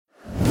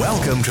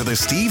Welcome to the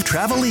Steve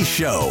Trevelise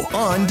Show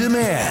on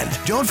demand.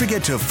 Don't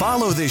forget to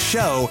follow this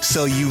show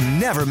so you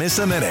never miss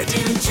a minute.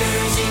 New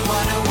Jersey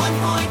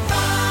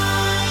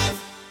 101.5.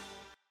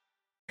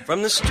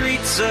 From the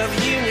streets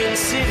of Union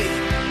City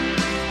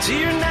to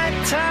your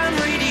nighttime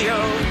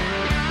radio,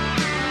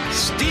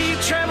 Steve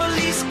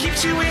Trevelise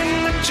keeps you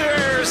in the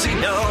Jersey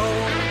know.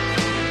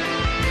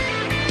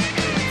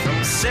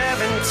 From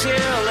 7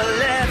 till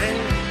 11,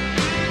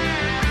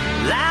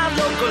 live,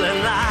 local,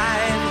 and live.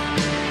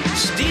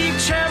 Steve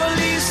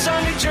Trevelise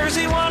on New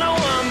Jersey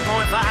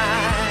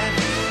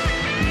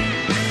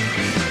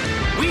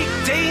 101.5.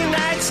 Weekday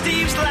night,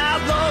 Steve's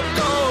loud,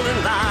 local,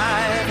 and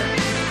live.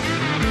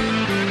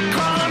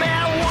 Call him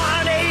at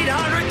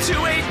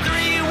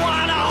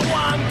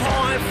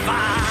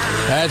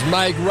 1-800-283-101.5. That's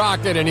Mike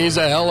Rocket, and he's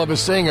a hell of a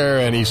singer,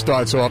 and he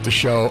starts off the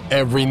show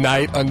every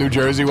night on New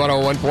Jersey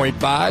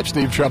 101.5.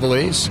 Steve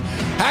Trevelise.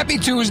 Happy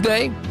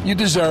Tuesday. You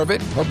deserve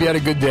it. Hope you had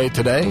a good day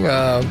today.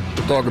 We'll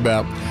talk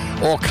about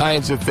all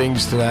kinds of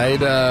things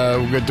tonight.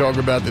 We're going to talk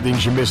about the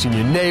things you miss in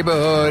your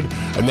neighborhood,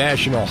 a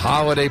national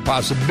holiday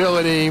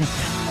possibility,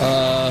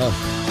 the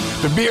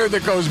beer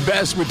that goes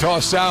best with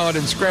tossed salad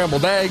and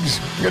scrambled eggs.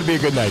 It's going to be a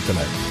good night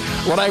tonight.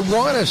 What I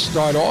want to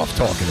start off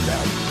talking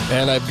about,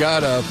 and I've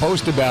got a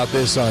post about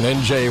this on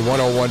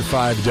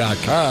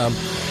NJ1015.com,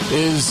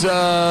 is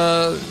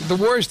the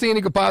worst thing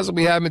that could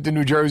possibly happen to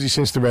New Jersey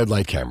since the red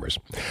light cameras.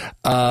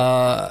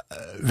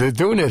 They're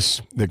doing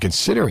this, they're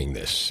considering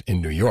this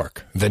in New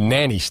York, the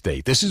nanny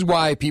state. This is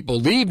why people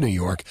leave New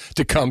York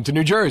to come to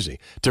New Jersey,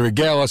 to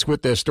regale us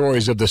with their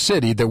stories of the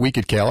city that we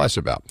could care less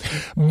about.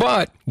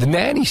 But the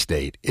nanny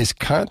state is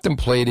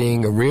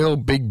contemplating a real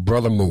big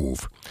brother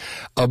move,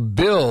 a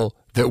bill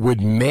that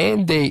would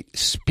mandate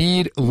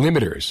speed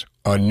limiters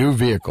on new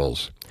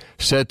vehicles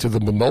set to the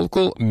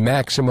local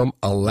maximum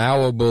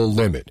allowable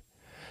limit.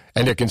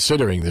 And they're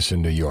considering this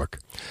in New York.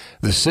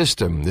 The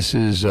system, this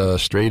is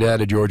straight out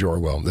of George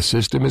Orwell, the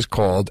system is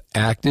called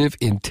Active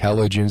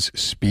Intelligence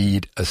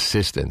Speed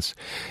Assistance.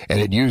 And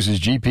it uses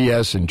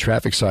GPS and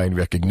traffic sign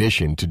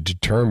recognition to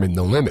determine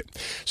the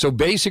limit. So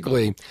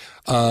basically,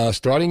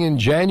 starting in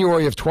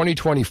January of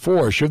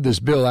 2024, should this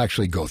bill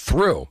actually go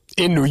through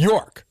in New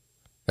York,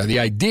 now, the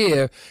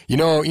idea, you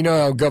know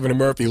how Governor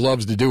Murphy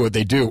loves to do what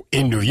they do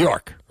in New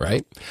York,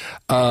 right?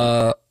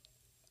 The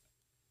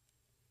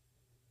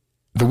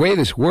way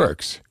this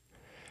works,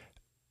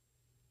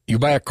 you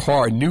buy a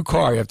new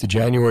car after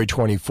January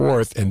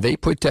 24th, and they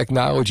put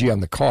technology on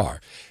the car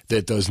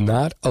that does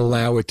not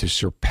allow it to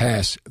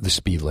surpass the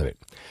speed limit.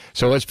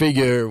 So let's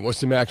figure, what's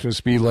the maximum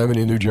speed limit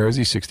in New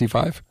Jersey?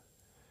 65?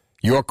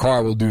 Your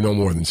car will do no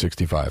more than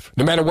 65,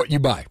 no matter what you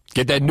buy.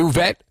 Get that new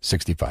Vet,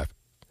 65.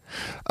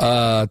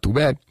 Too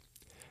bad.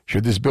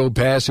 Should this bill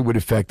pass, it would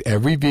affect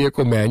every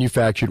vehicle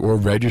manufactured or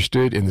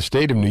registered in the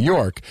state of New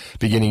York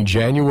beginning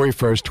January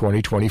 1st,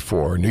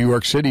 2024. New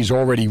York City's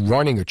already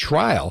running a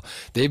trial.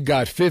 They've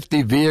got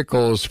 50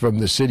 vehicles from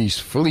the city's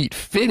fleet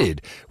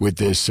fitted with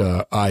this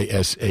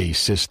ISA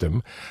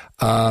system.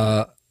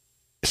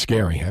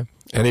 Scary, huh?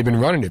 And they've been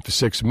running it for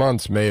 6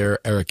 months. Mayor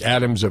Eric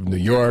Adams of New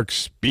York,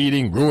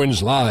 speeding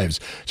ruins lives,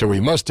 so we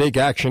must take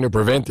action to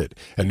prevent it.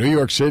 And New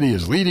York City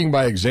is leading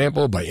by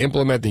example by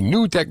implementing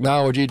new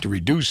technology to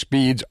reduce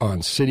speeds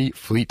on city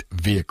fleet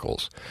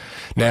vehicles.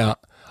 Now,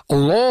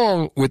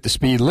 along with the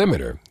speed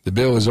limiter, the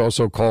bill is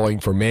also calling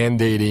for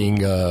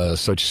mandating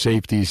such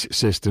safety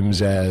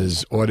systems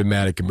as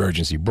automatic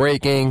emergency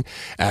braking,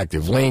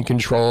 active lane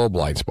control,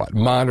 blind spot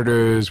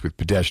monitors with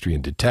pedestrian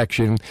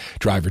detection,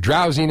 driver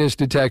drowsiness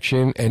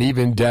detection, and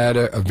even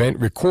data event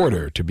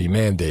recorder to be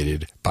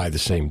mandated by the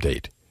same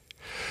date.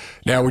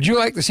 Now, would you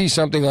like to see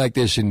something like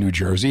this in New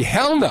Jersey?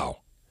 Hell no.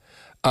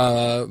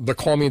 But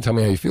call me and tell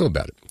me how you feel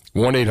about it.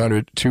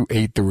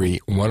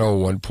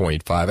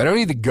 1-800-283-101.5. I don't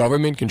need the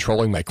government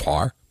controlling my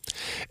car.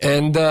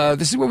 And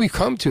this is what we've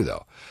come to,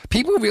 though.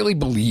 People really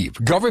believe,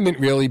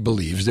 government really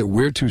believes that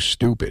we're too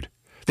stupid.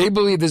 They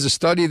believe there's a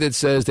study that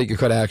says they could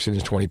cut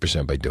accidents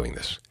 20% by doing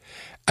this.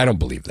 I don't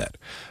believe that.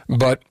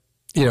 But,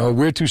 you know,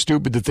 we're too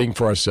stupid to think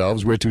for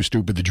ourselves. We're too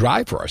stupid to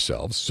drive for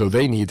ourselves. So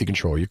they need to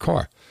control your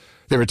car.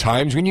 There are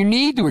times when you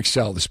need to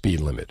excel the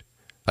speed limit,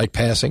 like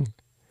passing,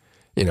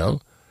 you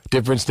know.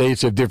 Different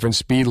states have different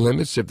speed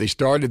limits. If they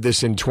started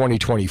this in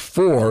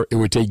 2024, it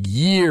would take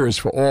years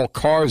for all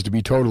cars to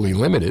be totally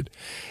limited.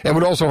 And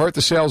would also hurt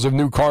the sales of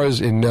new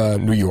cars in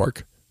New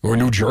York or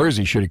New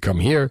Jersey should it come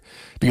here,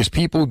 because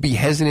people would be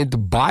hesitant to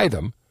buy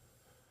them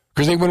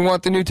because they wouldn't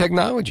want the new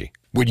technology.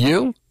 Would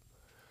you?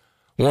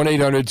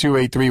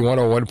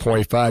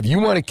 1-800-283-101.5.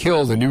 You want to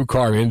kill the new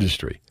car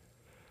industry.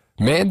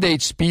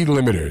 Mandate speed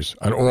limiters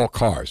on all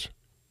cars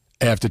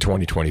after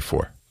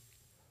 2024.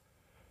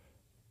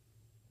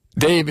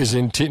 Dave is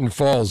in Tinton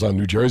Falls on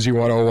New Jersey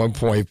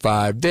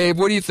 101.5. Dave,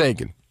 what are you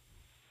thinking?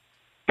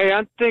 Hey,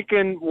 I'm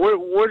thinking,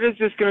 what is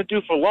this going to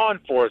do for law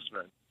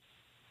enforcement?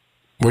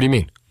 What do you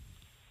mean?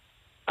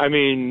 I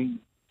mean,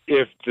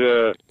 if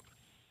the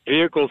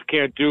vehicles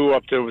can't do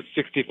up to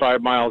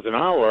 65 miles an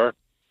hour,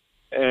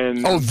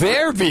 and... Oh,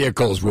 their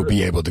vehicles will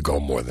be able to go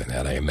more than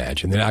that, I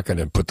imagine. They're not going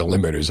to put the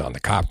limiters on the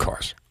cop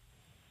cars.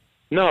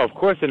 No, of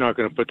course they're not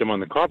going to put them on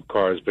the cop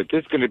cars, but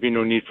there's going to be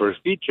no need for a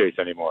speed chase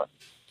anymore.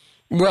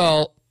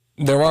 Well,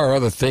 there are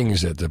other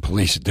things that the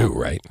police do,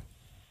 right?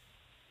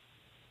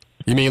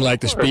 You mean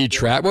like the speed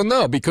trap? Well,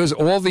 no, because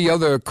all the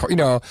other,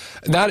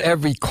 not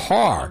every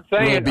car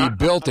will be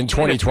built in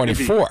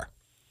 2024.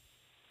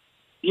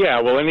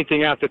 Yeah, well,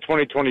 anything after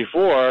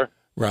 2024,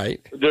 right?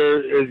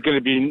 There is going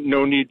to be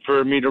no need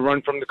for me to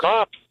run from the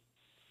cops.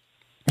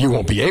 You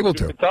won't be able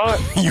to. Of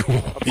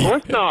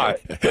course not.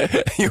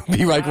 You'll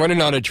be like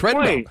running on a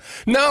treadmill.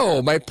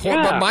 No, my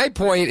point. Yeah. But my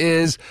point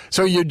is,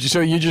 so you're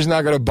just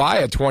not going to buy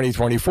a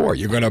 2024.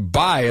 You're going to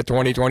buy a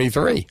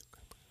 2023.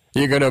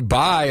 You're going to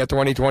buy a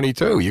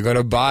 2022. You're going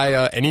to buy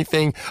a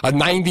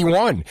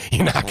 91.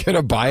 You're not going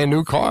to buy a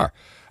new car.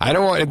 I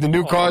don't want. If the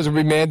new cars will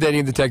be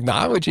mandating the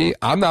technology,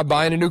 I'm not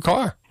buying a new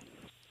car.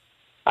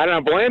 I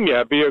don't blame you.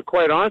 To be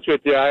quite honest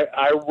with you,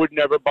 I would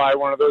never buy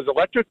one of those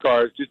electric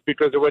cars just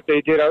because of what they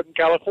did out in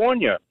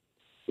California.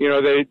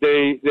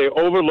 They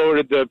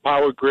overloaded the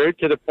power grid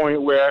to the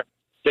point where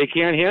they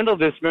can't handle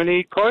this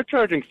many car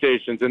charging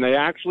stations, and they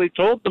actually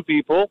told the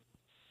people,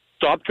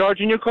 stop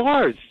charging your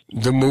cars.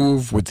 The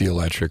move with the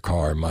electric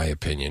car, in my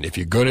opinion, if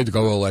you're going to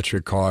go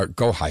electric car,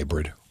 go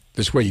hybrid.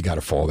 This way you got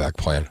a fallback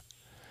plan.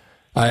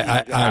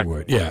 I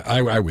would. Yeah,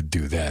 I would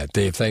do that.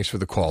 Dave, thanks for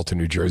the call to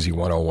New Jersey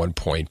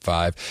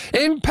 101.5.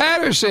 In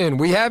Patterson,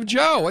 we have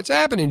Joe. What's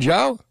happening,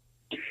 Joe?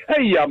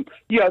 Hey,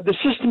 the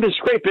system is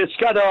great, but it's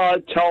got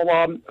to tell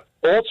all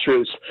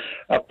truths.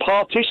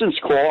 Politicians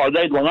call, are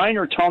they lying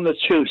or telling the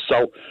truth?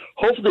 So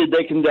hopefully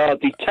they can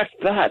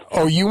detect that.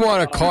 Oh, you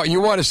want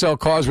to sell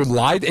cars with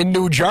lie in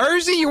New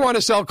Jersey? You want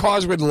to sell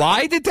cars with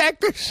lie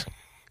detectors?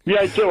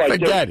 Yeah, I do.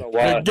 Forget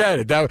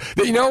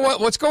it. You know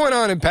what? What's going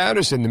on in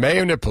Patterson? The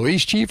mayor and the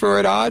police chief are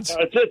at odds?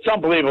 It's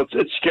unbelievable.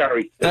 It's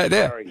scary.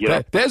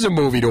 There's a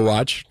movie to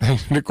watch.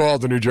 The call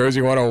to New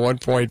Jersey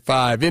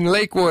 101.5. In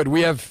Lakewood,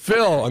 we have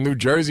Phil on New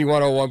Jersey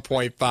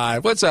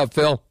 101.5. What's up,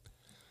 Phil?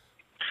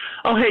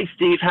 Oh, hey,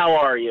 Steve. How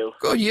are you?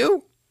 Good,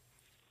 you?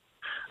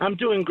 I'm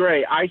doing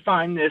great. I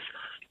find this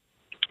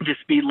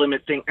speed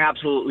limit thing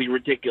absolutely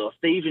ridiculous.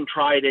 They even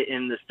tried it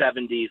in the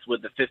 70s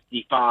with the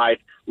 55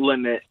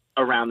 limit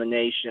around the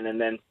nation,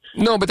 and then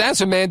no, but that's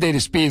a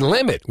mandated speed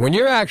limit. When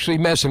you're actually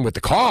messing with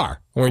the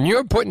car, when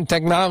you're putting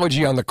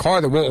technology on the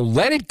car that won't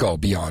let it go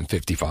beyond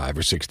 55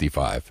 or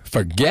 65,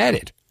 forget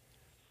it.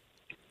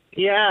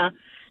 Yeah,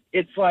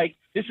 it's like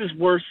this is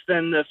worse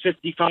than the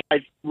 55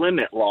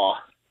 limit law.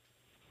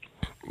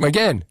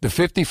 Again, the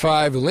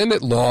 55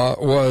 limit law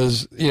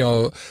was,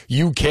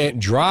 you can't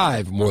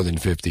drive more than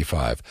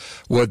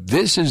 55. What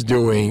this is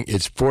doing,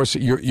 it's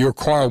forcing your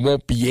car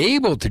won't be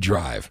able to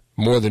drive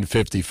more than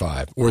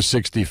 55 or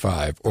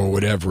 65 or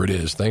whatever it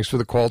is. Thanks for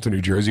the call to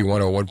New Jersey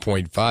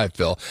 101.5,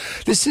 Phil.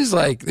 This is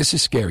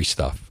scary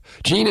stuff.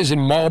 Gina's in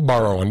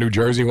Marlboro on New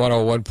Jersey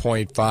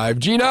 101.5.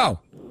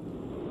 Gino.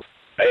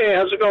 Hey,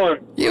 how's it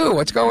going?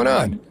 What's going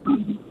on?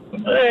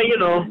 Hey,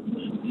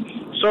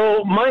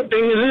 So my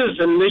thing is this,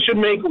 and they should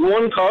make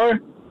one car,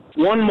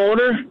 one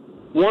motor,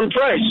 one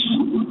price.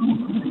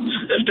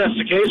 If that's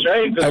the case,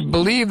 right? I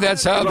believe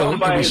that's how it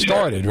was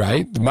started,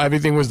 right?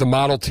 Everything was the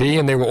Model T,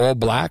 and they were all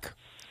black.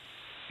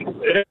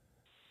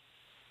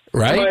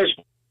 Right?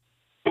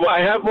 Well,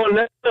 I have one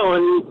now,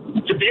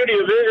 and the beauty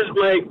of it is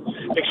my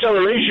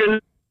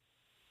acceleration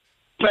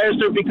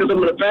faster because I'm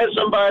going to pass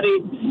somebody.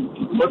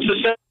 What's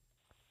the sense?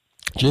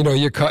 Gino,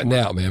 you're cutting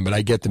out, man, but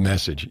I get the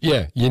message.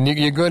 Yeah,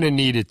 you're going to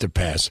need it to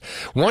pass.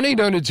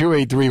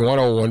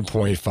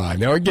 1-800-283-101.5.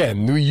 Now,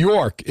 again, New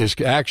York is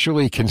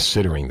actually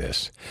considering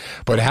this.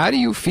 But how do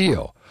you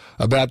feel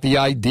about the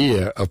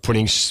idea of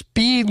putting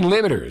speed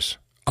limiters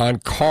on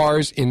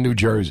cars in New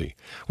Jersey,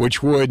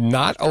 which would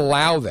not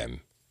allow them?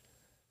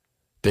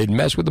 They'd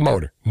mess with the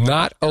motor.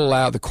 Not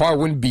allow, the car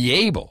wouldn't be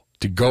able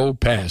to go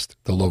past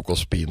the local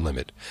speed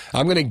limit.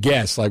 I'm going to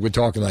guess, like we're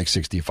talking like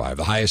 65,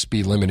 the highest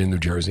speed limit in New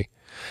Jersey.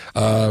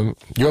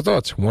 Your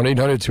thoughts?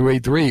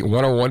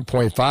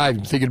 1-800-283-101.5.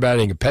 You're thinking about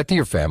adding a pet to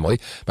your family.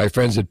 My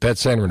friends at Pet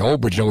Center in Old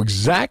Bridge know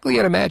exactly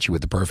how to match you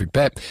with the perfect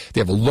pet. They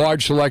have a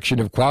large selection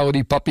of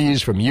quality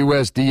puppies from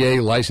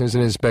USDA licensed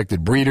and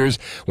inspected breeders.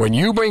 When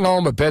you bring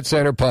home a Pet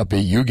Center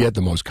puppy, you get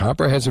the most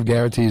comprehensive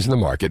guarantees in the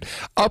market,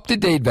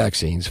 up-to-date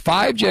vaccines,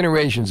 5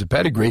 generations of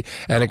pedigree,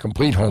 and a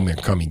complete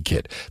homecoming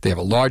kit. They have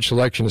a large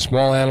selection of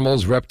small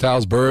animals,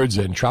 reptiles, birds,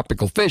 and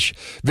tropical fish.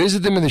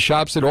 Visit them in the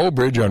shops at Old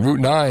Bridge on Route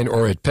 9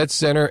 or at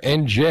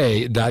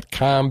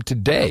PetCenterNJ.com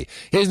today.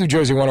 Here's New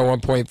Jersey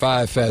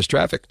 101.5 Fast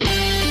Traffic.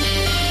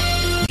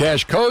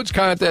 Cash Codes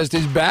contest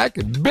is back,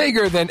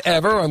 bigger than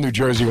ever on New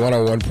Jersey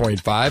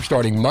 101.5,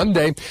 starting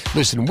Monday.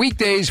 Listen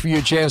weekdays for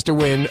your chance to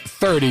win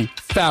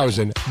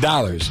 $30,000.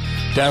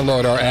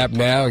 Download our app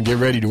now and get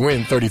ready to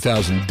win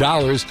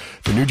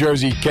 $30,000. The New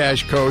Jersey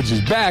Cash Codes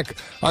is back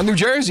on New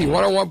Jersey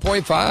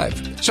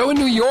 101.5. So in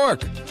New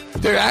York,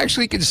 they're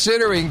actually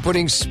considering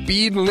putting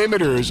speed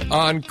limiters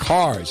on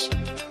cars.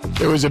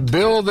 There was a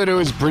bill that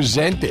was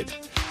presented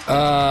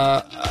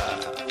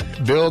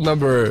Bill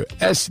number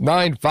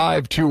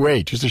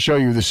S9528, just to show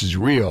you this is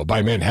real,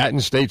 by Manhattan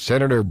State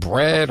Senator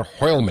Brad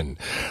Hoylman,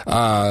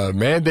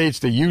 mandates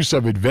the use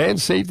of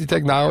advanced safety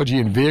technology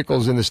in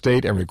vehicles in the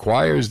state and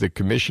requires the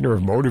Commissioner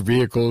of Motor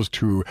Vehicles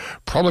to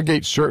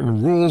promulgate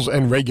certain rules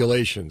and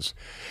regulations.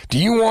 Do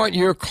you want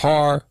your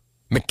car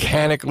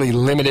mechanically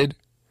limited?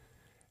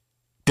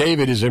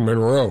 David is in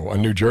Monroe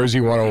on New Jersey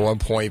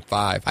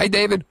 101.5. Hi,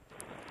 David.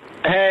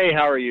 Hey,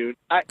 how are you?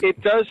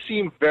 It does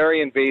seem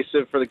very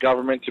invasive for the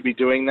government to be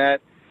doing that.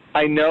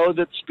 I know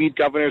that speed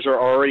governors are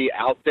already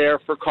out there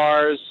for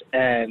cars,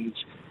 and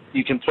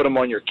you can put them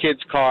on your kids'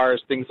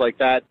 cars, things like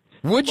that.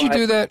 Would you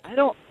do that? I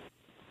don't.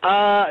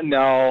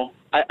 No,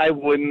 I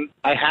wouldn't.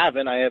 I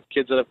haven't. I have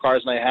kids that have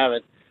cars, and I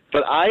haven't.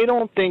 But I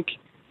don't think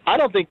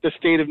the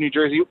state of New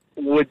Jersey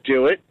would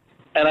do it,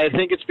 and I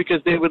think it's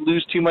because they would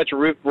lose too much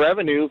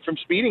revenue from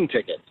speeding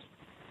tickets.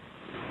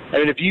 I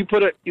mean, if you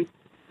put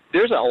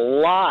there's a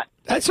lot.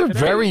 That's a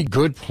very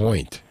good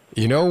point.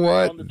 You know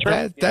what?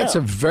 That's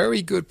a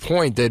very good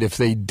point, that if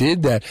they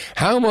did that,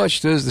 how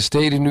much does the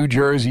state of New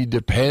Jersey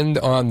depend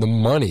on the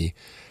money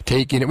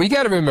taking it? We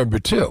got to remember,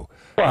 too,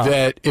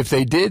 that if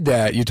they did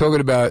that, you're talking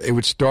about it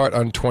would start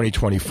on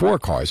 2024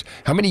 cars.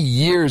 How many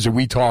years are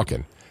we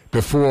talking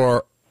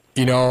before,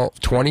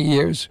 20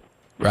 years,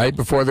 right?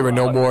 Before there were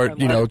no more,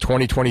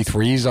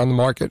 2023s on the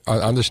market,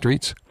 on the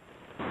streets?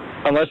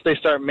 Unless they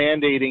start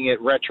mandating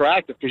it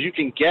retroactive, because you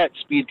can get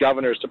speed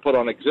governors to put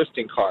on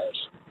existing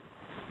cars.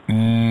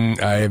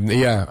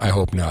 I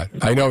hope not.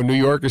 I know New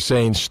York is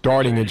saying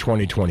starting in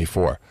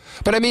 2024.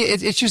 But, I mean,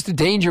 it's just a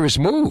dangerous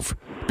move,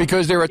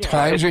 because there are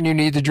times when you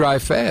need to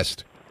drive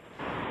fast.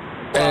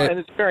 Well, and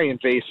it's very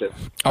invasive.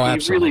 Oh,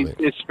 absolutely.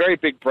 It's very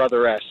Big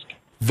Brother-esque.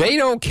 They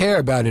don't care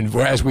about it,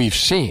 as we've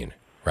seen,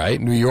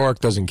 right? New York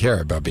doesn't care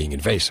about being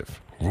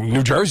invasive.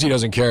 New Jersey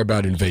doesn't care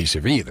about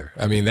invasive either.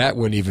 I mean, that's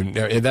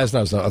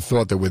not a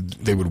thought that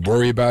they would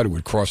worry about. It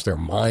would cross their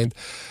mind.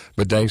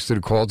 But thanks to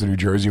the call to New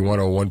Jersey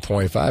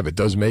 101.5, it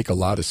does make a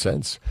lot of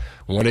sense.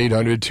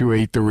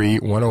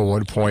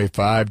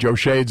 1-800-283-101.5. Joe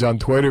Shade's on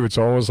Twitter. It's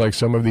almost like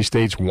some of these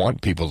states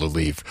want people to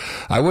leave.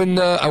 I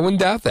wouldn't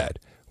doubt that.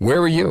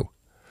 Where are you?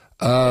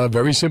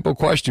 Very simple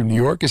question. New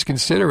York is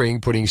considering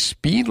putting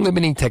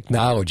speed-limiting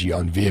technology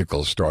on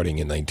vehicles starting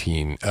in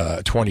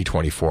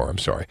 2024. I'm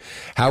sorry.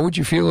 How would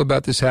you feel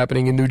about this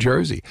happening in New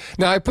Jersey?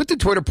 Now, I put the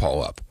Twitter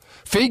poll up,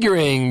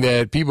 figuring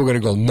that people are going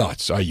to go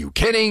nuts. Are you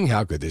kidding?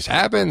 How could this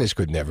happen? This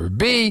could never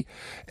be.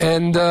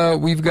 And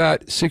we've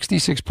got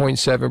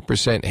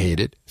 66.7% hate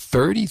it,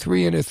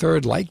 33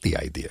 1/3 like the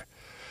idea.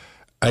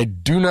 I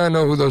do not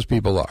know who those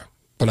people are,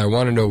 but I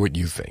want to know what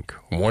you think.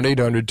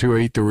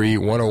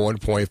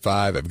 1-800-283-101.5.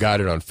 I've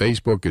got it on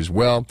Facebook as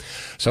well.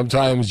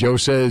 Sometimes Joe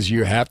says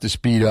you have to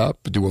speed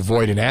up to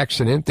avoid an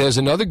accident. There's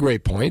another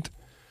great point,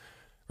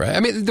 right? I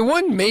mean, the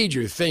one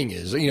major thing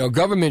is,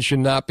 government should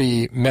not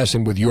be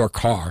messing with your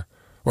car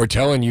or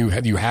telling you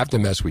have to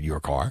mess with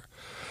your car.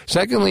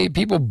 Secondly,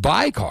 people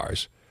buy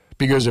cars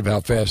because of how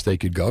fast they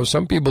could go.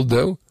 Some people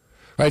do,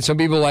 right? Some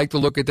people like to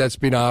look at that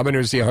speedometer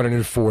and see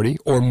 140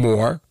 or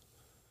more.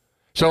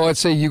 So let's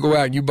say you go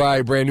out and you buy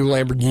a brand new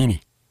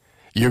Lamborghini.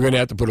 You're going to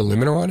have to put a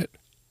limiter on it?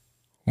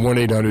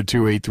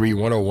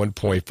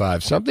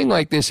 1-800-283-101.5. Something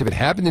like this, if it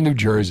happened in New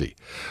Jersey,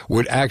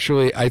 would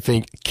actually, I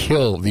think,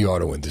 kill the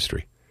auto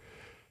industry.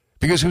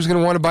 Because who's going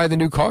to want to buy the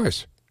new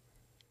cars?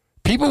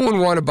 People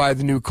wouldn't want to buy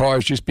the new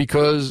cars just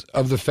because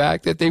of the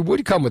fact that they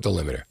would come with a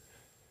limiter.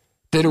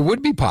 That it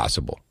would be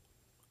possible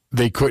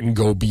they couldn't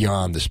go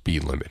beyond the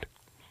speed limit.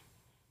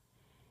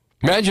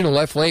 Imagine a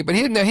left lane. But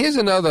here's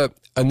another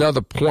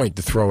point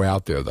to throw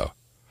out there, though.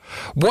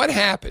 What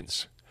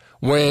happens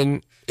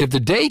if the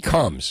day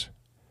comes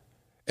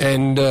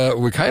and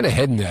we're kind of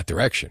heading that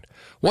direction?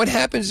 What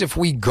happens if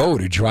we go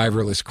to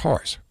driverless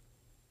cars?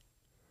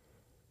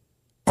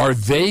 Are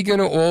they going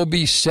to all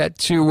be set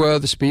to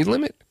the speed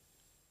limit?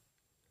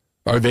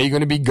 Are they going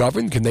to be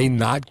governed? Can they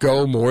not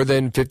go more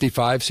than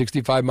 55,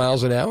 65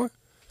 miles an hour?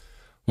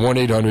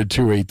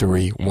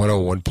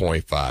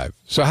 1-800-283-101.5.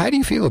 So how do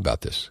you feel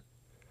about this?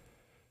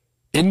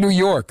 In New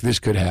York, this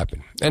could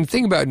happen. And the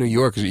thing about New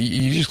York is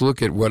you just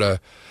look at what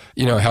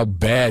how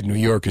bad New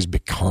York has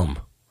become,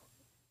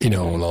 in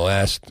the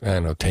last,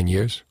 10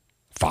 years,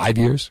 5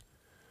 years.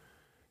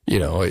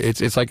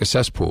 It's like a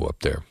cesspool up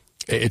there.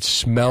 It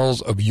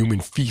smells of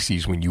human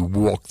feces when you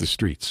walk the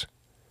streets.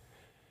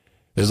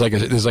 There's like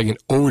an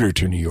odor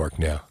to New York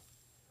now.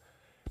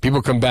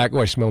 People come back,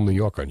 I smell New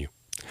York on you.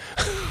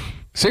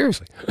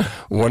 Seriously.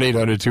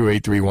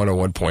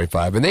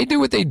 1-800-283-101.5. And they do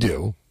what they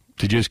do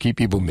to just keep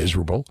people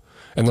miserable.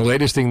 And the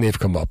latest thing they've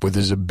come up with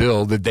is a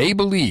bill that they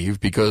believe,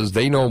 because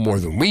they know more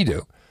than we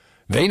do,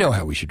 they know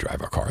how we should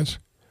drive our cars,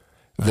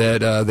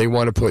 that they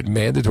want to put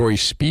mandatory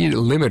speed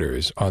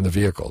limiters on the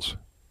vehicles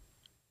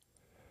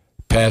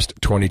past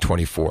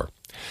 2024.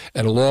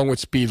 And along with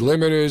speed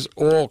limiters,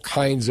 all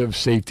kinds of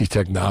safety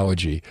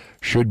technology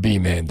should be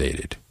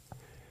mandated.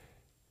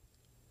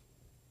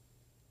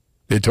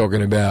 They're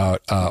talking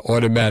about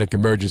automatic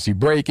emergency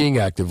braking,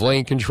 active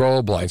lane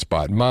control, blind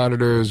spot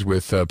monitors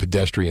with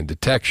pedestrian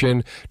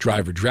detection,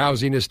 driver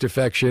drowsiness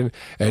detection,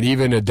 and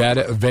even a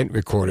data event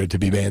recorder to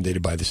be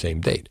mandated by the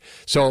same date.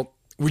 So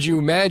would you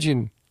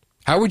imagine,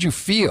 how would you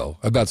feel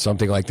about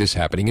something like this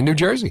happening in New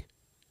Jersey?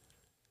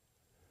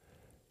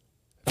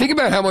 Think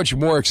about how much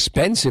more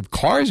expensive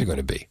cars are going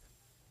to be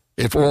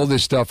if all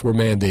this stuff were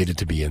mandated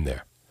to be in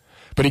there.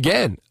 But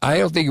again, I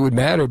don't think it would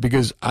matter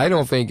because I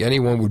don't think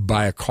anyone would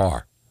buy a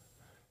car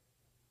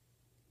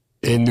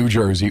in New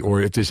Jersey, or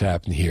if this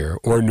happened here,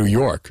 or New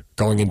York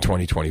going in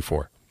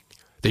 2024.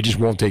 They just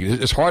won't take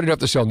it. It's hard enough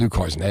to sell new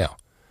cars now.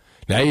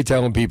 Now you're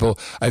telling people,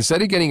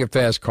 instead of getting a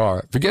fast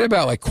car, forget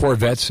about like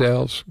Corvette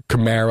sales,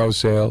 Camaro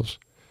sales,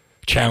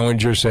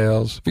 Challenger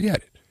sales.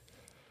 Forget it.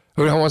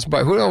 Who wants to buy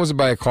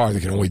a car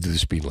that can only do the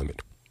speed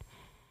limit?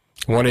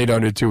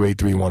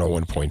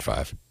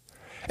 1-800-283-101.5.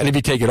 And if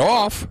you take it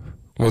off,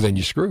 well, then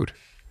you're screwed.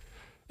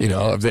 You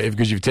know,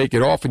 because you take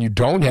it off and you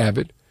don't have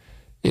it,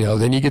 you know,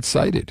 then you get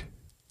cited.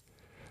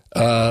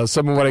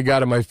 Some of what I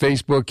got on my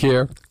Facebook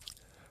here.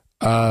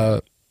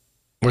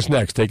 What's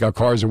next? Take our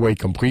cars away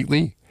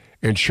completely.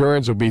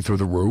 Insurance will be through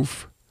the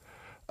roof.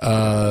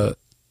 The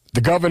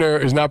governor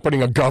is not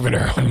putting a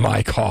governor on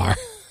my car.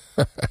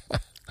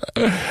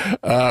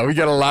 We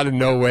got a lot of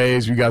no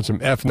ways. We got some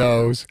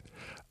F-no's.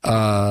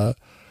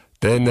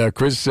 Then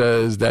Chris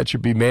says that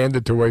should be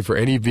mandatory for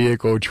any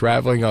vehicle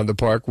traveling on the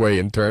Parkway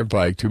and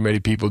Turnpike. Too many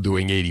people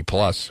doing 80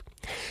 plus.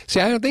 See,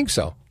 I don't think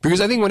so.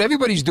 Because I think when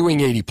everybody's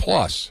doing 80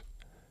 plus,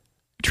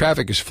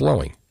 traffic is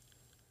flowing.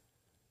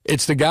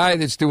 It's the guy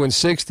that's doing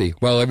 60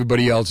 while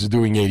everybody else is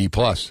doing 80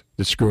 plus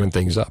that's screwing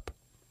things up.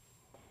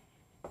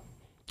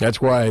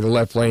 That's why the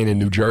left lane in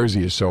New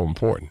Jersey is so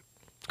important.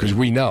 Because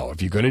we know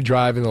if you're going to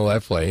drive in the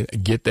left lane,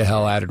 get the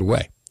hell out of the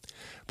way.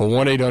 But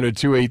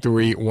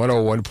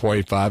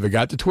 1-800-283-101.5. I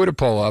got the Twitter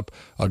poll up.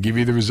 I'll give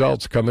you the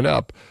results coming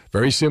up.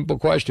 Very simple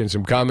question,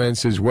 some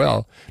comments as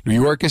well. New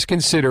York is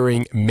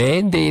considering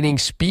mandating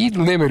speed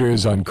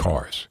limiters on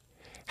cars.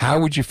 How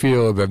would you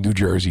feel about New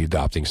Jersey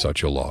adopting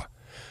such a law?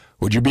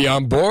 Would you be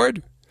on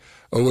board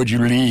or would you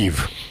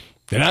leave?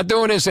 They're not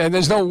doing this, and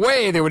there's no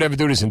way they would ever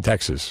do this in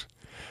Texas.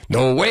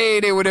 No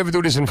way they would ever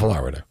do this in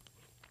Florida.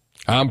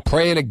 I'm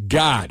praying to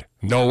God,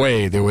 no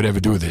way they would ever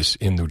do this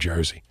in New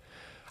Jersey.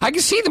 I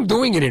can see them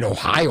doing it in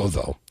Ohio,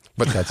 though.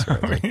 But that's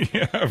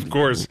yeah, of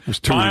course.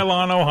 Pile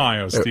on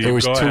Ohio, Steve. It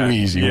was Go too ahead.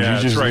 easy. Yeah,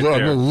 you just right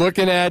there.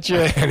 looking at you,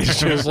 and it's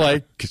just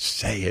like,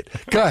 say it.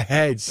 Go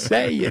ahead,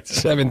 say it.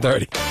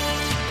 7:30.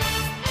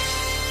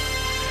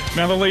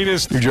 Now the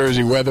latest New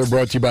Jersey weather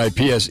brought to you by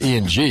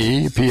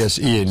PSE&G.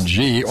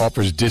 PSE&G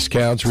offers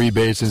discounts,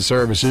 rebates, and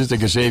services that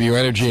can save you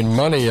energy and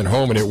money at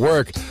home and at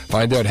work.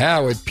 Find out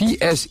how at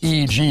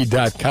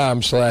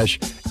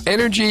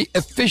pseg.com/energy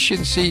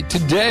efficiency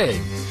today.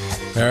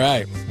 All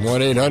right,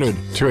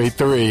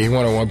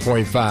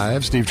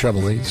 1-800-283-101.5. Steve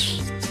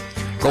Trevelise.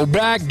 Go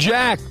back,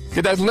 Jack.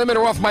 Get that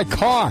limiter off my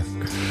car.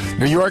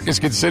 New York is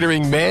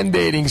considering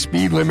mandating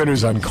speed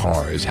limiters on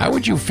cars. How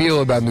would you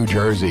feel about New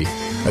Jersey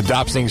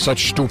adopting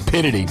such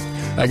stupidity?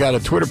 I got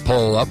a Twitter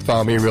poll up.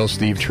 Follow me, Real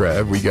Steve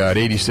Trev. We got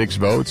 86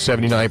 votes,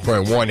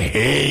 79.1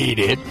 hate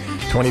it,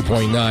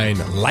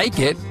 20.9 like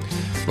it.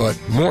 But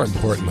more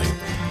importantly,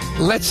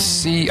 let's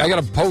see. I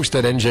got a post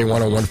at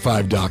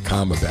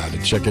nj1015.com about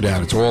it. Check it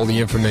out. It's all the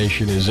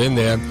information is in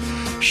there.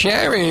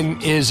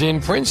 Sharon is in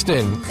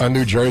Princeton on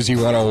New Jersey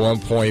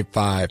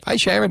 101.5. Hi,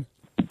 Sharon.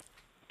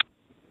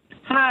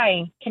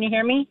 Hi, can you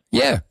hear me?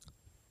 Yeah.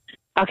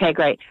 Okay,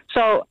 great.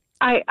 So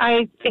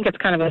I think it's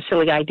kind of a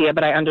silly idea,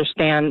 but I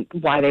understand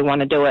why they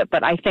want to do it.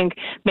 But I think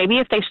maybe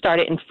if they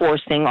started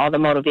enforcing all the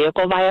motor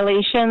vehicle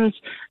violations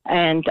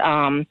and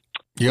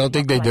you don't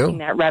think they do?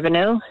 That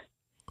revenue.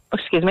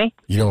 Excuse me?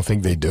 You don't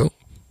think they do?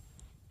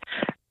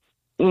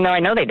 No, I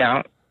know they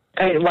don't.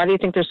 Why do you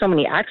think there's so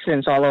many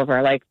accidents all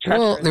over? Like,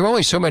 well, there are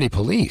only so many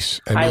police.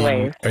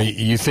 Highways. Are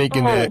you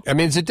thinking that? I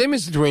mean, it's a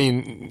difference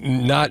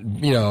between not,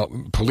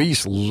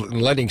 police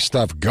letting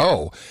stuff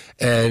go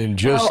and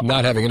just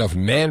not having enough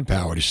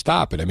manpower to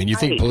stop it. I mean, you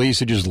think police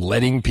are just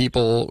letting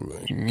people,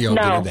 get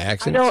into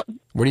accidents?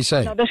 What are you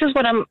saying? No, this is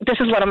what I'm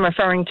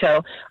referring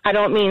to. I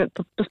don't mean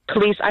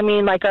police. I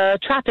mean like a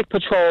traffic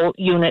patrol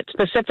unit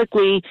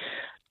specifically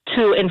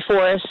to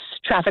enforce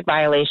traffic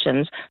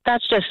violations.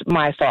 That's just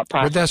my thought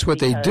process. But that's what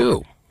they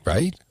do,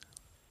 right?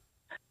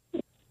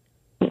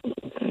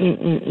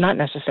 Not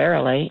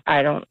necessarily.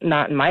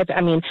 Not in my.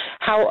 I mean,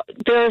 how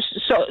there's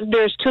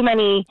too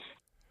many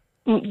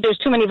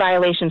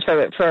violations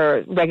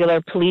for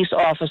regular police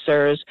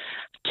officers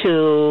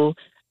to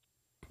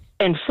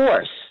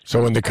enforce.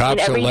 So when the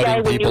cops are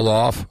letting people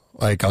off,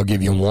 like I'll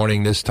give you a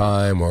warning this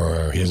time,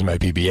 or here's my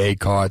PBA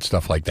card,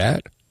 stuff like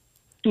that.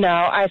 No,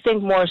 I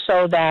think more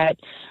so that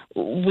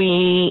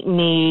we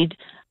need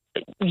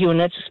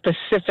units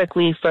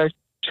specifically for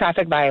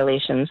traffic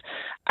violations.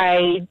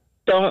 I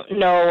don't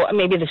know,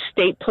 maybe the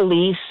state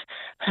police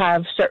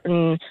have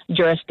certain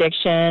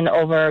jurisdiction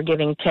over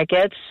giving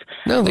tickets.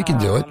 No, they can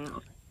do it.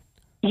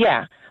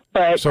 Yeah,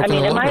 But Something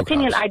in along my those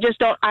opinion, lines.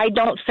 I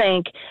don't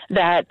think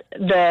that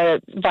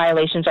the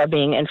violations are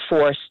being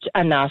enforced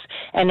enough.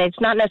 And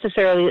it's not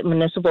necessarily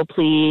municipal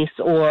police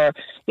or,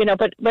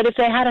 but if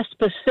they had a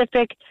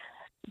specific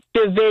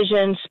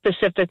division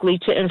specifically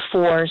to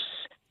enforce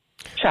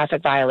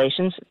traffic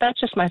violations, that's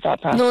just my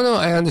thought process. No,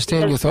 I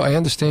understand your thought. I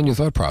understand your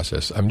thought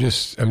process. I'm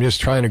just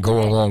trying to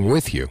go along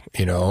with you,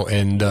 and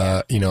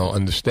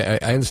understand.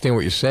 I understand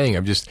what you're saying.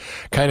 I'm just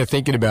kind of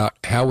thinking about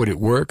how would it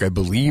work. I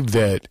believe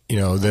that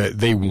that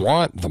they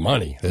want the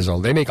money.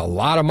 They make a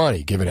lot of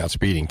money giving out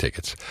speeding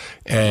tickets,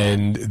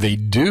 and they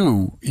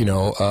do.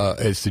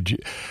 As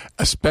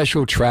a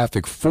special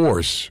traffic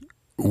force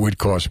would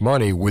cost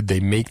money. Would they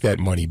make that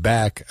money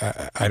back?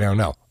 I don't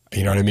know.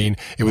 You know what I mean?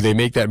 Would they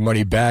make that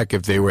money back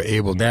if they were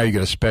able? Now you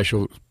got a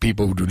special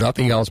people who do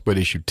nothing else but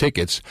issue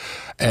tickets,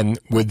 and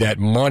would that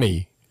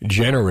money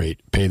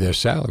pay their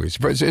salaries?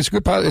 It's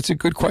a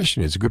good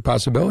question. It's a good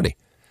possibility.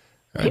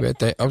 All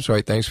right, I'm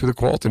sorry. Thanks for the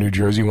call to New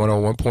Jersey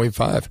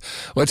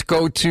 101.5. Let's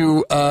go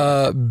to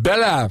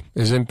Bella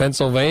is in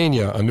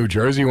Pennsylvania on New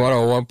Jersey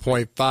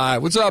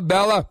 101.5. What's up,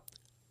 Bella?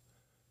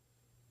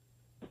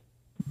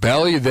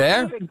 Bella, you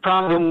there? The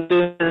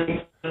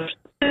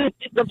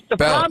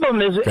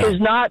problem is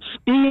not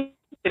speed.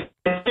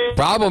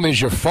 Problem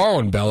is your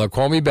phone, Bella.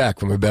 Call me back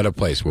from a better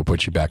place. We'll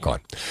put you back on.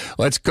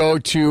 Let's go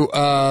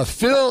to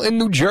Phil in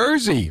New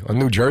Jersey on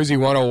New Jersey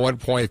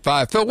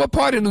 101.5. Phil, what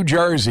part of New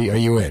Jersey are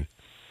you in?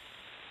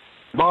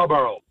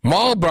 Marlboro.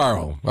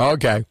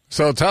 Okay.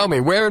 So tell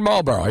me, where in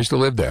Marlboro? I used to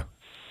live there.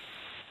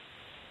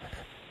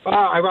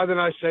 I'd rather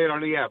not say it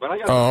on the air, but I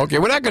got. Oh, okay.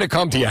 We're not going to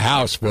come to your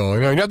house, Phil. You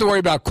don't have to worry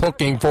about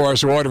cooking for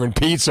us or ordering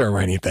pizza or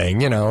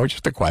anything. It's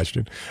just a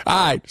question.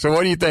 All right. So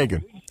what are you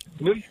thinking?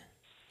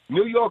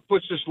 New York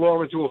puts this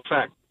law into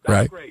effect. That's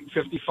right. Great.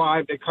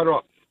 55, they cut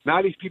off.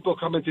 Now these people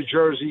come into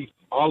Jersey,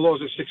 our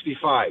laws are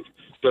 65.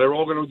 So they're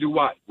all going to do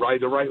what?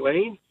 Ride the right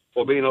lane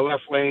or be in the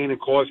left lane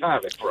and cause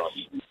havoc for us?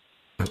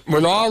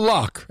 With all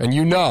luck, and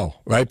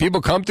right?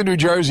 People come to New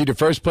Jersey, the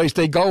first place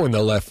they go in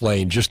the left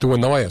lane just to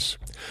annoy us.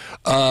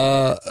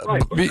 Right.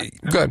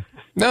 Good.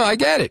 No, I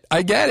get it.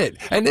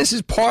 And this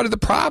is part of the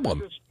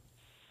problem.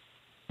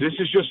 This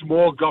is just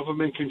more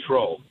government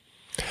control.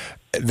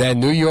 Then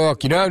New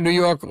York, New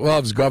York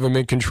loves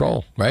government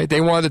control, right?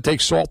 They wanted to take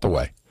salt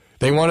away.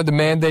 They wanted to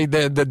mandate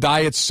the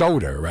diet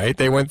soda, right?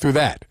 They went through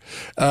that.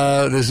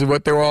 This is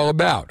what they're all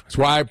about. It's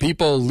why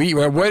people leave.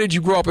 Where did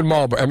you grow up in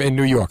Marlboro? In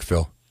New York,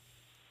 Phil?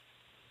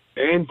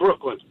 In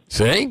Brooklyn.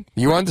 See?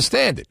 You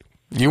understand it.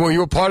 You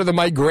were part of the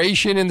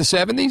migration in the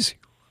 70s?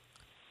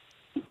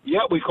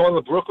 Yeah, we call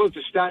it Brooklyn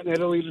to Staten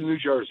Island to New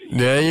Jersey.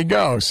 There you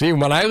go. See,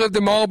 when I lived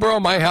in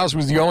Marlboro, my house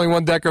was the only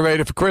one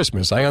decorated for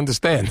Christmas. I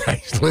understand. I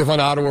used to live on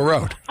Ottawa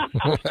Road.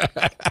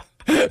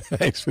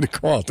 Thanks for the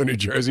call to New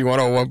Jersey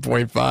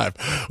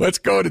 101.5. Let's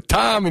go to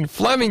Tom in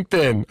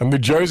Flemington on New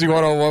Jersey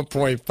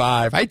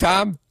 101.5. Hi,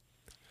 Tom.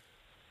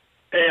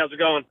 Hey, how's it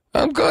going?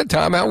 I'm good,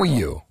 Tom. How are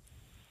you?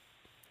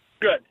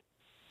 Good.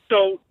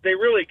 So they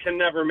really can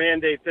never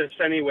mandate this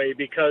anyway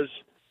because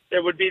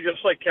it would be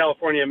just like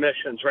California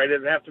emissions, right?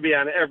 It would have to be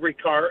on every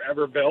car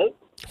ever built.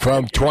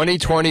 From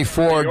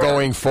 2024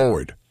 going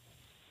forward.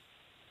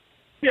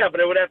 Yeah, but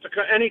it would have to.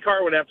 Any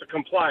car would have to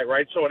comply,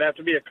 right? So it would have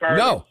to be a car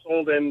that's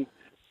sold in.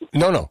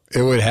 No.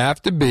 It would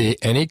have to be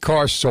any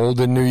car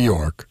sold in New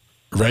York,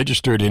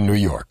 registered in New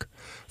York,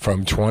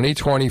 from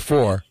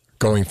 2024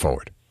 going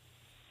forward.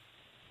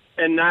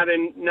 And not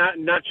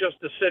just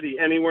the city,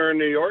 anywhere in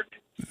New York.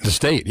 The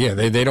state, yeah,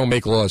 they don't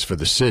make laws for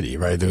the city,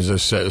 right? There's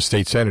a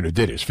state senator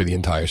did it for the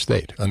entire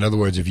state. In other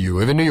words, if you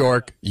live in New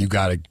York, you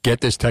got to get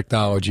this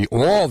technology,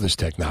 all this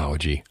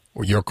technology,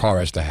 or your car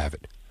has to have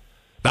it.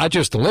 Not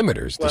just the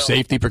limiters, the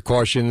safety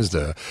precautions,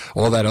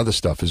 all that other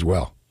stuff as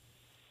well.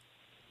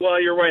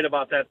 Well, you're right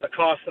about that. The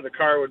cost of the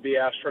car would be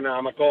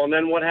astronomical. And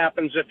then what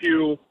happens if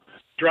you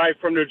drive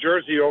from New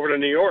Jersey over to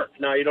New York?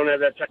 Now you don't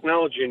have that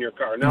technology in your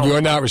car. No.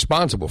 You're not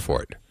responsible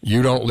for it.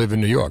 You don't live in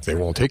New York. They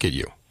won't ticket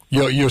you.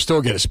 You'll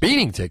still get a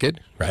speeding ticket,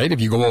 right? If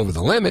you go over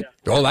the limit,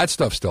 all that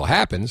stuff still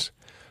happens.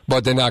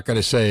 But they're not going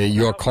to say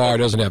your car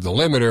doesn't have the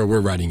limiter,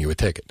 we're writing you a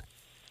ticket.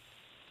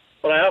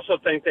 But I also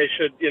think they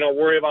should,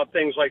 worry about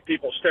things like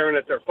people staring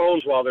at their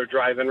phones while they're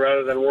driving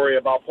rather than worry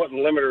about putting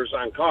limiters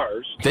on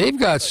cars. They've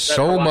got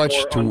so much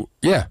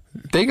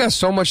they got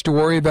so much to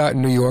worry about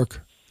in New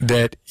York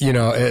that,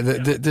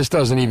 this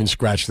doesn't even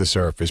scratch the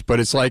surface. But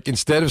it's like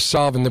instead of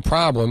solving the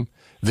problem,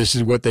 this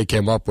is what they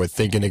came up with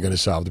thinking they're going to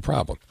solve the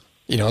problem.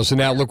 So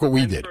now look what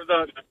we did.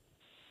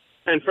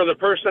 And for the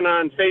person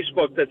on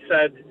Facebook that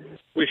said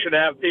we should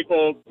have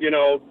people,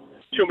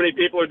 too many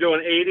people are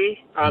doing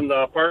 80 on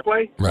the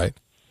Parkway. Right.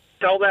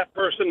 Tell that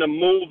person to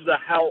move the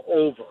hell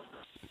over.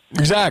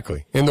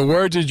 Exactly. In the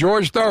words of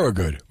George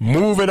Thorogood,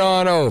 move it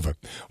on over.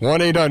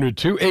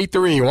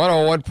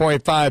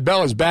 1-800-283-101.5.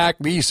 Bella's back.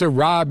 Lisa,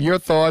 Rob, your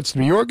thoughts.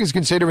 New York is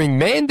considering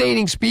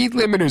mandating speed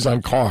limiters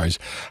on cars.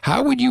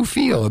 How would you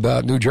feel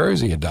about New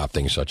Jersey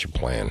adopting such a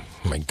plan?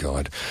 Oh, my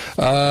God.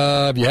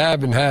 If you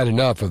haven't had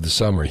enough of the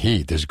summer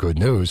heat, there's good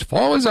news.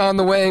 Fall is on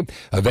the way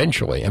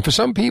eventually. And for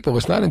some people,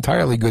 it's not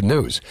entirely good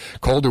news.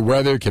 Colder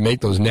weather can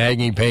make those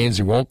nagging pains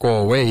that won't go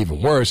away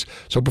even worse.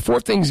 So before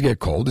things get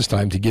cold, it's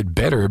time to get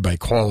better by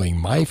calling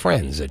my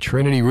friends at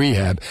Trinity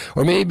Rehab.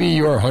 Or maybe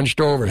you're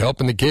hunched over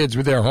helping the kids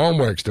with their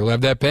homework. Still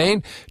have that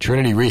pain?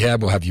 Trinity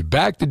Rehab will have you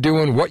back to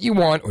doing what you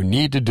want or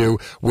need to do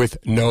with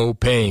no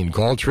pain.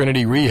 Call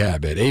Trinity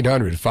Rehab at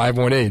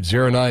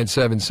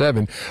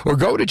 800-518-0977 or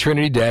go to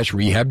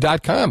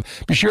trinity-rehab.com.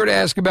 Be sure to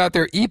ask about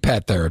their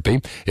EPAT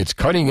therapy. It's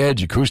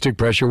cutting-edge acoustic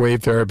pressure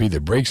wave therapy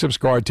that breaks up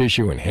scar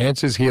tissue,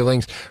 enhances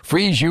healings,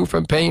 frees you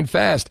from pain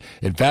fast.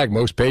 In fact,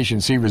 most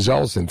patients see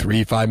results in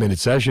 3 5-minute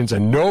sessions,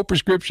 and no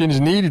prescription is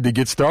needed to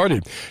get started.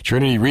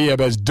 Trinity Rehab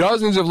has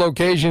dozens of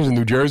locations in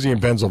New Jersey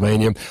and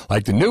Pennsylvania,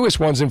 like the newest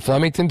ones in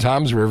Flemington,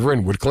 Toms River,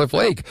 and Woodcliff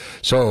Lake.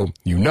 So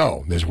you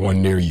know there's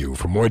one near you.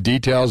 For more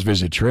details,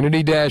 visit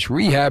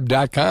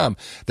trinity-rehab.com.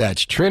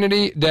 That's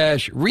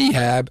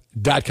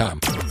trinity-rehab.com.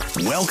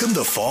 Welcome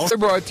to Fall. They're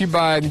brought to you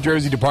by New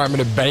Jersey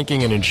Department of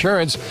Banking and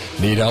Insurance.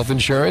 Need health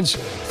insurance?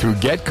 Through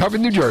Get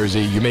Covered New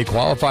Jersey, you may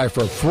qualify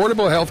for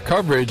affordable health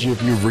coverage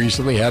if you've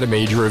recently had a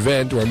major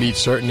event or meet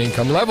certain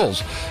income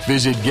levels.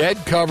 Visit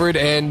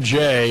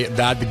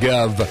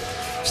getcoverednj.gov.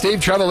 Steve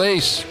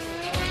Trevelise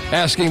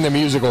asking the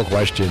musical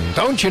question.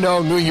 Don't you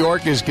know New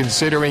York is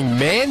considering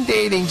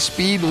mandating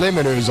speed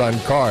limiters on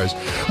cars?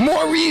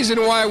 More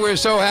reason why we're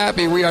so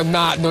happy we are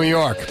not New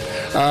York.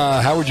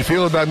 How would you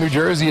feel about New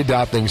Jersey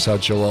adopting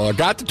such a law?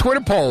 Got the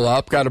Twitter poll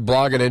up. Got a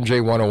blog at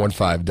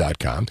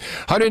nj1015.com.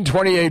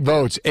 128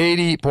 votes.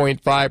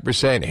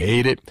 80.5%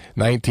 hate it.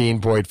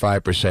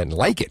 19.5%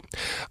 like it.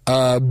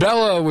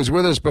 Bella was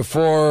with us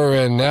before,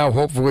 and now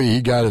hopefully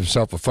he got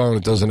himself a phone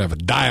that doesn't have a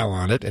dial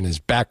on it and is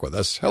back with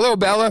us. Hello,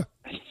 Bella.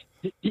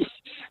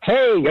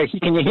 Hey,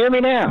 can you hear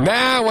me now?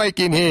 Now I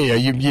can hear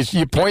you.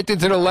 You pointed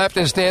to the left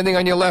and standing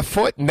on your left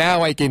foot.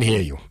 Now I can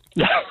hear you.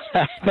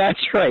 That's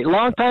right.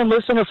 Long-time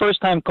listener,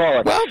 first-time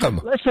caller.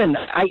 Welcome. Listen,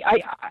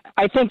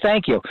 I think,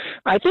 thank you.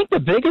 I think the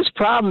biggest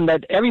problem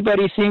that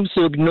everybody seems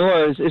to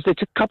ignore is it's a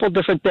couple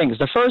different things.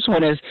 The first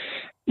one is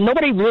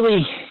nobody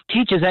really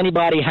teaches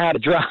anybody how to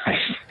drive.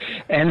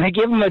 And they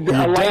give them a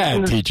license.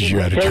 Dad teaches you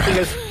how to drive.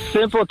 Taking a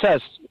simple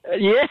test.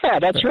 Yeah,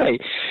 that's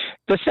right.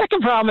 The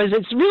second problem is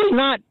it's really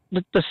not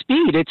the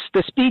speed. It's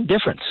the speed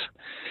difference.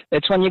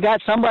 It's when you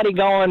got somebody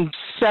going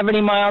 70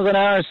 miles an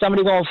hour and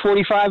somebody going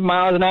 45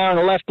 miles an hour in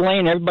the left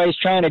lane, everybody's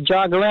trying to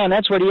jog around.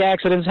 That's where the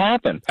accidents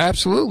happen.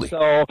 Absolutely.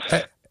 So,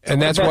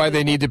 and that's why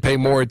they need to pay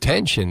more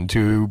attention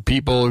to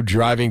people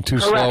driving too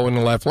slow in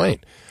the left lane.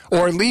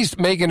 Or at least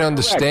make an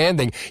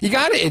understanding. You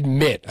got to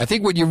admit, I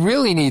think what you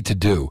really need to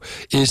do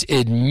is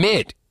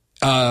admit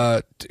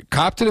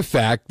cop to the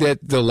fact that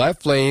the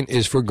left lane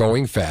is for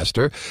going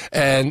faster,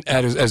 and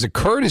as a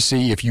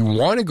courtesy, if you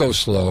want to go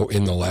slow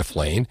in the left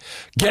lane,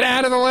 get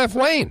out of the left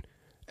lane.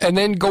 And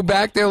then go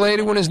back there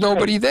later when there's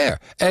nobody there.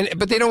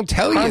 But they don't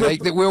tell you.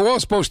 That we're all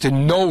supposed to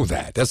know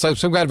that. That's like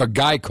some kind of a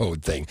guy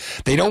code thing.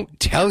 They don't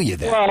tell you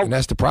that, and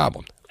that's the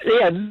problem.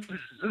 Yeah,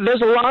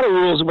 there's a lot of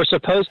rules we're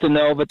supposed to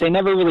know, but they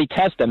never really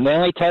test them. They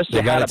only test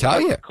you how to tell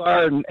you.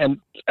 Car and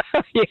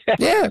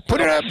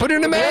put it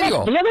in a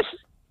manual.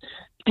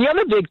 The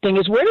other big thing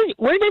is where do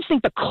they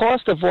think the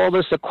cost of all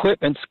this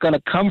equipment's going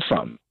to come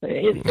from?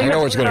 I know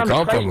where it's going to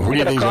come from. Who do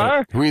you think's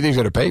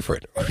going to pay for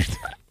it?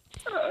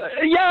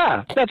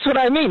 Yeah, that's what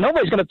I mean.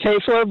 Nobody's going to pay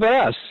for it but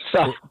us.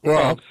 So,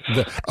 well,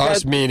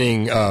 us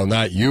meaning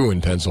not you in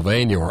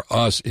Pennsylvania or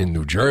us in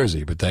New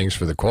Jersey, but thanks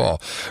for the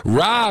call.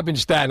 Rob in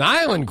Staten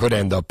Island could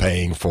end up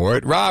paying for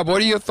it. Rob, what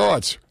are your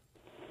thoughts?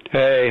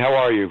 Hey, how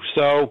are you?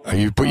 So, have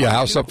you put your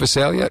house up for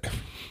sale yet?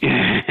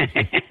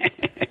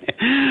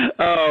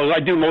 Oh, I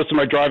do most of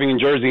my driving in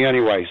Jersey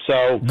anyway.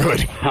 So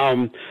good.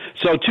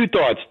 So two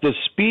thoughts. The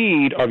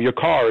speed of your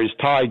car is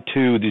tied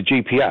to the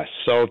GPS.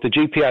 So if the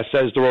GPS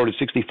says the road is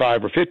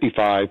 65 or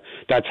 55,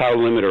 that's how the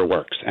limiter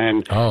works.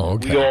 And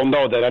we all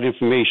know that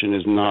information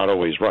is not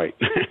always right.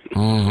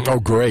 Oh,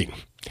 great.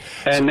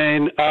 And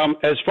then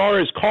as far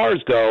as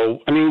cars go,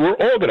 I mean, we're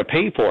all going to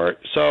pay for it.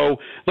 So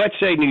let's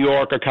say New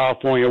York or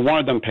California, one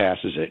of them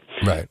passes it.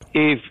 Right.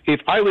 If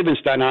I live in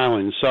Staten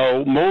Island,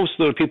 so most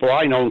of the people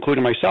I know,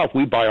 including myself,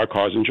 we buy our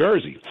cars in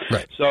Jersey.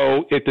 Right.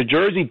 So if the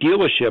Jersey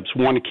dealerships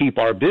want to keep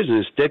our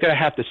business, they're going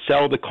to have to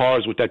sell the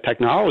cars with that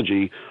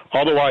technology.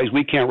 Otherwise,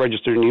 we can't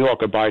register in New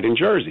York or buy it in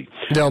Jersey.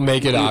 They'll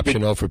make it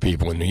optional for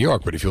people in New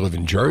York, but if you live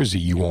in Jersey,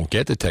 you won't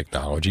get the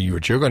technology.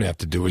 What you're going to have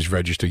to do is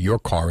register your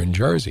car in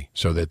Jersey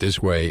so that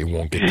this way it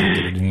won't get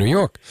ticketed in New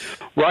York.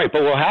 Right,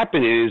 but what will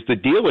happen is the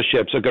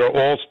dealerships are going to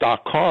all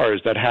stock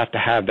cars that have to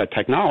have that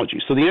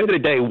technology. So at the end of the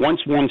day,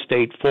 once one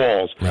state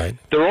falls,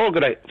 they're all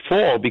going to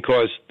fall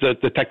because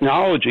the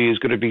technology is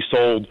going to be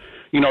sold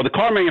the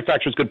car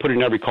manufacturers could put it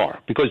in every car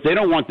because they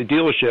don't want the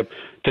dealership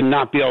to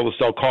not be able to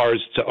sell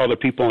cars to other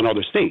people in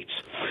other states.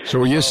 So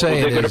what you're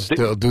saying is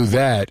they'll do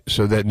that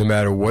so that no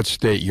matter what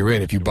state you're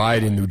in, if you buy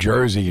it in New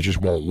Jersey, it just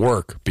won't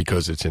work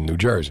because it's in New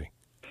Jersey.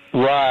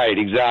 Right,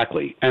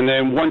 exactly. And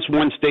then once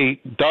one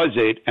state does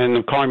it and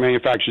the car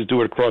manufacturers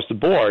do it across the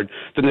board,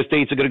 then the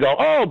states are going to go,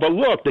 oh, but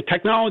look, the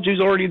technology's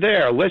already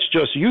there. Let's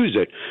just use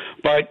it.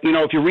 But,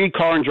 if you read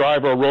Car and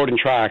Driver or Road and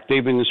Track,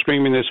 they've been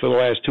screaming this for the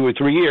last 2 or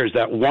 3 years,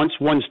 that once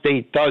one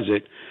state does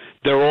it,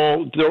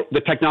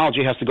 the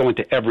technology has to go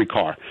into every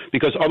car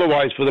because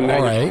otherwise for the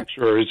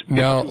manufacturers.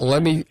 Now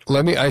let me.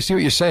 I see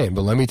what you're saying,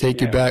 but let me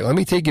take you back. Let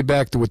me take you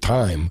back to a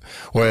time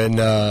when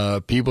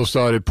people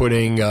started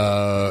putting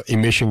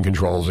emission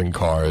controls in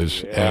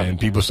cars, and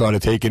people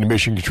started taking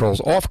emission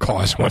controls off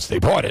cars once they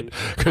bought it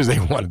because they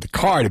wanted the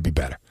car to be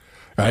better.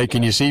 Right?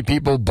 Can you see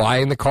people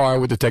buying the car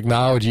with the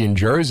technology in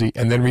Jersey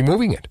and then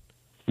removing it?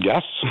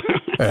 Yes.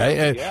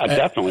 Right?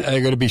 Definitely. And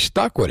they're going to be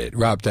stuck with it.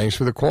 Rob, thanks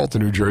for the call to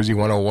New Jersey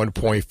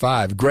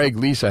 101.5. Greg,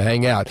 Lisa,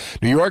 hang out.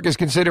 New York is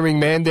considering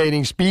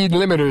mandating speed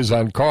limiters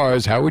on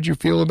cars. How would you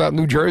feel about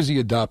New Jersey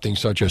adopting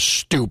such a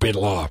stupid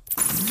law?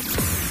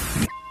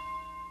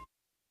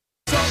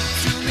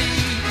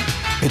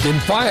 It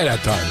didn't fire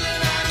that time.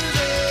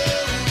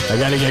 I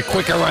got to get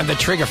quicker on the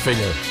trigger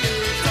finger.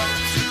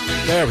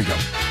 There we go.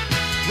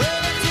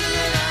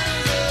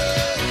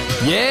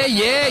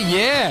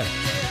 Yeah.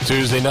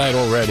 Tuesday night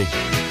already.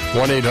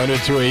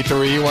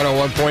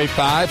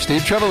 1-800-283-101.5.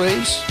 Steve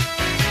Trevelise.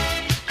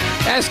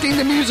 Asking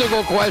the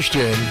musical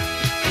question,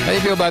 how do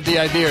you feel about the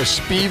idea of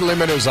speed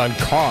limiters on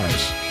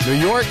cars? New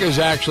York is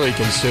actually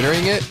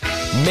considering it.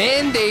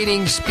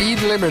 Mandating speed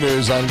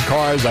limiters on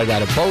cars. I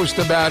got a post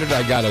about it.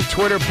 I got a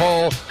Twitter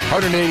poll.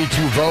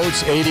 182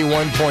 votes.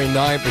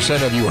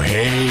 81.9% of you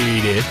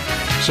hate it.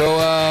 So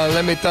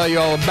let me tell you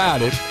all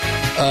about it.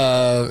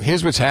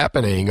 Here's what's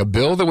happening. A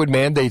bill that would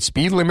mandate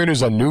speed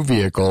limiters on new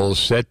vehicles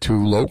set to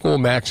local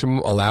maximum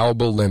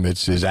allowable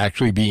limits is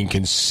actually being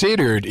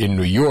considered in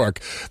New York.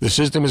 The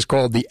system is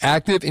called the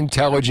Active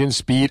Intelligent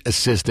Speed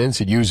Assistance.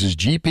 It uses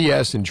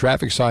GPS and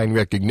traffic sign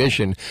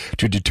recognition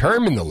to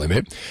determine the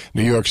limit.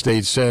 New York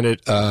State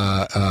Senate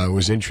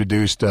was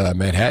introduced.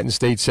 Manhattan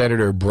State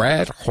Senator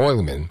Brad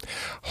Hoylman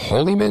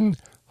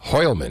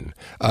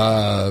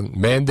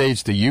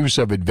mandates the use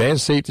of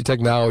advanced safety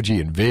technology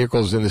in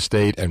vehicles in the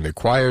state and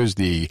requires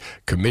the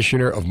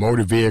Commissioner of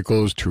Motor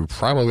Vehicles to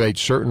promulgate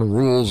certain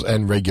rules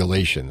and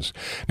regulations.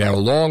 Now,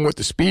 along with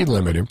the speed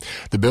limiter,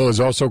 the bill is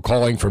also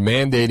calling for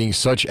mandating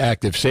such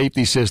active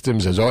safety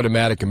systems as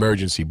automatic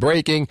emergency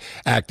braking,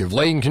 active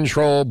lane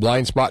control,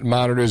 blind spot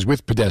monitors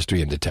with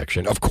pedestrian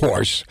detection, of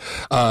course,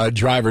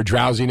 driver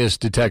drowsiness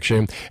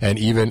detection, and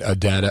even a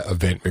data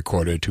event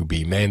recorder to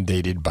be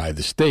mandated by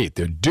the state.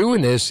 They're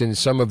doing this in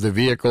some of the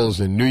vehicles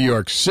in New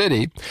York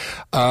City.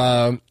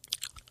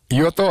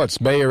 Your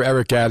thoughts? Mayor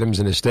Eric Adams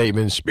in a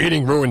statement,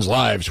 speeding ruins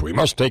lives. We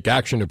must take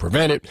action to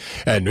prevent it.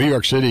 And New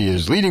York City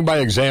is leading by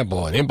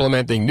example and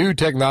implementing new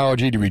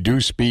technology to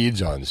reduce speeds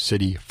on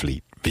city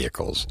fleet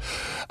vehicles.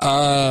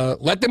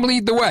 Let them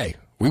lead the way.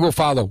 We will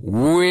follow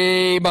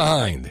way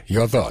behind.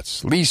 Your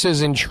thoughts?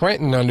 Lisa's in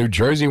Trenton on New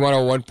Jersey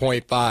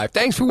 101.5.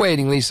 Thanks for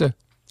waiting, Lisa.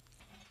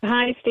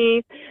 Hi,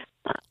 Steve.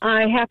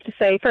 I have to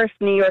say, first,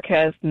 New York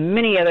has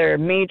many other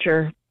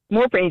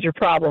more major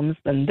problems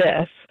than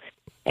this.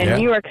 And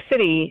New York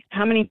City,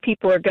 how many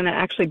people are going to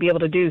actually be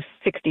able to do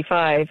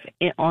 65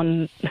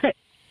 on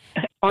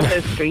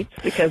those streets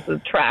because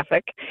of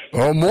traffic?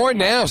 Well, more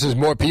now since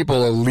more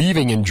people are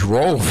leaving in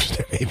droves.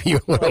 Maybe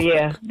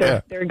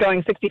they're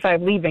going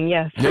 65 leaving,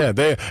 yes.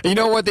 Yeah, you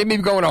know what? They may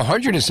be going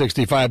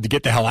 165 to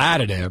get the hell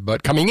out of there,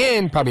 but coming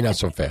in, probably not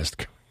so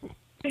fast.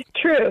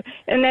 True.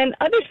 And then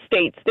other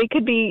states, they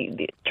could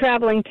be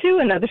traveling to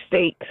another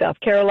state, South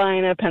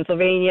Carolina,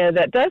 Pennsylvania,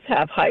 that does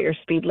have higher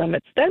speed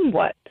limits. Then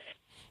what?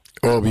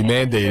 Well, it'll be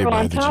mandated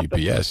by the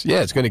GPS.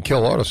 Yeah, it's going to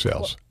kill auto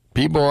sales.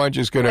 People aren't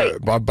just going to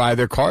buy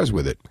their cars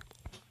with it.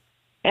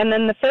 And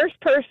then the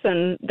first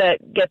person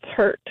that gets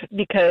hurt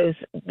because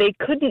they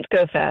couldn't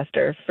go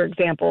faster, for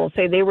example,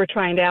 say they were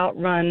trying to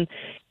outrun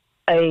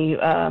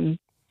a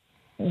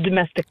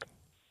domestic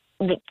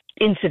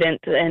incident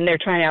and they're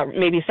trying out,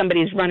 maybe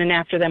somebody's running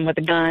after them with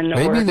a gun.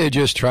 Maybe they're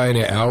just trying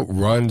to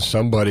outrun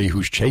somebody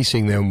who's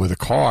chasing them with a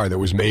car that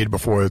was made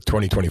before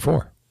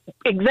 2024.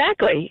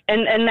 Exactly.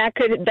 And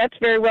that's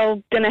very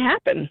well going to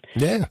happen.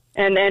 Yeah.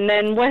 And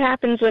then what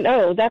happens when,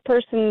 that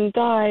person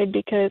died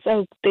because,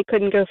 they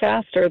couldn't go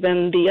faster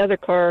than the other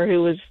car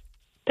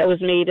that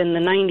was made in the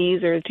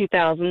 90s or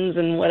 2000s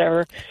and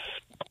whatever.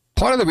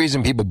 Part of the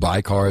reason people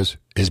buy cars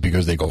is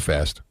because they go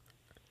fast.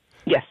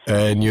 Yes.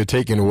 And you're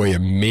taking away a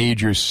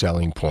major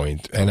selling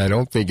point, and I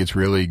don't think it's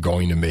really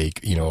going to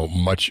make,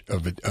 much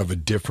of a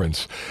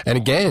difference. And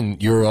again,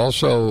 you're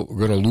also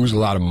going to lose a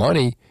lot of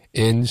money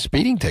in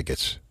speeding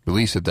tickets.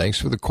 Lisa, thanks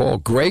for the call.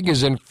 Greg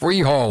is in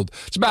Freehold.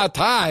 It's about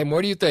time.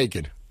 What are you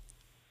thinking?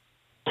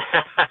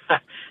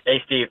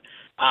 Hey, Steve.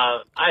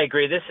 I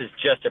agree. This is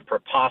just a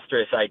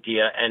preposterous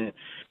idea, and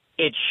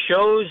it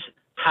shows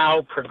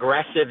how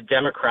progressive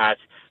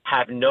Democrats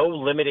have no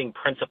limiting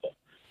principle,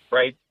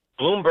 right?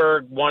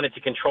 Bloomberg wanted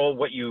to control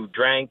what you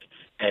drank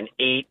and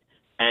ate,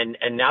 and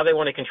now they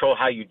want to control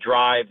how you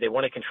drive. They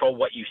want to control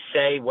what you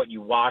say, what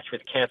you watch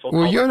with canceled.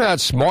 Well, you're not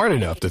smart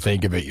enough to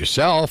think of it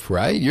yourself,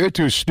 right? You're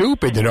too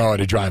stupid to know how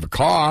to drive a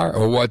car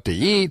or what to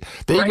eat.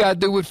 They got to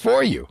do it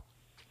for you.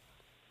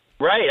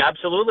 Right,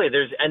 absolutely.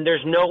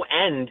 There's no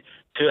end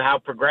to how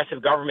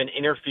progressive government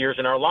interferes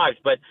in our lives.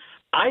 But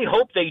I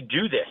hope they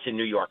do this in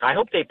New York. I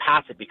hope they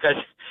pass it because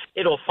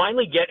it'll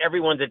finally get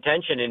everyone's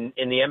attention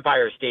in the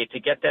Empire State to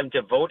get them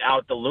to vote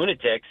out the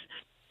lunatics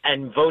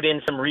and vote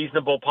in some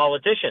reasonable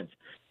politicians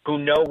who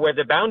know where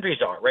the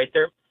boundaries are, right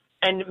there.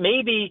 And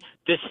maybe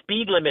the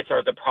speed limits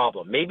are the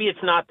problem. Maybe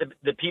it's not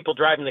the people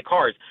driving the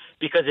cars,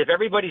 because if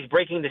everybody's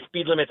breaking the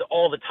speed limits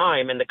all the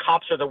time and the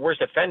cops are the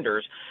worst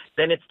offenders,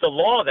 then it's the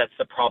law that's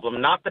the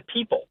problem, not the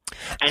people.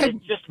 And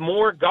it's just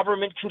more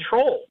government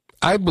control.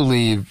 I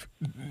believe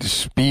the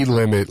speed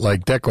limit,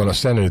 like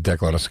Senator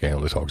Declan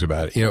O'Scanlan talks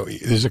about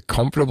it, there's a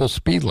comfortable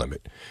speed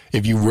limit.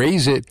 If you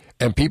raise it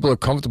and people are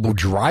comfortable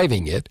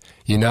driving it,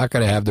 you're not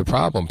going to have the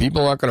problem.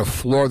 People aren't going to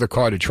floor the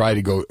car to try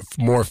to go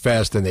more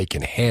fast than they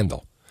can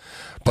handle.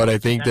 But I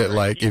think that,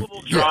 like, people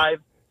will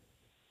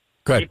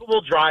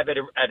drive at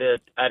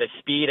a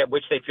speed at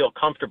which they feel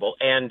comfortable.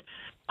 And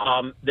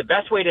the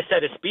best way to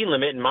set a speed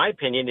limit, in my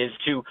opinion, is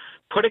to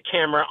put a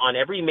camera on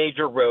every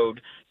major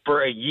road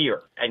for a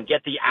year and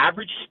get the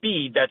average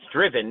speed that's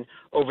driven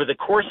over the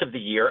course of the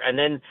year, and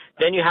then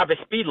you have a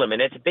speed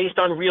limit. It's based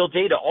on real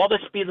data. All the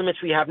speed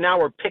limits we have now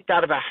are picked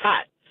out of a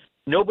hat.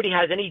 Nobody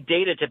has any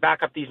data to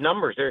back up these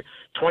numbers. They're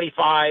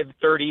 25,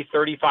 30,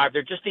 35.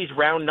 They're just these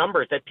round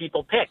numbers that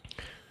people pick.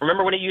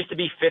 Remember when it used to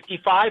be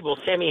 55? Well,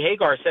 Sammy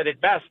Hagar said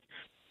it best.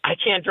 I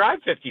can't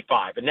drive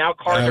 55. And now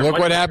cars are... Look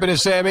what happened to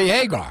Sammy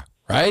Hagar,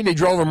 right? They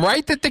drove him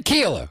right to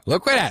tequila.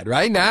 Look at that,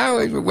 right?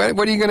 Now, what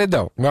are you going to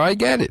do? No, I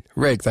get it.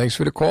 Rick, thanks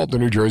for the call to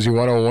New Jersey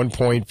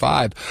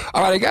 101.5.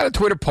 All right, I got a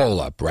Twitter poll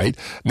up, right?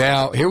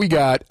 Now, here we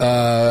got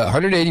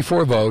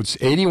 184 votes,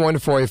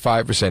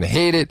 81.45%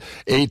 hate it,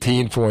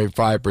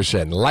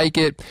 18.5% like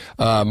it.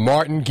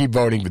 Martin, keep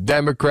voting for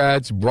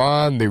Democrats.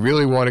 Ron, they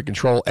really want to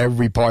control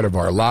every part of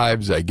our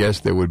lives. I guess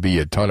there would be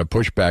a ton of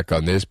pushback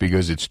on this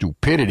because it's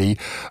stupidity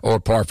or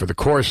par for the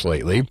course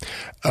lately.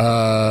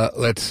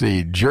 Let's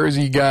see.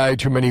 Jersey guy,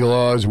 too many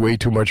laws, way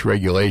too much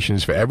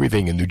regulations for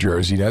everything in New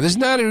Jersey. Now, this is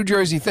not a New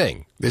Jersey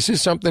thing. This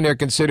is something they're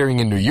considering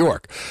in New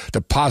York.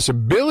 The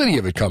possibility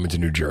of it coming to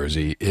New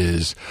Jersey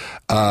is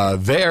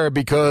there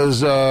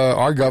because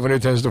our governor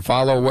tends to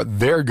follow what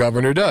their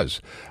governor does.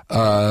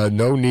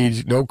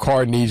 No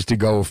car needs to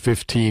go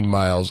 15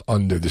 miles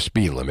under the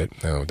speed limit.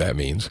 I don't know what that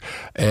means.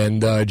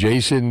 And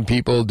Jason,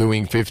 people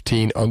doing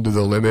 15 under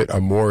the limit are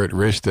more at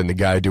risk than the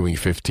guy doing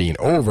 15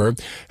 over.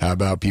 How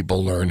about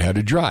people learn how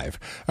to drive?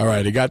 All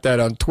right, I got that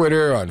on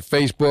Twitter, on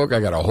Facebook.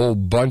 I got a whole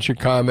bunch of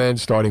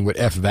comments, starting with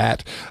F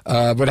that.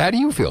 But how do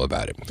you feel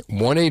about it?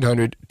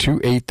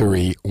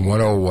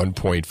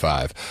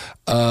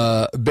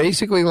 1-800-283-101.5.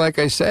 Basically, like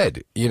I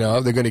said,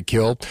 they're going to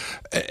kill.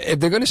 If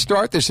they're going to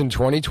start this in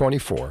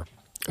 2024,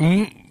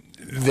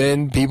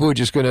 then people are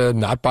just going to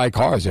not buy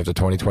cars after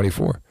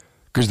 2024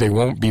 because they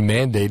won't be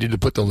mandated to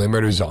put the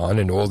limiters on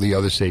and all the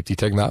other safety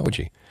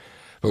technology.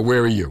 But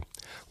where are you?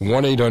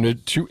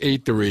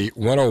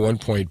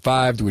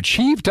 1-800-283-101.5. To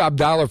achieve top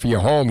dollar for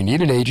your home, you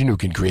need an agent who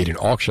can create an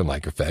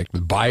auction-like effect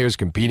with buyers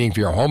competing for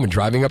your home and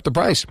driving up the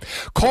price.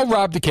 Call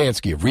Rob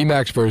Dukansky of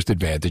RE/MAX First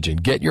Advantage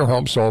and get your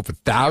home sold for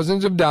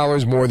thousands of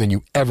dollars more than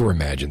you ever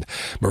imagined.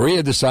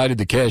 Maria decided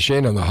to cash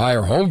in on the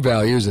higher home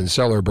values and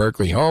sell her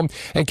Berkeley home,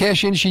 and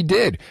cash in she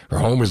did. Her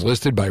home was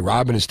listed by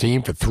Rob and his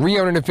team for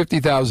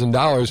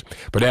 $350,000,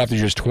 but after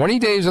just 20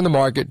 days on the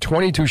market,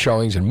 22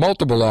 showings, and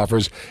multiple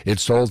offers, it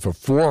sold for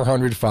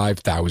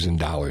 $405,000.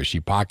 She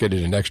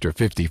pocketed an extra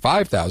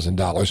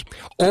 $55,000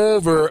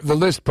 over the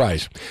list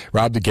price.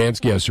 Rob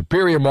Dukansky has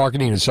superior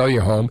marketing to sell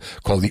your home.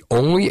 Call the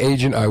only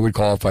agent I would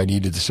call if I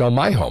needed to sell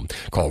my home.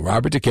 Call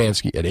Robert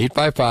Dukansky at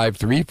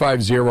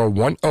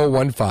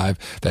 855-350-1015.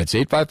 That's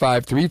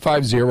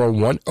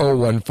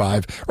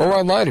 855-350-1015. Or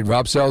online at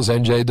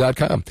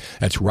robsellsnj.com.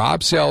 That's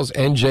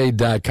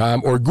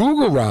robsellsnj.com, or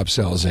Google Rob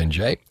Sells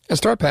NJ and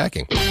start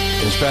packing.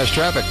 There's fast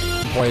traffic,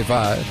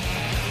 25.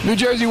 New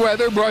Jersey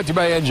weather brought to you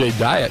by NJ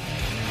Diet.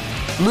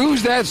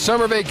 Lose that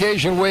summer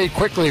vacation weight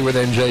quickly with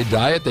NJ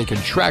Diet. They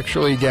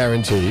contractually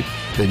guarantee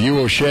that you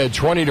will shed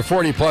 20 to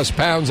 40 plus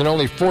pounds in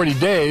only 40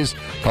 days.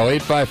 Call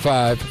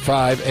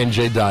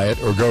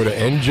 855-5NJ-DIET or go to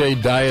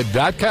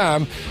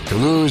njdiet.com to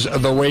lose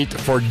the weight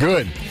for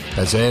good.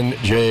 That's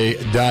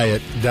njdiet.com.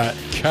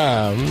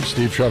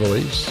 Steve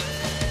Trevelise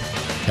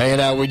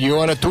hanging out with you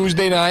on a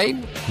Tuesday night.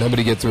 Number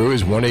to get through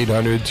is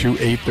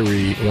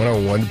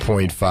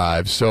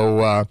 1-800-283-101.5.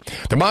 So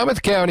the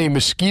Monmouth County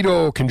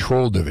Mosquito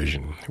Control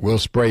Division will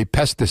spray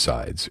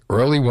pesticides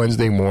early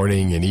Wednesday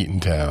morning in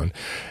Eatontown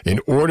in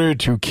order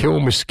to kill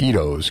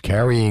mosquitoes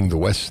carrying the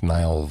West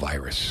Nile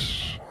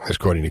virus,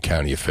 according to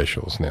county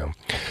officials. Now,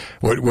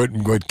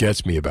 what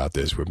gets me about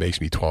this, what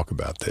makes me talk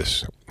about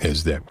this,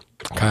 is that,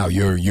 Kyle,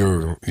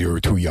 you're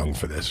too young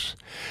for this.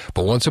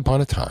 But once upon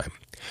a time,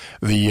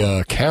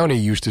 the county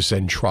used to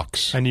send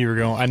trucks. I knew you were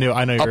going. I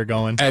know you were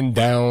going. And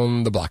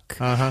down the block.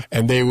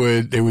 And they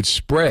would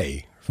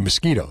spray for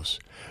mosquitoes.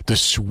 The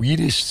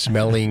sweetest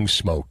smelling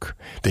smoke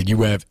that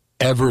you have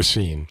ever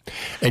seen.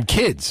 And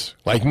kids,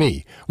 like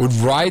me, would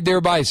ride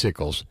their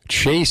bicycles,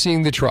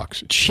 chasing the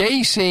trucks,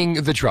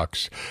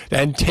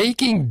 and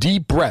taking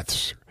deep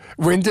breaths.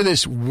 We're into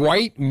this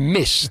white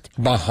mist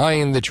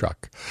behind the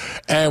truck.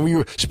 And we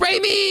would, spray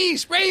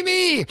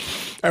me!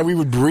 And we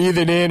would breathe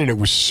it in, and it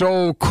was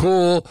so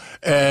cool.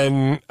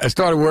 And I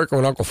started working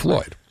with Uncle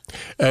Floyd.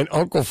 And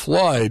Uncle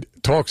Floyd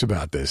talks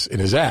about this in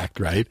his act,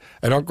 right?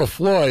 And Uncle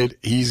Floyd,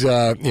 he's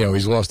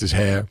lost his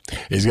hair.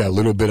 He's got a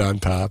little bit on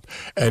top.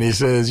 And he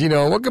says,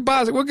 what could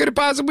it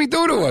possibly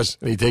do to us?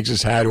 And he takes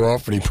his hat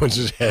off and he puts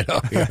his head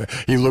up.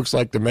 He looks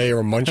like the mayor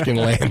of Munchkin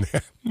Land.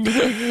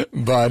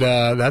 But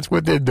that's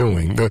what they're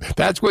doing.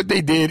 That's what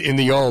they did in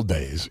the old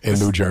days in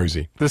New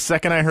Jersey. The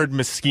second I heard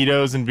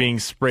mosquitoes and being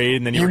sprayed,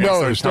 and then you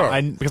know the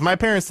story. Because my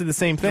parents did the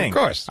same thing. Of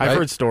course. I've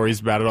heard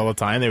stories about it all the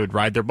time. They would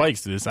ride their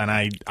bikes to this, and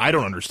I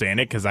don't understand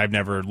it because I've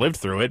never lived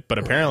through it. But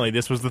apparently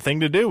this was the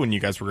thing to do when you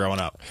guys were growing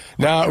up.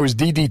 No, it was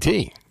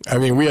DDT. I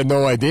mean, we had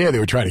no idea they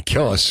were trying to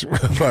kill us.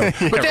 But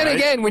then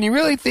again, when you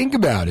really think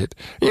about it,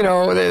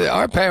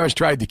 our parents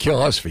tried to kill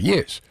us for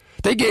years.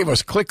 They gave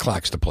us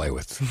click-clacks to play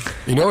with.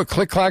 You know what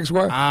click-clacks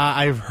were?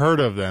 I've heard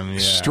of them, yeah.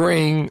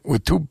 String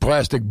with 2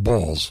 plastic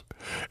balls.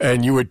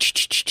 And you would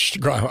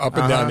go up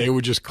and down. They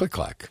would just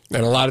click-clack.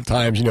 And a lot of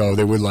times,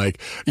 they would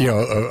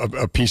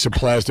a piece of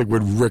plastic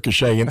would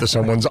ricochet into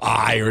someone's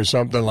eye or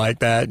something like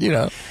that.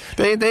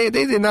 They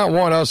did not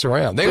want us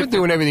around. They were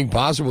doing everything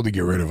possible to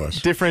get rid of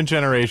us. Different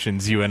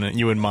generations, you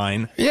and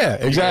mine. Yeah,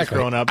 exactly.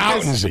 Growing up.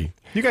 Outensy.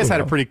 You guys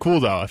had it pretty cool,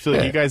 though. I feel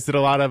like you guys did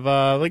a lot of,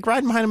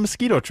 riding behind a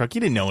mosquito truck.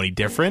 You didn't know any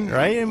different,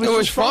 right? It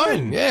was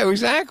fun. Yeah,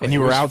 exactly. And you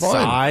were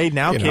outside. Fun.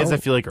 Now kids, I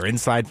feel like, are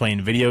inside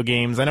playing video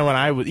games. I know when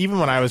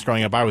I was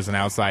growing up, I was an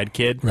outside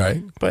kid.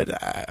 Right. But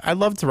I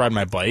loved to ride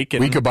my bike.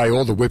 And we could buy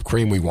all the whipped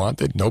cream we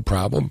wanted. No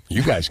problem.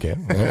 You guys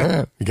can.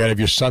 You got to have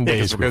your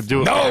Sundays with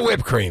no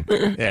whipped cream.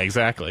 Yeah,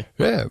 exactly.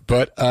 Yeah,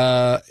 but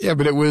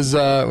it was,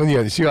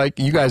 see, like,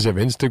 you guys have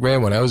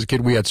Instagram. When I was a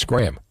kid, we had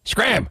Scram.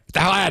 Scram! Get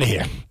the hell out of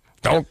here.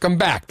 Don't come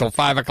back till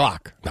 5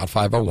 o'clock, not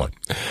 5:01.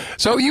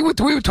 So we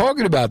were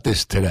talking about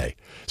this today.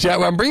 See,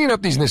 I'm bringing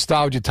up these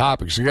nostalgia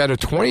topics. You got a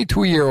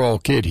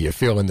 22-year-old kid here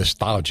feeling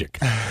nostalgic.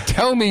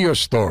 Tell me your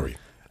story.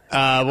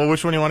 Well,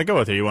 which one do you want to go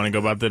with here? You want to go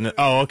about the...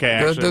 Oh, okay.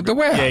 Actually, the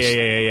warehouse.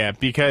 Yeah.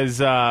 Because,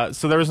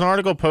 so there was an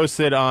article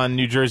posted on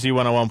New Jersey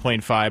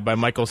 101.5 by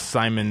Michael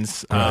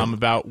Simons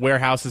about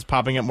warehouses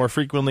popping up more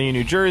frequently in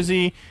New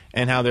Jersey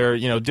and how they're,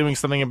 doing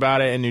something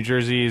about it. And New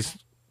Jersey is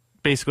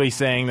basically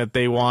saying that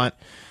they want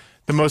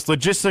the most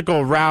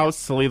logistical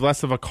routes to leave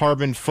less of a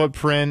carbon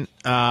footprint.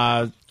 They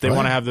want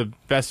to have the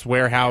best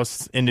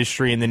warehouse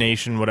industry in the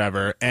nation,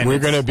 whatever. And we're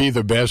going to be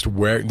the best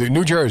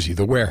New Jersey,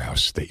 the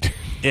warehouse state.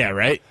 Yeah,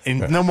 right?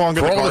 And no longer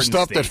For the all garden the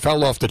stuff state. that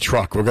fell off the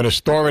truck, we're going to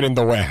store it in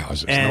the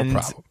warehouses. And no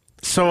problem.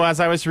 So as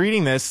I was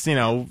reading this,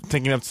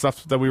 thinking of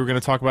stuff that we were going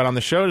to talk about on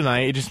the show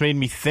tonight, it just made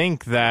me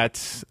think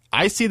that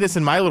I see this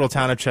in my little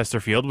town of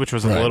Chesterfield, which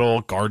was a little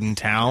garden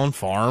town,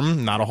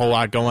 farm, not a whole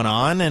lot going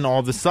on. And all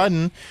of a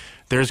sudden,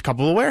 there's a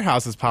couple of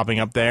warehouses popping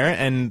up there.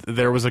 And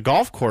there was a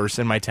golf course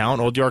in my town,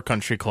 Old York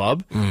Country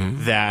Club,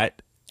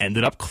 that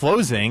ended up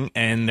closing,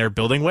 and they're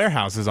building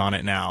warehouses on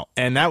it now.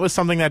 And that was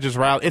something that just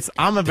riled.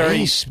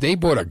 They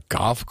bought a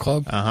golf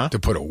club to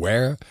put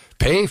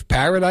pave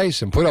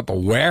paradise and put up a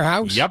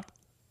warehouse? Yep.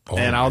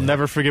 And I'll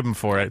never forgive him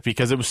for it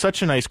because it was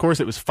such a nice course.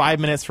 It was 5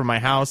 minutes from my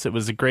house. It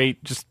was a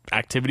great just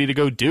activity to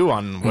go do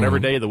on whatever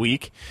day of the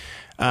week.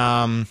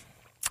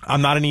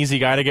 I'm not an easy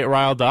guy to get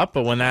riled up,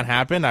 but when that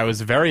happened, I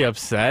was very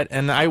upset,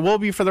 and I will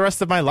be for the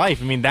rest of my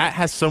life. I mean, that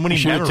has so many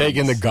memories. You should have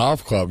taken the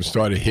golf club and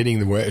started hitting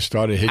the warehouse.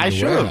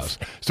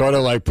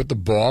 Started put the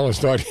ball and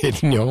started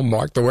hitting,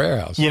 mark the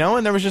warehouse.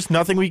 And there was just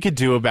nothing we could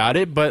do about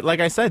it. But like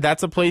I said,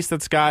 that's a place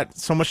that's got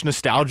so much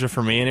nostalgia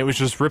for me, and it was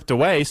just ripped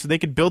away so they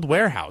could build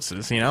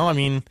warehouses.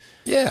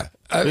 Yeah.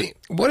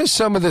 What are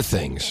some of the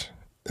things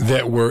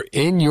that were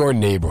in your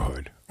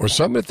neighborhood? Or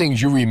some of the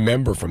things you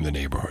remember from the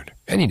neighborhood,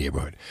 any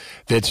neighborhood,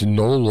 that's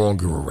no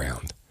longer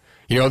around.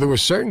 There were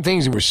certain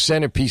things that were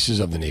centerpieces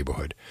of the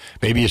neighborhood.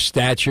 Maybe a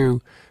statue,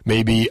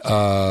 maybe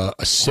a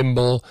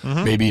symbol,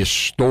 maybe a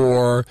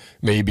store,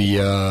 maybe,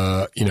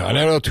 and I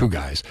know two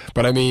guys.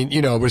 But but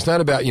it's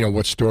not about,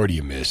 what store do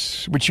you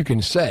miss, which you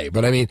can say.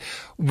 But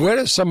what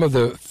are some of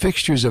the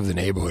fixtures of the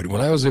neighborhood?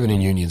 When I was living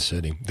in Union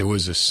City, there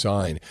was a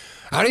sign.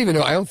 I don't even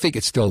know, I don't think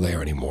it's still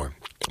there anymore.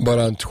 But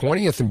on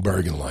 20th and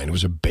Bergen Line, it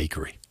was a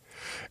bakery.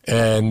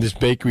 And this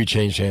bakery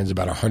changed hands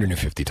about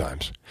 150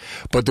 times.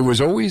 But there was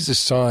always a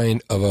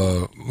sign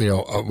of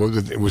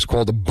it was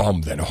called a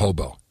bum then, a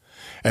hobo.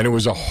 And it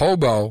was a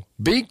hobo,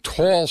 big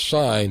tall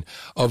sign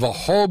of a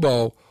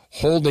hobo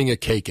holding a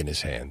cake in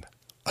his hand.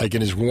 Like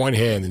in his one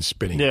hand and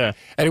spinning. Yeah.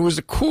 And it was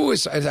the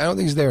coolest, I don't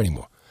think it's there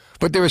anymore.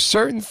 But there are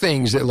certain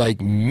things that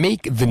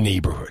make the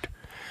neighborhood.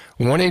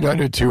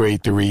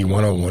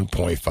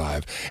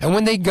 1-800-283-101.5. And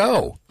when they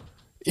go,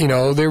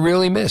 they're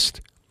really missed.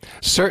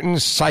 certain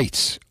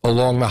sights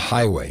along the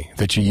highway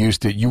that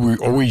you were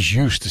always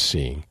used to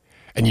seeing,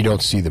 and you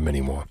don't see them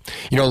anymore.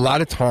 A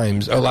lot of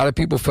times, a lot of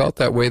people felt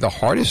that way. The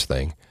hardest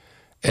thing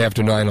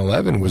after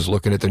 9/11 was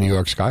looking at the New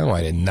York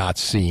skyline and not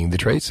seeing the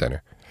Trade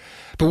Center.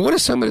 But what are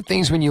some of the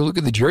things when you look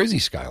at the Jersey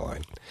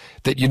skyline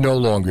that you no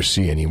longer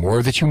see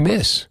anymore, that you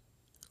miss?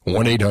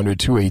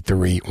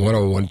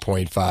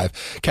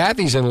 1-800-283-101.5.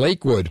 Kathy's in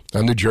Lakewood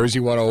on New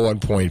Jersey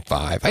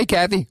 101.5. Hey,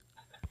 Kathy.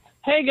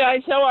 Hey,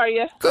 guys. How are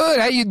you?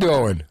 Good. How you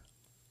doing?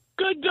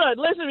 Good, good.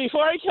 Listen,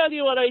 before I tell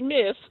you what I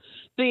miss,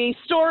 the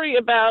story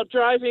about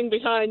driving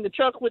behind the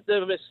truck with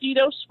the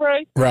mosquito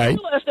spray. Right. You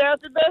left out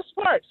the best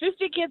part.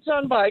 50 kids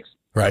on bikes.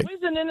 Right.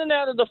 Whizzing in and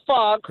out of the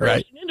fog,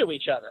 crashing into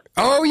each other.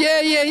 Oh,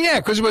 yeah,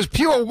 because it was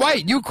pure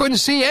white. You couldn't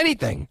see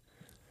anything.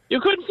 You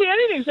couldn't see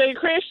anything, so you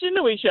crashed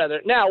into each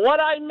other. Now, what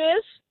I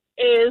miss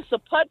is the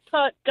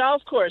putt-putt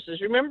golf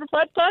courses. Remember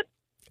putt-putt?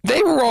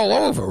 They were all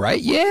over, right?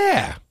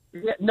 Yeah.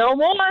 No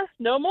more.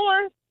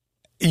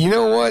 You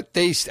know what?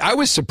 I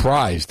was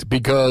surprised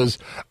because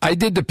I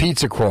did the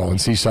pizza crawl in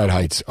Seaside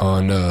Heights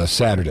on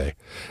Saturday,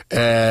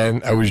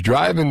 and I was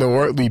driving to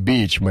Ortley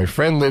Beach. My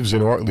friend lives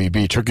in Ortley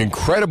Beach. Took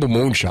incredible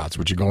moonshots,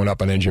 which are going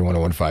up on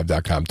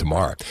NJ1015.com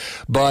tomorrow.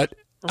 But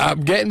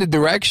I'm getting the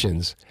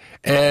directions,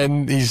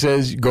 and he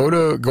says, go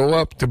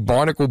up to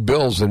Barnacle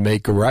Bill's and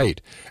make a right.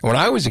 And when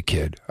I was a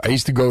kid, I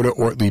used to go to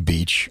Ortley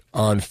Beach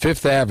on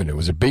 5th Avenue. It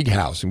was a big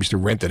house, and we used to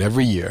rent it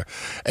every year.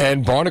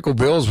 And Barnacle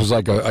Bill's was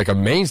like a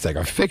mainstay,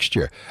 a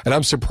fixture. And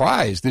I'm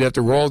surprised that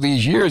after all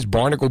these years,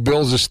 Barnacle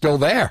Bill's is still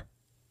there.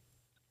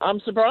 I'm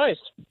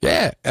surprised.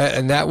 Yeah,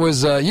 and that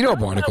was,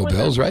 Barnacle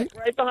Bill's, right?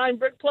 Right behind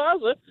Brick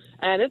Plaza,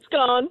 and it's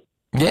gone.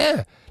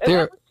 Yeah. And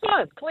that was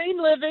fun. Clean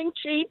living,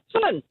 cheap,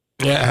 fun.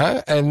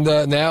 Yeah, and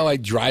now,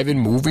 like, drive-in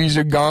movies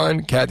are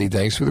gone. Kathy,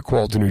 thanks for the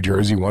call to New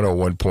Jersey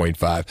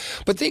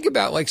 101.5. But think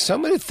about, like,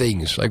 some of the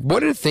things, like,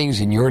 what are the things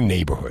in your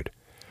neighborhood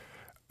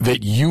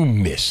that you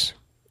miss,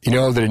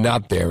 that are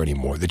not there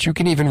anymore, that you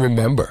can even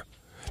remember?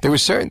 There were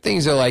certain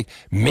things that, like,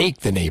 make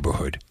the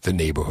neighborhood the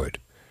neighborhood.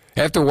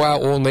 After a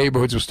while, all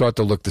neighborhoods will start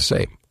to look the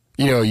same.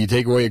 You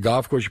take away a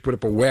golf course, you put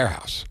up a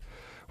warehouse.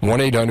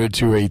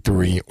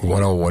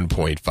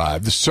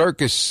 1-800-283-101.5. The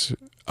Circus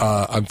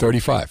on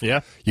 35. Yeah.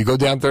 You go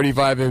down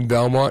 35 in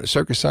Belmont,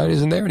 Circus sign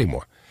isn't there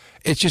anymore.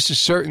 It's just a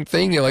certain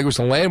thing. It was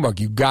a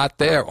landmark. You got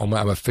there. I'm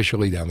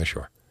officially down the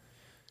shore.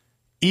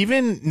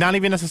 Not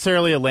even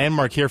necessarily a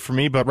landmark here for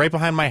me, but right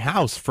behind my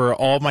house for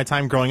all of my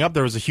time growing up,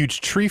 there was a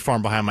huge tree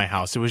farm behind my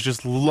house. It was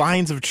just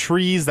lines of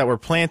trees that were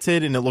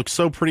planted, and it looked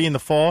so pretty in the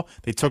fall.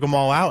 They took them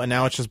all out, and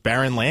now it's just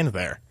barren land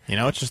there.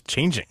 It's just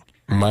changing.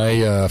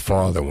 My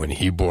father, when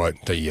we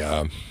bought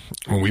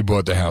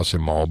the house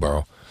in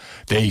Marlboro,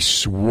 they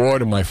swore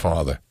to my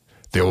father.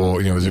 There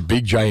was a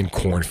big giant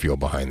cornfield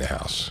behind the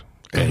house,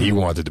 and he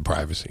wanted the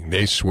privacy.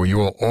 They swore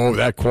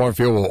that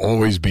cornfield will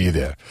always be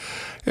there.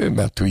 And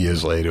about 2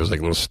 years later, it was like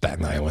a little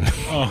Staten Island.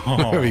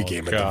 It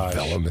became a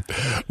development.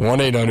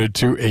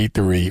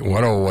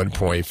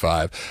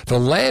 1-800-283-101.5. The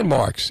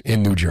landmarks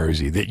in New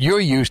Jersey that you're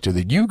used to,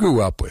 that you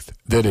grew up with,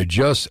 that are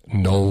just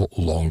no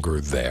longer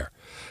there.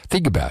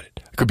 Think about it.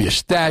 It could be a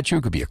statue,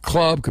 it could be a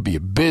club, could be a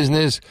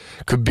business,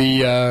 could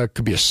be a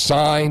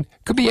sign,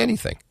 could be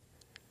anything.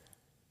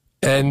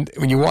 And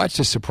when you watch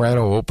The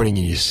Soprano opening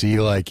and you see,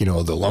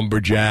 the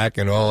lumberjack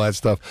and all that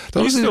stuff.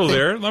 He's still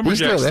there.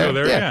 Lumberjack's still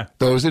there, yeah.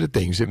 Those are the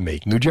things that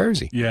make New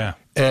Jersey. Yeah.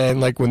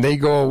 And, when they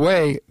go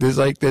away, there's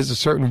a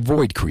certain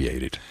void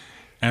created.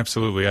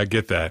 Absolutely. I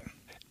get that.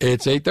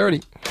 It's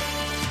 8:30.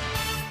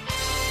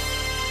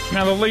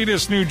 Now, the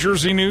latest New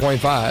Jersey news.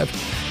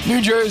 0.5. New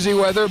Jersey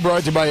weather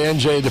brought to you by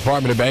NJ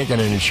Department of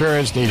Banking and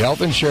Insurance. Need health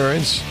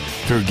insurance?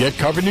 Through Get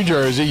Covered New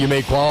Jersey, you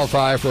may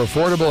qualify for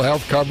affordable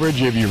health coverage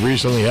if you've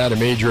recently had a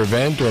major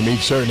event or meet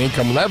certain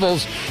income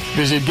levels.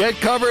 Visit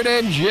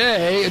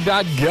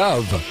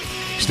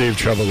getcoverednj.gov. Steve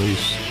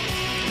Trevelise.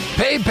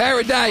 Pave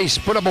Paradise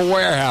put up a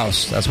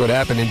warehouse. That's what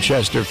happened in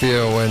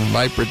Chesterfield when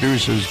my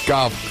producer's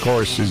golf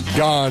course is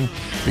gone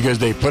because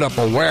they put up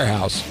a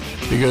warehouse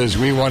because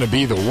we want to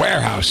be the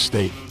warehouse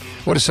state.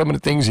 What are some of the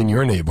things in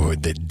your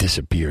neighborhood that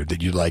disappeared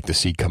that you'd like to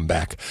see come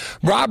back?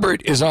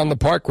 Robert is on the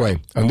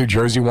Parkway on New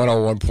Jersey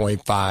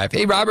 101.5.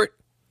 Hey, Robert.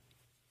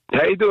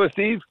 How you doing,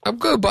 Steve? I'm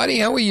good, buddy.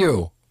 How are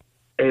you?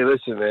 Hey,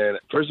 listen, man.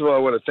 First of all, I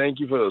want to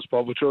thank you for those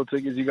Paw Patrol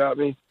tickets you got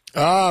me.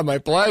 Ah, my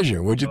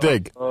pleasure. What'd you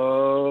think?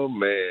 Oh,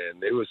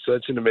 man. It was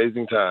such an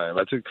amazing time.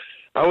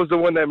 I was the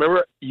one that,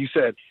 remember, you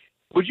said,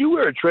 would you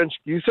wear a trench?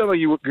 You sound like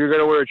you're going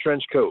to wear a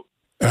trench coat.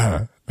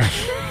 Uh-huh.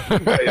 I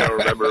don't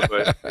remember,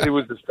 but it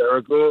was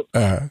hysterical.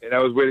 And I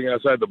was waiting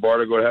outside the bar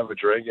to go have a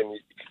drink, and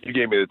you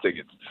gave me the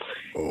tickets.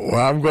 Well,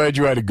 I'm glad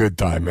you had a good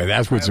time, man.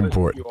 That's what's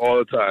important. All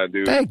the time,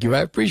 dude. Thank you.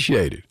 I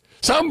appreciate it.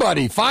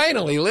 Somebody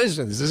finally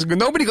listens.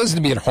 Nobody listens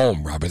to me at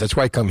home, Robert. That's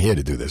why I come here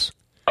to do this.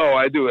 Oh,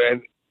 I do.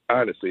 And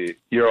honestly,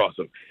 you're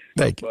awesome.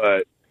 Thank you.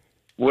 But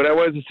what I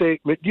wanted to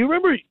say, do you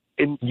remember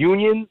in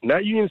Union,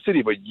 not Union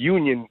City, but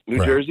Union,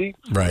 New Jersey?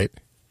 Right.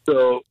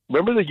 So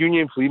remember the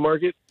Union Flea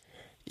Market?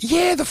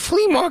 Yeah, the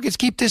flea markets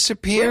keep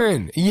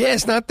disappearing. Yeah,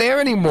 it's not there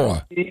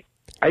anymore.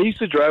 I used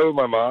to drive with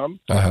my mom,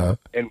 Uh-huh.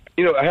 and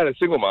I had a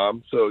single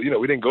mom, so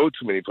we didn't go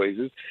too many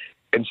places.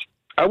 And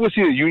I would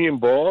see the Union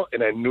Ball,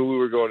 and I knew we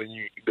were going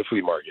to the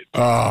flea market.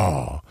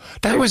 Oh,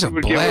 that was a They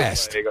would give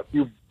us, blast. like, a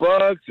few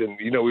bucks, and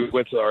we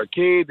went to the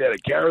arcade. They had a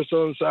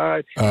carousel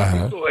inside.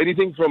 Uh-huh. They sold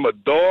anything from a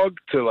dog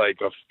to like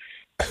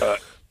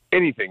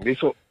anything. They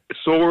sold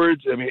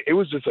swords. I mean, it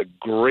was just a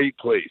great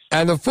place.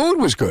 And the food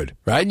was good,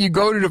 right? You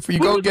go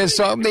get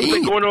something to It was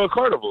eat. like going to a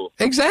carnival.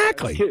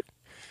 Exactly.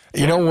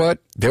 You know what?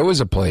 There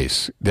was a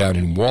place down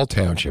in Wall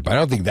Township. I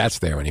don't think that's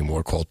there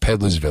anymore, called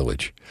Peddler's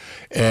Village.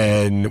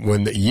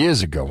 And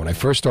years ago, when I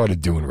first started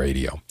doing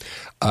radio,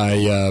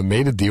 I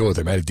made a deal with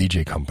them. I had a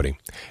DJ company,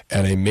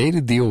 and I made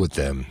a deal with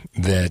them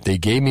that they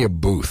gave me a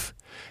booth.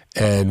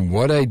 And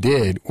what I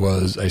did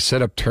was I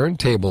set up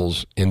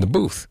turntables in the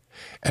booth,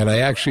 and I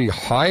actually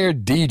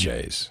hired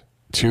DJs.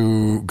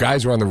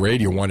 Guys who were on the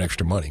radio want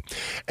extra money.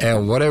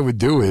 And what I would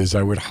do is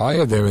I would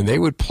hire them and they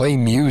would play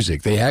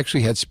music. They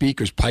actually had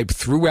speakers piped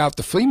throughout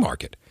the flea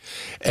market.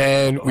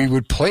 And we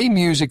would play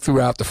music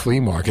throughout the flea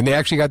market. And they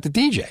actually got the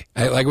DJ.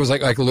 It was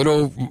like a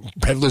little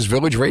Peddler's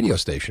Village radio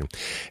station.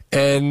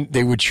 And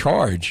they would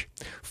charge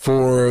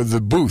for the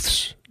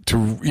booths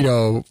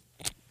to,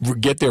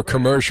 get their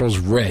commercials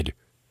read.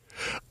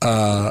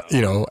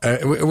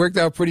 It worked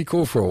out pretty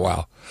cool for a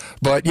while.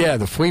 But yeah,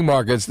 the flea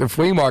markets are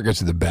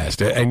the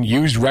best. And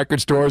used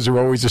record stores are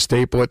always a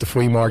staple at the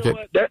flea market.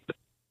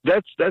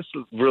 That's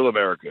real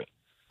America.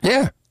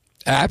 Yeah,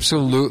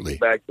 absolutely.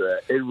 Back to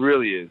that. It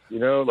really is.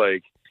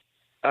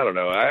 I don't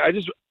know. I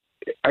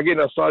get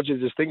nostalgia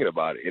just thinking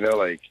about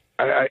it.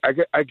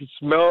 I could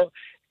smell.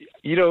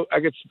 You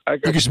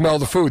can smell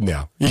the food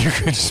now. You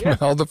can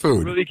smell the food.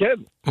 You really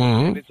can.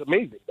 Mm-hmm. And it's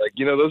amazing.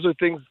 Those are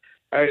things.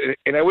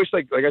 I wish,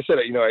 like I said,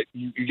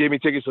 you gave me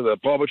tickets to the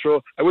Paw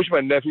Patrol. I wish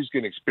my nephews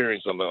could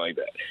experience something like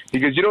that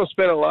because you don't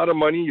spend a lot of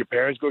money. Your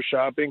parents go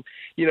shopping.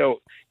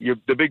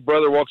 The big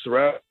brother walks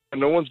around, and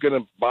no one's going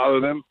to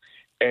bother them.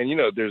 And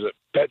there's a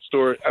pet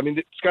store. I mean,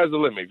 the sky's the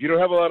limit. If you don't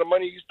have a lot of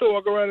money, you still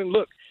walk around and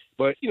look.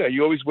 But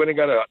you always went and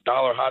got a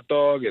 $1 hot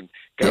dog and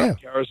got a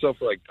carousel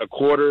for like a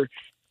quarter.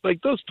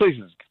 Like those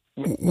places.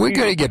 We're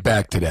going to get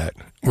back to that.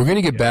 We're going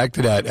to get back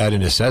to that out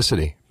of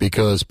necessity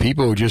because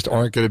people just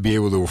aren't going to be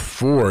able to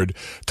afford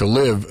to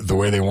live the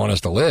way they want us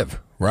to live.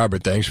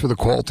 Robert, thanks for the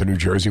call to New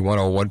Jersey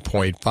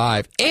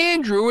 101.5.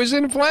 Andrew is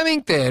in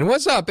Flemington.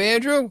 What's up,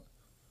 Andrew?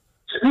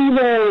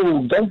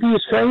 Steve-O, don't be a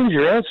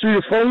stranger. Answer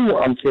your phone.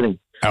 I'm kidding.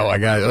 Oh, I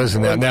got it.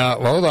 Listen, now,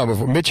 hold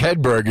on. Mitch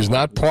Hedberg is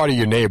not part of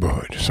your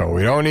neighborhood, so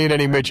we don't need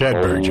any Mitch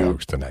Hedberg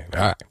jokes tonight.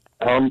 All right.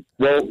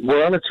 Well,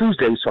 we're on a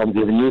Tuesday, so I'm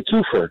giving you a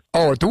twofer.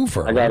 Oh, a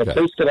twofer. I got a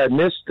place that I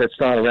missed that's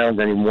not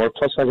around anymore,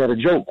 plus I got a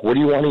joke. What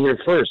do you want to hear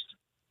first?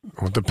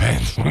 Well, it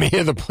depends. Let me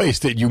hear the place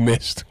that you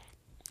missed.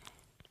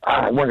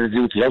 I wanted to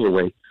do it the other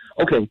way.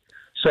 Okay,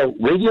 so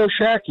Radio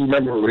Shack, you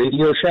remember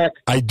Radio Shack?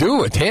 I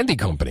do, a Tandy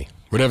company.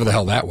 Whatever the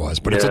hell that was,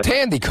 but it's a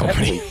Tandy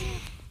company.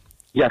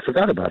 Yeah, I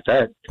forgot about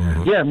that.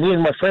 Mm-hmm. Yeah, me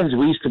and my friends,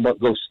 we used to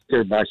go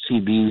there buy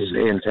CBs,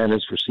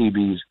 antennas for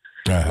CBs.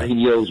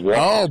 Radios.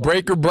 Oh,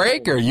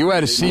 Breaker. You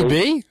had a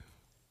CB?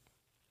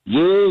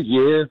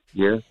 Yeah.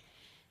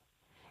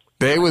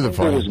 They were the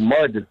fun. It was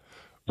mud.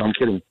 No, I'm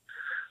kidding.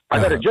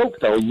 I got a joke,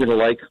 though.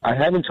 I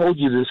haven't told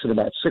you this in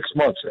about 6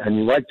 months, and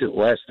you liked it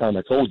last time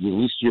I told you.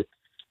 At least you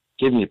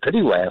gave me a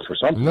pity laugh or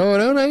something. No, I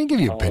didn't give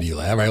you a pity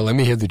laugh. All right, let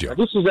me hear the joke.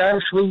 This is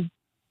actually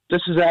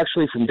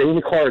from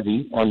Dana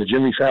Carvey on the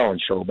Jimmy Fallon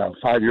show about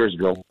 5 years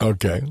ago.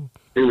 Okay.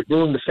 They were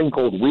doing the thing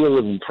called Wheel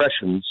of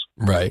Impressions.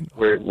 Right.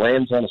 Where it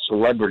lands on a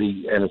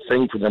celebrity and a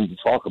thing for them to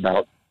talk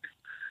about.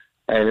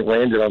 And it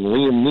landed on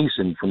Liam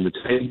Neeson from the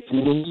Teddy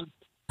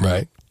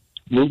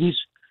movies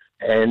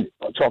and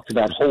talked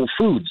about Whole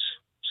Foods.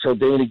 So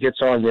Dana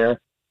gets on there.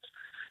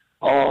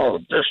 Oh,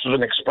 this is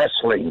an express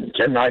lane,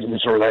 10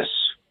 items or less.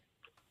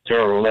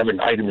 There are 11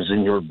 items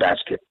in your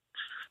basket.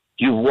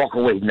 You walk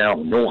away now.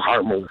 No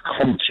harm will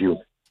come to you.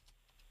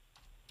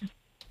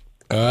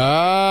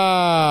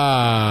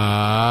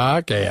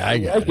 Okay, I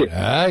got it.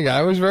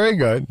 That was very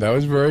good.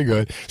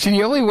 See,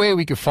 the only way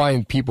we could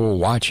find people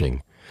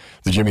watching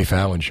the Jimmy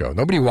Fallon show,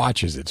 nobody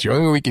watches it. So the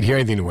only way we could hear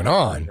anything that went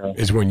on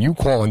is when you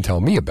call and tell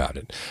me about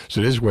it.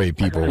 So this way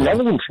people...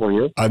 Another one for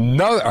you. All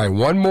right,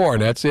 one more,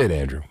 and that's it,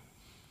 Andrew.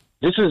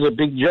 This is a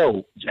Big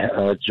Joe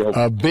joke.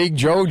 A Big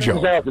Joe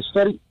joke.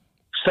 The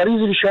studies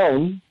have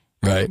shown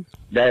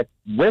that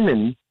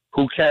women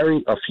who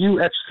carry a few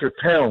extra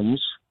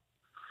pounds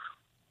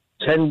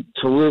tend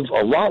to live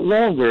a lot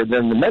longer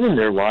than the men in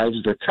their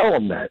lives that tell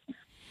them that.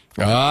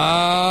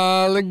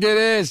 Look at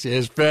this.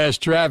 It's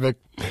fast traffic.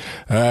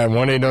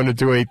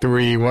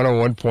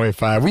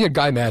 1-800-283-101.5. We had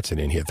Guy Mattson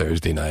in here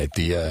Thursday night,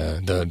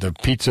 the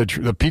pizza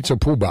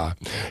poobah.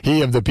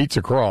 He of the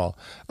pizza crawl.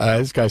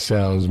 This guy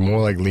sounds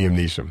more like Liam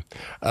Neeson.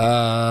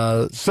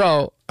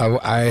 So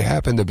I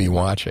happen to be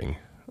watching,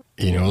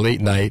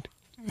 late night.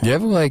 You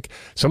ever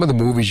some of the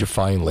movies you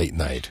find late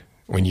night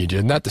when you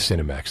just, not the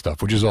Cinemax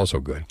stuff, which is also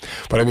good.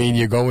 But I mean,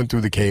 you're going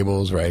through the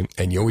cables, right?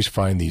 And you always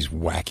find these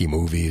wacky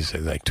movies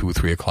at like 2 or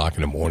 3 o'clock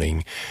in the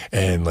morning.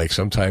 And like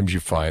sometimes you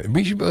find,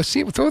 let's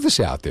see, throw this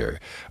out there.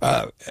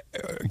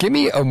 Give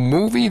me a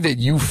movie that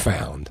you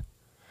found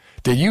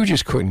that you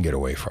just couldn't get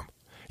away from.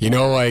 You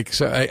know, like,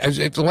 so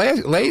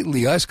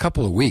lately, last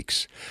couple of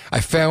weeks, I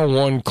found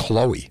one,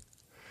 Chloe,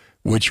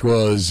 which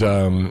was,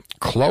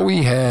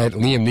 Chloe had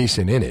Liam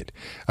Neeson in it,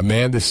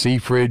 Amanda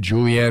Seyfried,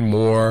 Julianne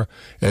Moore,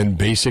 and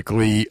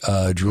basically,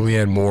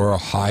 Julianne Moore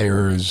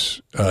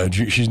hires,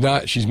 she's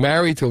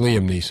married to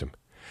Liam Neeson.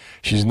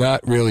 She's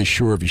not really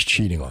sure if he's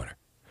cheating on her.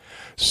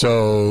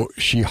 So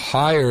she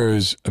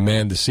hires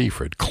Amanda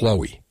Seyfried,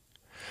 Chloe,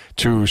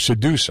 to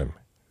seduce him,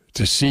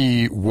 to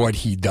see what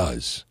he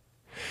does.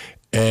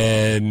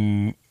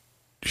 And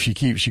she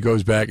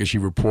goes back and she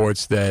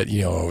reports that,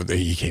 you know, that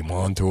he came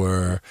on to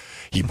her,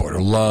 he bought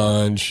her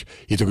lunch,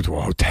 he took her to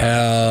a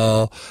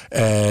hotel,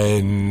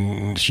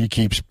 and she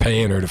keeps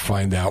paying her to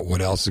find out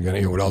what else he's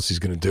going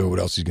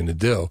to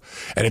do.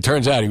 And it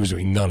turns out he was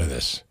doing none of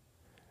this.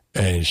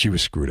 And she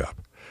was screwed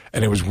up.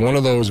 And it was one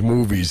of those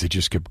movies that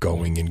just kept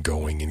going and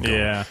going and going.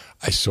 Yeah.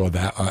 I saw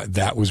that.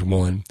 That was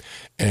one.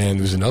 And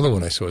there was another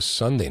one I saw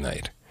Sunday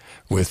night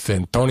with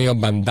Antonio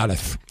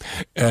Banderas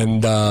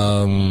and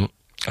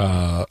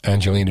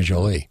Angelina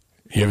Jolie.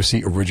 You ever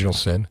see Original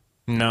Sin?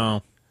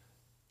 No.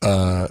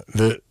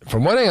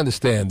 From what I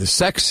understand, the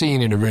sex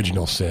scene in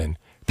Original Sin,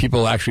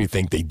 people actually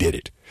think they did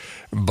it,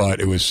 but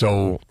it was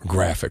so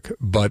graphic.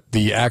 But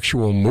the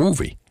actual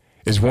movie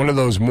is one of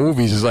those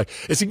movies.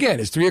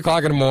 It's 3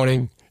 o'clock in the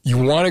morning. You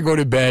want to go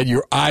to bed,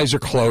 your eyes are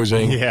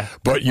closing,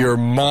 but your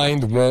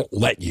mind won't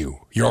let you.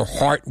 Your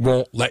heart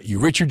won't let you.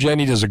 Richard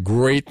Jeni does a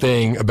great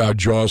thing about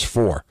Jaws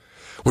 4,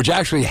 which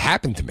actually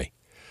happened to me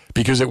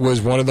because it was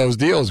one of those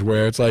deals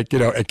where it's like, you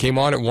know, it came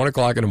on at 1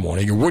 o'clock in the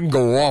morning. It wouldn't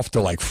go off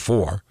till like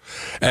 4,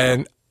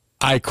 and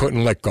I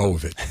couldn't let go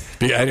of it.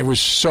 And it was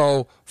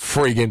so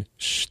friggin'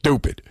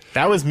 stupid.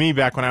 That was me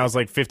back when I was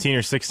like 15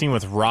 or 16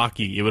 with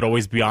Rocky. It would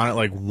always be on at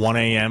like 1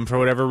 a.m. for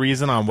whatever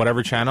reason on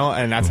whatever channel,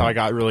 and that's how I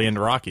got really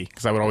into Rocky,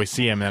 because I would always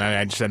see him, and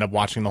I just end up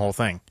watching the whole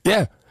thing.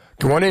 Yeah.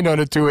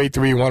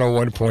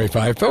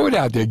 1-800-283-101.5. Throw it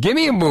out there. Give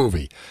me a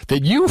movie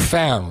that you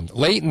found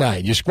late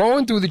night. You're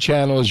scrolling through the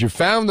channels. You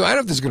found, I don't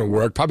know if this is going to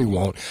work. Probably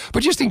won't.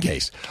 But just in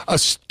case, a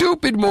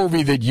stupid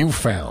movie that you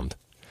found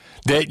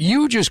that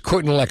you just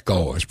couldn't let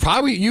go of. It's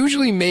probably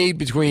usually made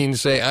between,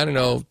 say,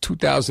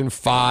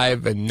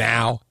 2005 and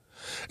now.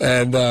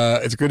 And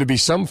it's going to be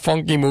some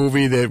funky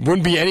movie that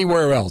wouldn't be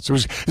anywhere else. It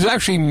was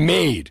actually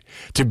made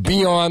to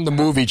be on the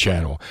movie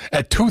channel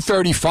at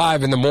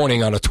 2:35 in the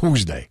morning on a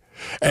Tuesday.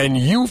 And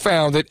you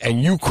found it,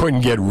 and you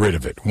couldn't get rid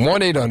of it.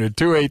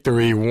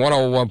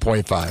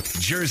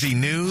 1-800-283-101.5. Jersey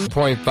News.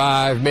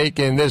 0.5,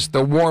 making this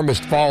the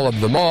warmest fall of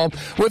them all.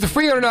 With a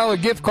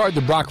 $300 gift card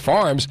to Brock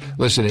Farms.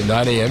 Listen at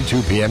 9 a.m.,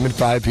 2 p.m., and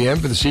 5 p.m.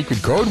 for the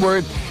secret code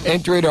word.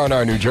 Enter it on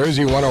our New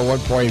Jersey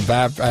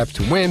 101.5 app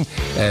to win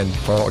and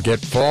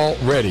get fall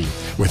ready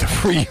with a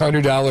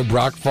 $300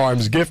 Brock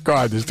Farms gift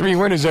card. There's 3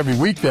 winners every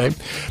weekday.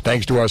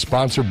 Thanks to our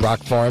sponsor, Brock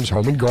Farms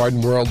Home and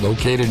Garden World,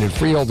 located in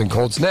Freehold and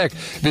Colts Neck.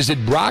 Visit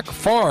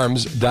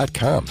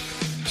BrockFarms.com.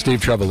 Steve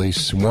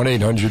Trevelise,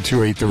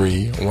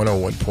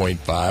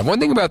 1-800-283-101.5. One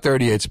thing about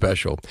 38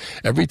 Special,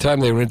 every time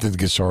they went into the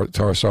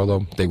guitar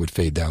solo, they would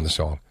fade down the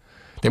song.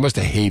 They must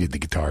have hated the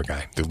guitar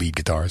guy, the lead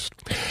guitarist.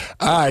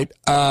 All right,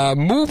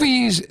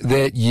 movies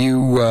that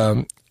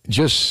you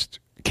just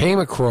came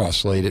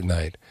across late at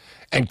night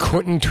and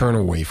couldn't turn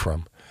away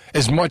from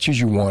as much as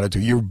you wanted to.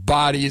 Your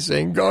body is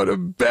saying, go to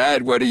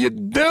bed, what are you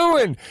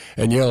doing?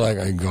 And you're like,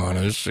 I'm going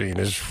to see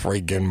this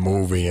freaking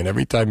movie. And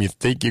every time you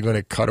think you're going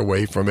to cut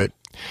away from it,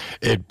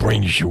 it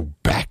brings you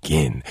back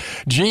in.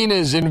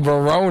 Gina's in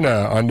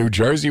Verona on New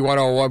Jersey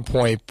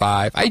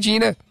 101.5. Hi,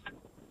 Gina.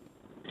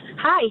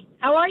 Hi,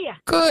 how are you?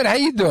 Good, how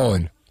you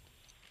doing?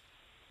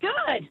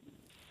 Good.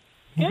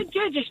 Good,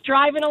 just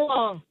driving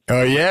along.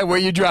 Oh, yeah? Where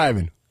you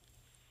driving?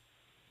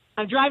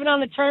 I'm driving on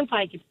the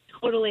turnpike. It's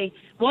totally,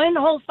 the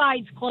whole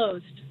side's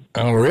closed.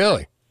 Oh,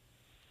 really?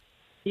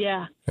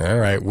 Yeah. All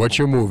right, what's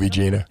your movie,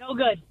 Gina? No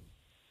good.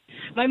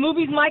 My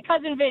movie's My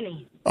Cousin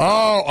Vinny.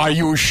 Oh, are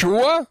you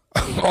sure?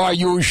 Are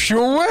you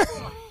sure?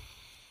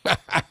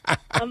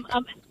 I'm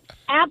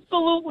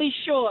absolutely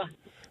sure.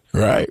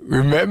 Right.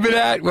 Remember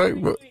that?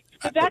 The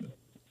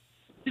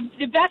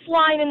best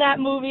line in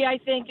that movie, I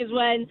think, is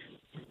when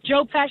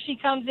Joe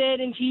Pesci comes in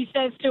and he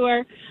says to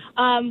her,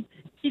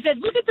 he said,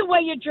 look at the way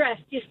you're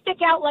dressed. You stick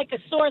out like a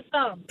sore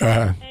thumb.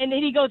 And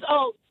then he goes,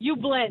 oh, you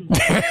blend.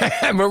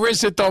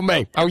 Marissa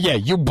Tomei. Oh, yeah,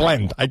 you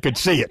blend. I could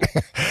see it.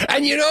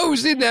 And you know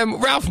who's in that?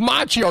 Ralph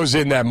Macchio's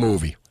in that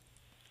movie.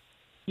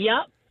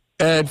 Yep.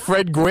 And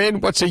Fred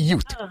Gwynn, what's a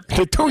Ute?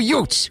 The 2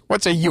 Utes.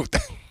 What's a Ute?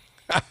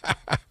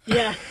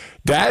 Yeah.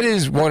 That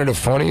is one of the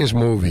funniest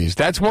movies.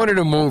 That's one of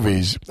the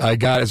movies I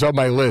got. It's on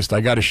my list.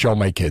 I got to show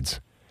my kids.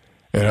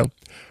 You know,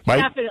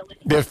 Definitely.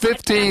 They're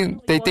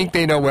 15. They think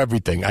they know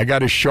everything. I got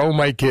to show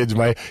my kids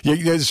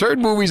there's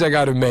certain movies I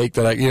got to make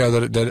that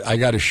that I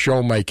got to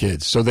show my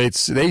kids so they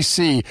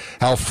see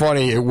how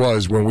funny it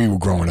was when we were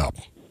growing up.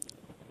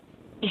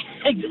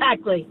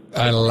 Exactly.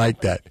 I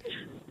like that.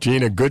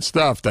 Gina, good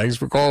stuff. Thanks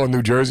for calling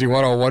New Jersey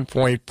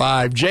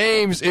 101.5.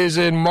 James is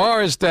in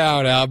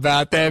Morristown. How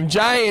about them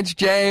Giants,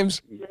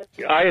 James?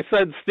 I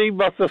said Steve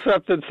must have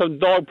stepped in some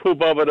dog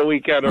poop over the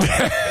weekend.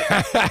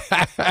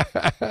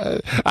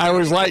 I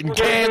was lighting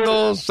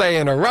candles,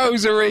 saying a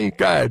rosary.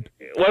 Good.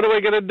 What are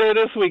we going to do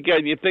this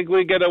weekend? You think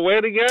we're going to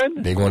win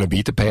again? They're going to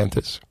beat the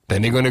Panthers.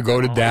 Then they're going to go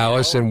to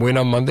Dallas and win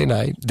on Monday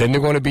night. Then they're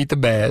going to beat the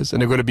Bears,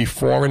 and they're going to be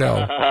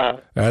 4-0.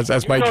 That's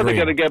my dream. They're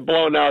going to get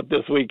blown out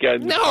this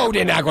weekend. No,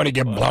 they're not going to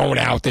get blown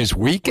out this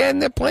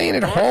weekend. They're playing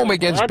at home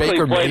against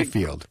Baker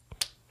Mayfield.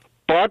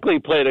 Barkley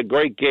played a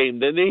great game,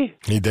 didn't he?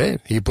 He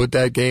did. He put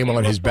that game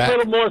on his back. He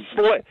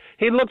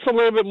looks a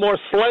little bit more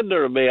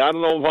slender to me. I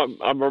don't know if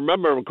I'm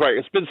remembering correct.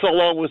 It's been so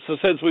long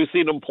since we've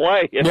seen him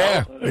play.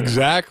 Yeah,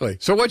 exactly.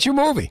 So what's your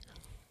movie?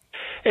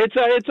 It's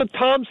a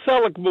Tom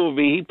Selleck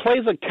movie. He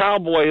plays a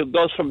cowboy who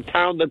goes from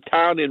town to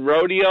town in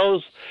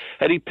rodeos,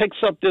 and he picks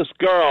up this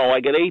girl,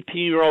 like an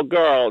 18-year-old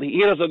girl.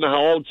 He doesn't know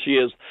how old she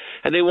is,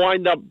 and they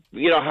wind up,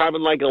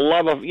 having like a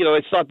love of,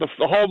 they start the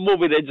whole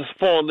movie. They just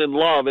falling in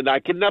love, and I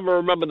can never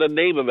remember the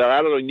name of it.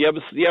 I don't know. You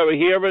ever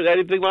hear of it?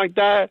 Anything like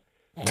that?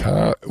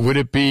 Would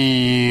it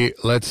be?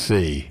 Let's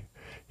see,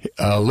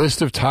 a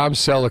list of Tom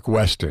Selleck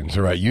westerns.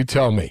 All right, you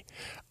tell me.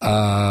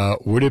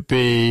 Would it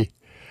be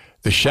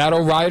The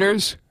Shadow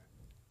Riders?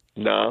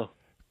 No.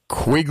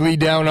 Quigley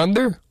Down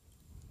Under?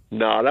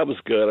 No, that was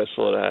good. I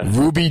saw that.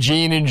 Ruby,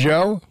 Jean, and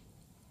Joe?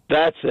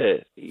 That's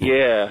it.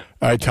 Yeah.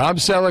 All right, Tom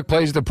Selleck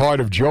plays the part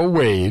of Joe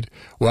Wade,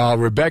 while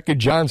Rebecca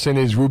Johnson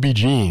is Ruby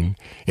Jean,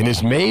 in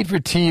his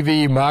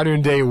made-for-TV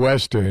modern-day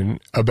Western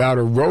about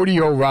a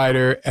rodeo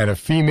rider and a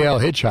female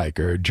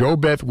hitchhiker. Jo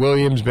Beth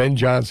Williams, Ben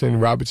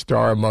Johnson, Robert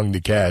Starr among the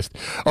cast.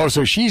 Oh,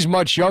 so she's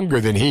much younger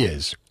than he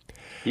is.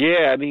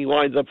 Yeah, and he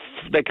winds up,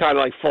 they kind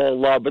of like fall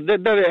in love. But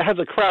then it has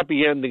a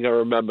crappy ending, I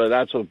remember.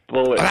 That's what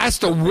blew it. That's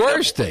the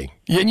worst thing.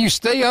 And you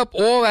stay up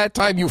all that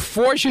time. You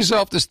force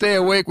yourself to stay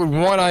awake with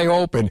one eye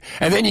open,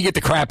 and then you get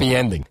the crappy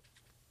ending.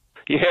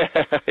 Yeah.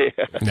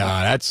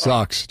 Nah, that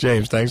sucks.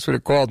 James, thanks for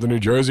the call to New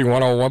Jersey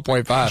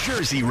 101.5.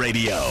 Jersey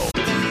Radio.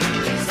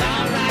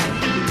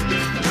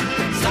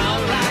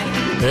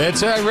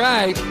 It's all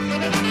right.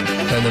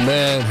 And the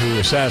man who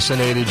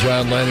assassinated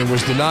John Lennon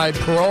was denied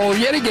parole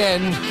yet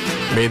again.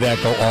 May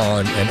that go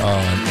on and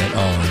on and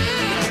on.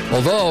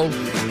 Although,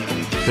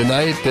 the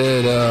night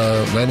that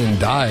Lennon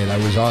died, I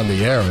was on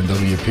the air on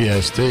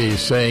WPST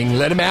saying,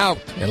 let him out,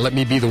 and let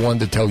me be the one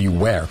to tell you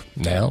where.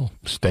 Now,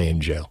 stay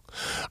in jail.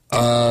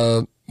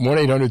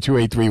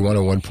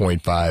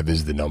 1-800-283-101.5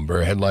 is the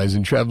number. Headlines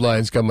and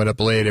Trevelise coming up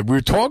later. We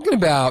were talking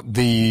about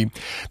the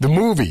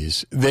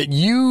movies that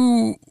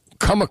you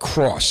come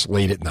across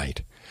late at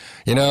night.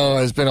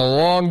 It's been a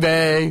long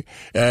day,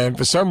 and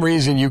for some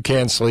reason you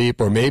can't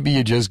sleep, or maybe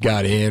you just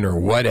got in, or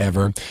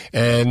whatever,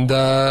 and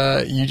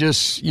you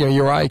just,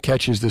 your eye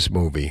catches this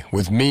movie.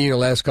 With me, the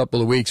last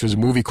couple of weeks was a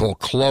movie called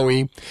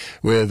Chloe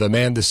with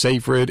Amanda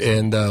Seyfried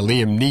and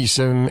Liam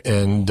Neeson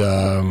and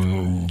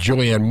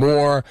Julianne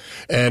Moore,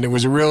 and it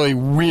was a really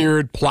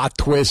weird plot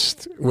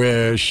twist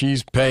where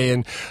she's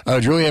paying,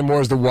 Julianne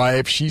Moore's the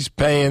wife, she's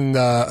paying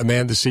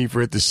Amanda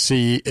Seyfried to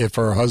see if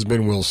her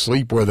husband will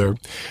sleep with her,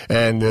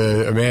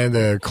 and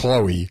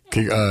Chloe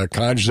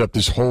conjures up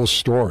this whole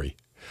story,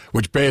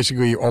 which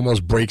basically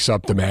almost breaks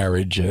up the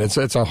marriage, and it's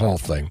a whole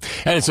thing.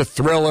 And it's a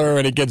thriller,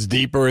 and it gets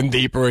deeper and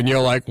deeper, and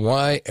you're like,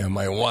 why am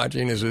I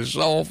watching this? This is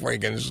so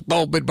freaking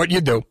stupid, but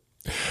you do.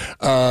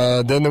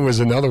 Then there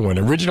was another one,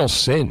 Original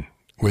Sin,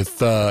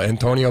 with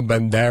Antonio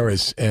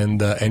Banderas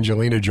and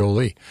Angelina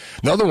Jolie.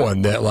 Another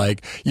one that,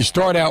 you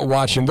start out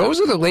watching.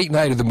 Those are the late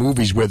night of the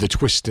movies where the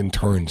twists and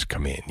turns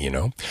come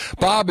in,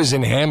 Bob is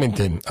in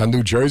Hamilton on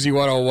New Jersey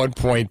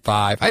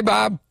 101.5. Hi,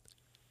 Bob.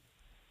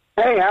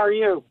 Hey, how are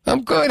you?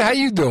 I'm good. How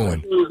you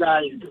doing? You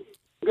guys.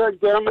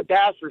 Good. I'm a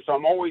dasher, so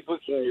I'm always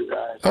listening to you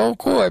guys. Oh,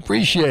 cool. I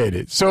appreciate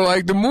it.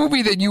 So, the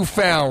movie that you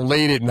found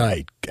late at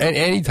night,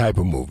 any type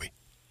of movie.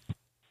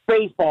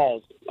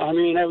 Spaceballs. I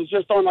mean, it was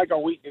just on a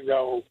week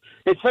ago.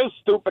 It's so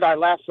stupid. I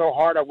laughed so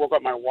hard I woke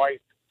up my wife.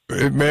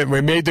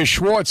 We made the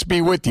Schwartz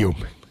be with you.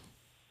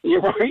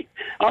 You're right.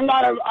 I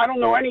don't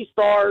know any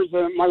stars.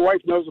 My wife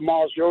knows them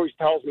all. She always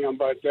tells me them.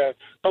 But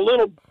the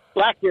little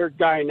black-haired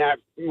guy in that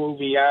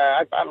movie,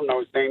 I don't know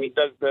his name. He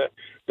does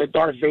the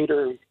Darth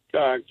Vader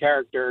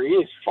character. He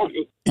is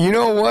funny. You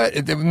know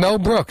what? Mel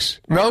Brooks.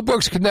 Mel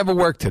Brooks could never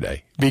work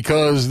today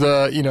because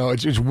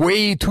it's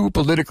way too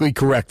politically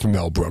correct for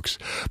Mel Brooks.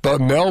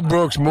 But Mel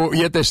Brooks,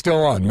 yet they're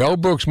still on. Mel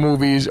Brooks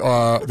movies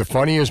are the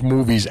funniest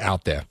movies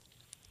out there.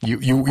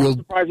 You'll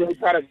surprised they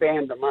try to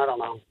ban them. I don't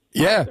know.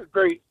 Yeah, they're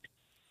great.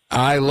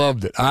 I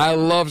loved it.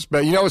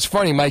 But it's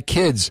funny. My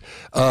kids,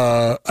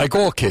 like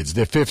all kids,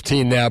 they're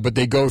 15 now, but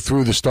they go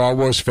through the Star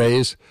Wars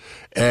phase.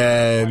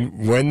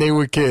 And when they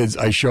were kids,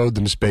 I showed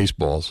them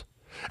Spaceballs.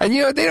 And,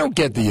 you know, they don't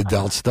get the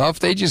adult stuff.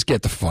 They just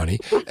get the funny.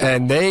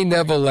 And they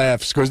never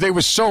laugh because they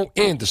were so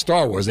into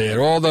Star Wars. They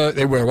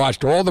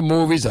watched all the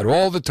movies, had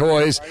all the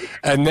toys,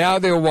 and now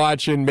they're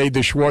watching May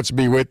the Schwartz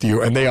Be With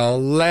You, and they are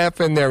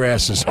laughing their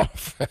asses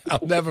off.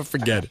 I'll never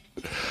forget it.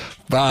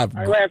 Bob.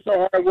 I laughed so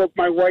hard I woke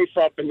my wife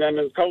up, and then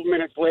a couple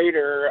minutes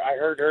later, I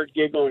heard her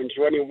giggling. She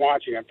wasn't even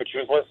watching it, but she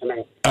was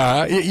listening.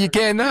 You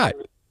cannot.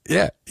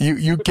 Yeah,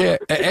 you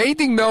can't.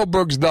 Anything Mel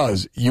Brooks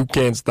does, you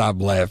can't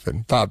stop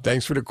laughing. Bob,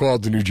 thanks for the call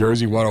to New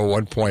Jersey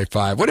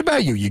 101.5. What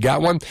about you? You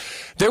got one?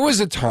 There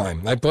was a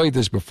time, I played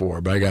this before,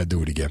 but I got to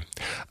do it again.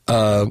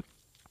 I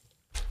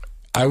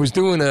was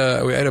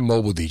I had a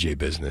mobile DJ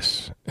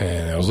business,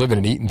 and I was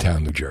living in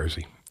Eatontown, New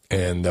Jersey,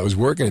 and I was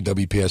working at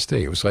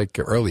WPST. It was like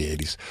early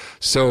 80s.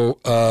 So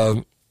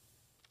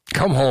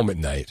come home at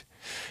night.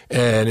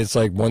 And it's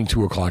like 1,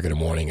 2 o'clock in the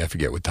morning. I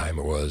forget what time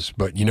it was.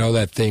 But you know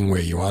that thing where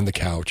you're on the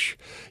couch,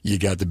 you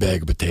got the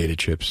bag of potato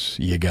chips,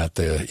 you got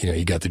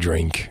the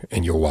drink,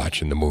 and you're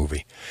watching the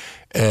movie.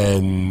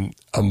 And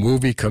a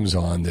movie comes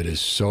on that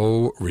is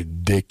so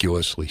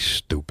ridiculously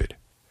stupid.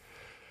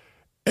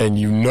 And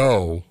you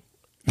know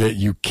that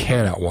you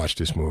cannot watch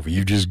this movie.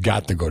 You just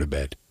got to go to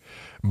bed.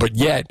 But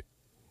yet,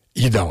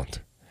 you don't.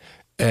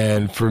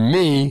 And for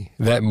me,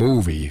 that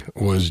movie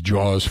was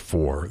Jaws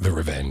 4, The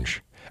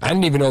Revenge. I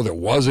didn't even know there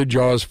was a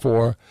Jaws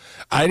 4.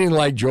 I didn't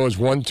like Jaws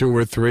 1, 2,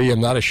 or 3. I'm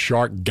not a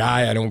shark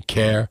guy. I don't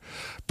care.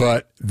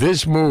 But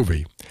this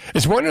movie,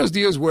 it's one of those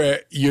deals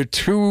where you're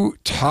too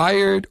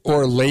tired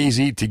or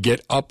lazy to get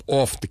up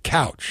off the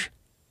couch.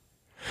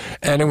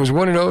 And it was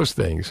one of those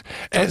things.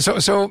 And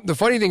so the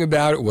funny thing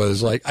about it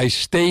was, like, I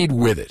stayed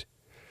with it.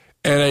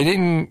 And I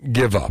didn't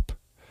give up.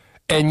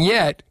 And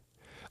yet,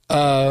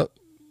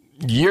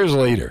 years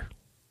later,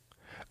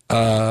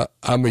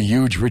 I'm a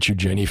huge Richard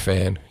Jeni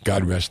fan.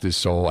 God rest his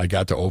soul. I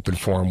got to open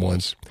for him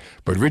once.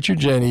 But Richard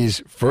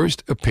Jeni's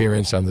first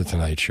appearance on The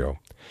Tonight Show,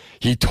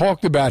 he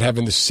talked about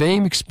having the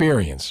same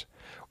experience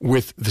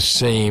with the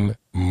same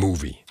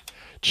movie.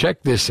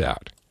 Check this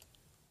out.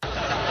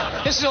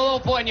 This is a low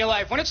point in your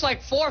life. When it's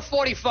like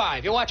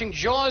 4:45, you're watching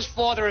Jaws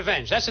 4, The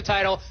Revenge. That's the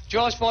title,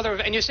 Jaws 4, The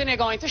Revenge. And you're sitting there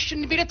going, this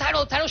shouldn't be the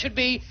title. The title should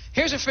be,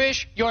 here's a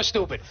fish, you're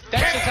stupid.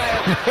 That's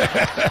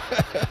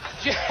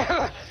the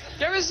title.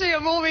 You ever see a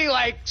movie,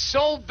 like,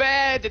 so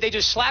bad that they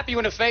just slap you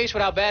in the face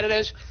with how bad it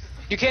is?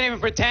 You can't even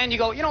pretend. You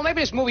go, you know,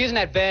 maybe this movie isn't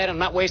that bad. I'm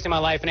not wasting my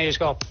life. And they just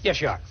go, yes,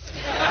 you are.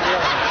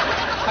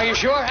 Are you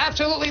sure?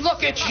 Absolutely.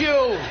 Look at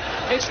you.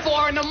 It's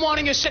 4 in the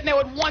morning. You're sitting there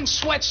with one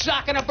sweat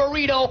sock and a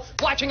burrito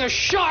watching a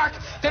shark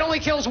that only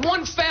kills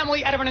one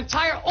family out of an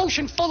entire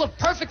ocean full of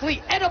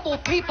perfectly edible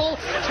people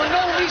for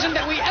no reason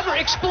that we ever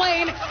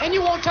explain. And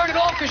you won't turn it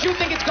off because you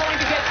think it's going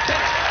to get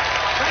better.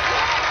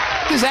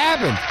 This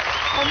happened.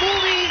 A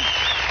movie...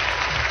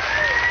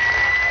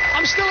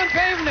 I'm still in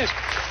pain from this.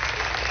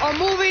 A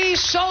movie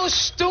so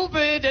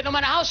stupid that no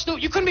matter how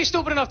stupid, you couldn't be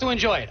stupid enough to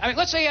enjoy it. I mean,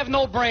 let's say you have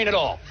no brain at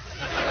all.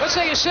 Let's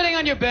say you're sitting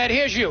on your bed,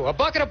 here's you, a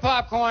bucket of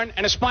popcorn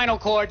and a spinal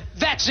cord,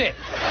 that's it.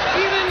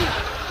 Even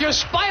your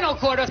spinal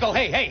cord doesn't go,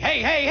 hey, hey,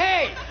 hey, hey,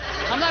 hey.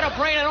 I'm not a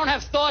brain, I don't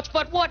have thoughts,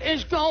 but what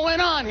is going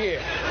on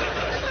here?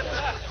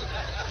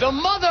 The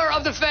mother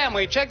of the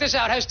family, check this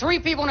out, has 3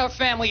 people in her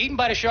family eaten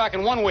by the shark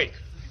in 1 week.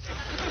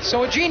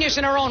 So a genius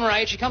in her own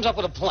right, she comes up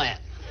with a plan.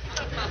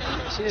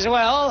 She says,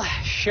 well,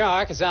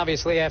 shark is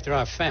obviously after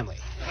our family.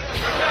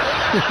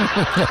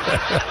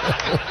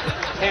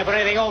 Can't put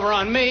anything over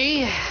on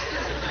me.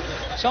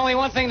 There's only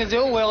one thing to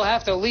do. We'll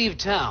have to leave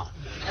town.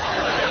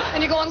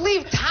 And you're going,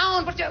 leave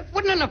town? But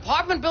wouldn't an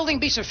apartment building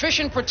be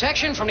sufficient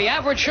protection from the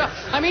average shark?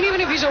 I mean,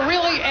 even if he's a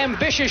really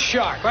ambitious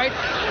shark, right?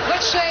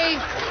 Let's say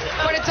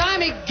by the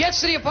time he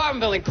gets to the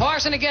apartment building,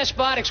 parks in the guest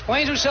spot,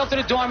 explains himself to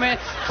the doorman,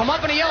 come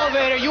up in the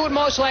elevator, you would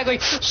most likely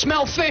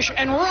smell fish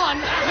and run.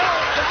 No,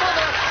 the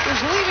mother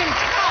is leaving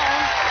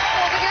town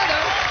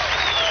altogether.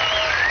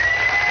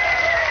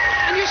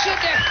 And you sit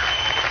there.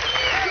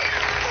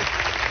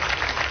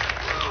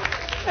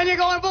 And you're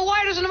going, but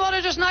why doesn't the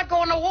mother just not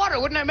go in the water?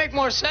 Wouldn't that make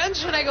more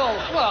sense? And they go,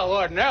 well,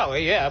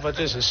 ordinarily, yeah, but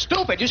this is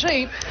stupid. You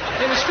see, in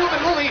a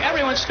stupid movie,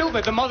 everyone's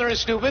stupid. The mother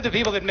is stupid. The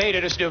people that made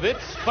it are stupid.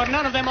 But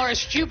none of them are as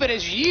stupid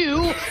as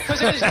you,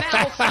 because it is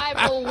now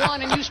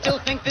 5:01, and you still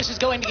think this is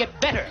going to get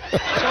better. So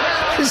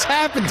now, this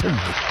happened to me.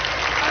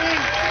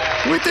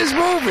 I mean, with this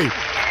movie.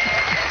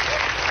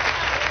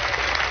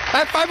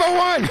 At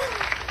 5:01.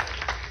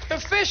 The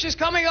fish is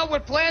coming up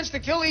with plans to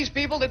kill these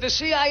people that the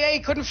CIA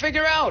couldn't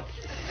figure out.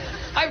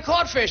 I've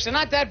caught fish. They're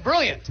not that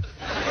brilliant.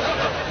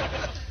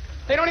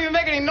 They don't even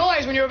make any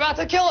noise when you're about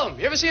to kill them.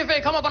 You ever see a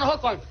fish come up on a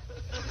hook line?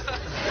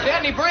 If they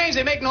had any brains,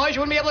 they make noise. You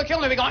wouldn't be able to kill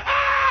them. They'd be going,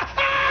 ah,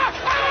 ah,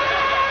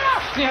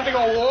 ah. And you have to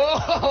go,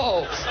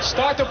 whoa.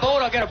 Start the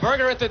boat. I'll get a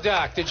burger at the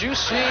dock. Did you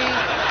see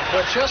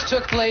what just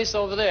took place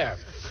over there?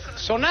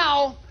 So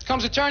now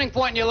comes a turning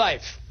point in your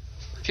life.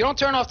 If you don't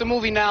turn off the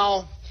movie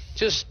now,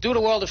 just do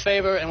the world a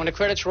favor, and when the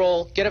credits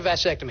roll, get a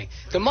vasectomy.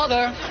 The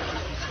mother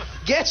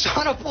gets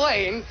on a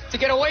plane to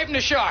get away from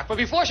the shark, but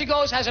before she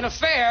goes, has an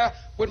affair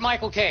with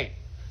Michael Caine.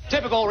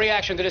 Typical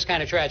reaction to this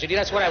kind of tragedy.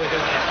 That's what I would do.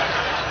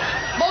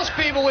 Most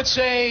Most people would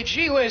say,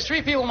 gee whiz,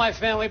 3 people in my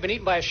family have been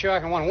eaten by a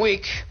shark in 1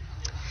 week.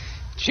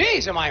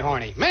 Jeez, am I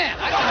horny. Man,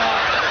 I don't know.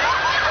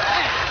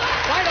 Man,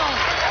 why don't...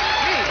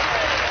 Gee.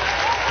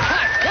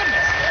 My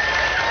goodness.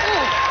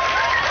 Ooh,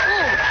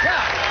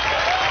 God.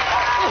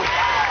 Ooh.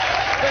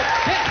 The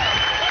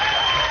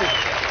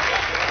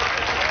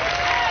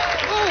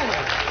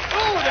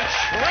the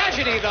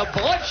tragedy, the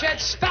bloodshed.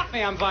 Stop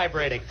me, I'm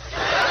vibrating.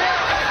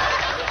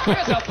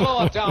 There's a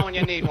blow-up doll when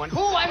you need one.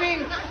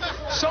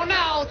 So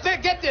now,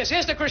 get this.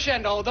 Here's the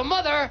crescendo. The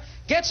mother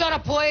gets on a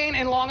plane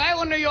in Long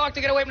Island, New York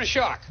to get away from the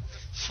shark.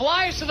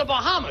 Flies to the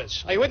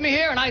Bahamas. Are you with me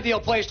here? An ideal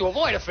place to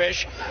avoid a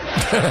fish.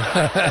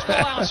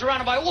 Small island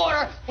surrounded by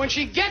water. When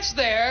she gets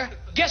there,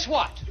 guess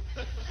what?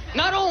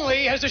 Not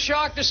only has the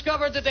shark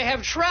discovered that they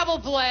have travel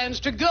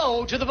plans to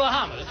go to the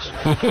Bahamas,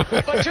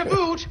 but to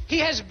boot, he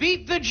has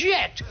beat the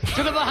jet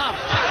to the Bahamas.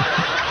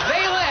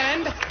 They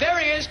land, there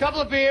he is, couple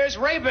of beers,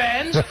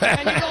 Ray-Bans,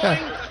 and you're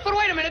going, but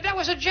wait a minute, that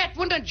was a jet.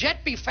 Wouldn't a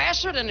jet be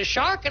faster than the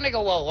shark? And they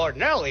go, well,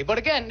 ordinarily. But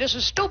again, this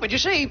is stupid. You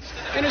see,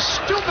 in a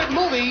stupid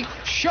movie,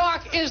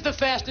 shark is the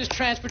fastest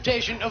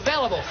transportation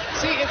available.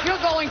 See, if you're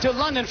going to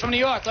London from New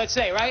York, let's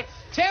say, right?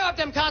 Tear up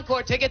them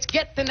Concorde tickets,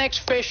 get the next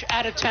fish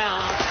out of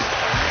town.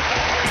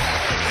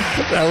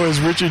 That was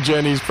Richard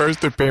Jennings'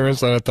 first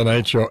appearance on The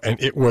Tonight Show, and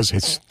it was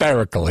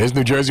hysterical. Here's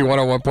New Jersey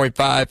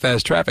 101.5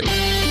 Fast Traffic.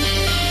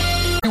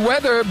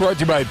 Weather brought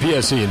to you by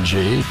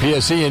PSE&G.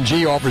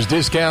 PSE&G offers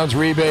discounts,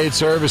 rebates,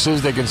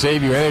 services that can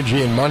save you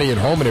energy and money at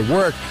home and at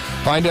work.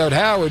 Find out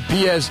how at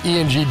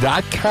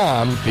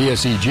PSENG.com,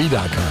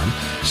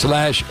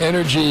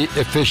 PSEG.com/energy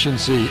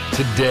efficiency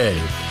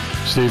today.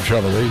 Steve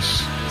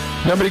Trevelise.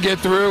 Number to get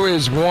through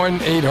is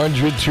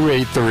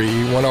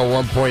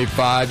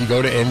 1-800-283-101.5. You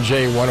go to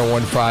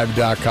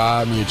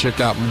NJ1015.com. You check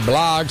out my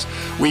blogs.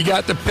 We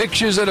got the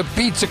pictures of the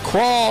pizza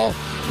crawl.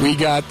 We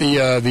got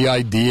the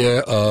idea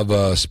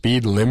of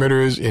speed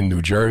limiters in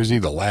New Jersey,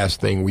 the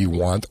last thing we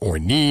want or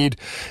need.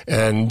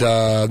 And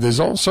there's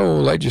also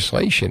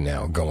legislation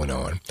now going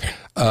on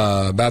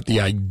about the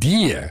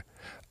idea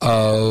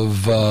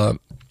of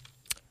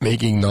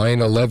making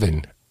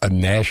 9/11 a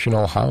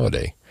national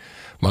holiday.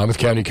 Monmouth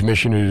County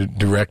Commissioner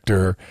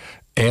Director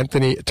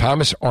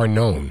Thomas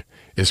Arnone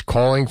is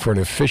calling for an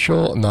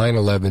official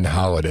 9/11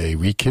 holiday,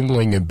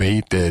 rekindling a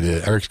debate that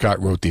Eric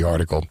Scott wrote the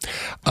article.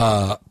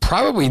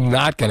 Probably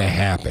not going to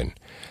happen,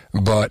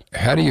 but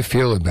how do you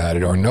feel about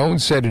it? Arnone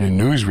said in a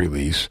news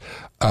release,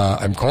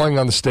 I'm calling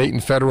on the state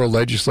and federal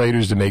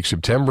legislators to make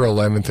September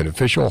 11th an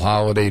official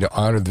holiday to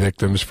honor the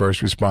victims,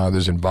 first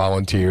responders, and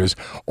volunteers,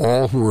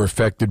 all who were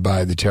affected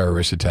by the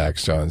terrorist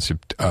attacks on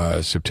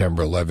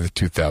September 11th,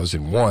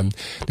 2001.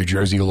 New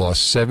Jersey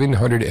lost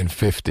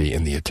 750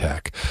 in the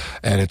attack,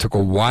 and it took a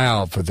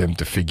while for them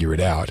to figure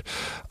it out.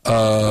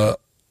 Do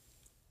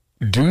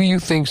you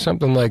think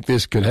something like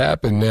this could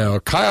happen? Now,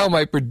 Kyle,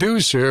 my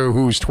producer,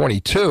 who's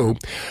 22,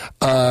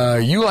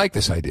 you like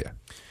this idea.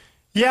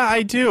 Yeah,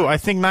 I do. I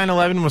think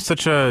 9/11 was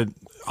such a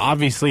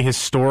obviously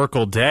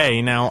historical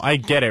day. Now, I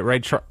get it,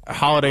 right?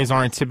 Holidays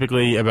aren't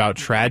typically about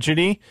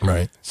tragedy.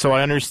 Right. So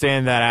I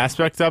understand that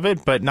aspect of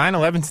it, but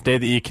 9/11's a day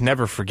that you can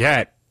never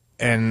forget.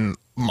 And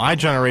my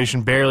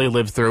generation barely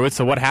lived through it.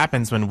 So what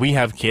happens when we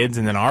have kids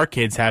and then our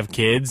kids have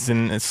kids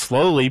and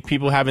slowly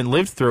people haven't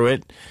lived through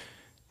it?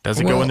 Does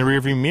it go in the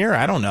rearview mirror?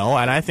 I don't know.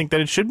 And I think that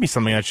it should be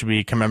something that should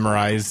be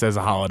commemorized as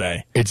a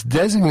holiday. It's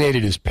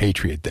designated as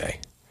Patriot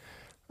Day.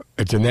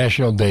 It's a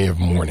national day of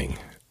mourning,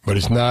 but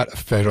it's not a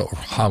federal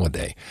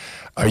holiday.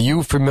 Are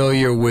you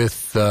familiar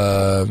with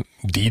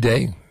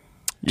D-Day?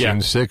 Yeah.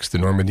 June 6th, the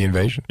Normandy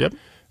invasion? Yep.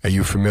 Are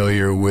you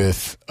familiar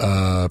with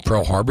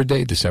Pearl Harbor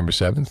Day, December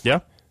 7th? Yeah.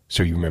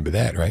 So you remember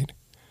that, right?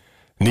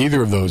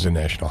 Neither of those are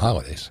national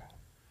holidays.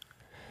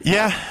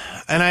 Yeah,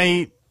 and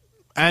I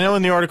know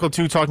in the article,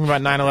 too, talking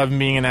about 9/11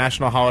 being a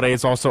national holiday,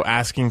 it's also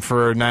asking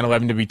for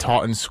 9/11 to be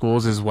taught in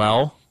schools as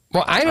well.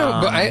 Well, I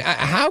don't. But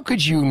how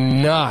could you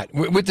not,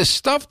 with the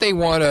stuff they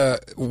want to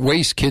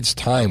waste kids'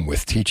 time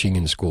with teaching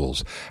in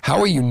schools?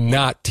 How are you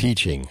not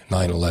teaching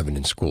 9/11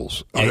 in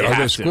schools?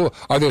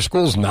 Are there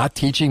schools not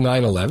teaching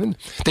 9/11?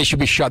 They should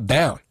be shut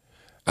down.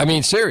 I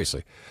mean,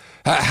 seriously,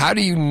 how do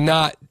you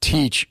not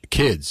teach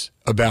kids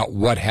about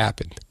what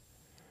happened?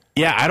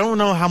 Yeah, I don't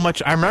know how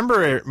much. I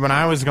remember when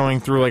I was going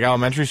through like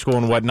elementary school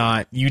and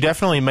whatnot, you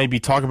definitely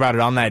maybe talk about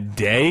it on that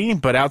day,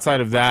 but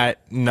outside of that,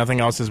 nothing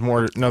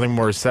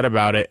more is said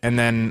about it. And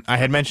then I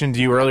had mentioned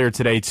to you earlier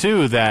today,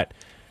 too, that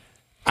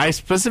I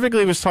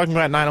specifically was talking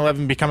about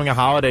 9/11 becoming a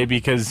holiday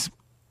because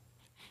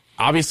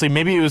obviously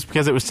maybe it was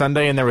because it was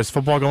Sunday and there was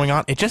football going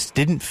on. It just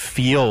didn't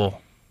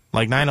feel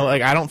like 9/11.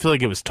 Like, I don't feel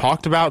like it was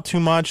talked about too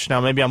much.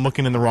 Now, maybe I'm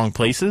looking in the wrong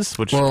places,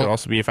 which could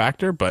also be a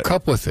factor. But a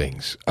couple of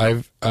things.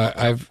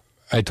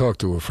 I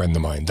talked to a friend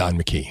of mine, Don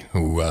McKee,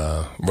 who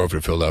wrote for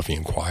the Philadelphia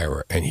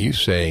Inquirer, and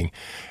he's saying,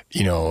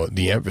 you know,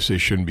 the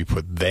emphasis shouldn't be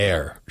put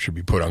there, should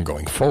be put on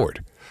going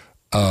forward.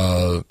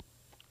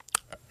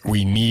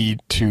 We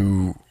need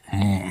to,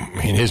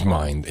 in his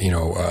mind,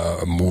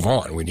 move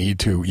on. We need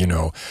to,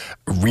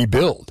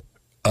 rebuild.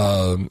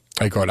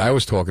 Like what I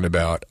was talking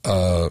about,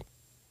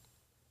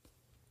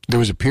 There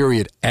was a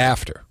period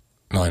after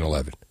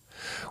 9/11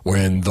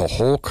 when the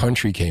whole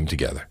country came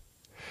together.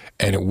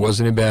 And it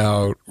wasn't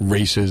about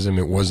racism.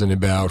 It wasn't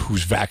about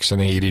who's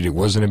vaccinated. It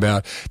wasn't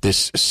about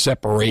this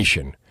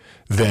separation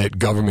that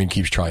government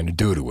keeps trying to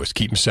do to us.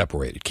 Keep them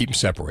separated. Keep them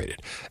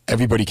separated.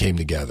 Everybody came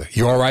together.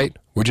 You all right?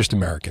 We're just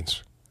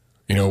Americans.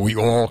 You know, we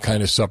all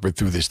kind of suffered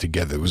through this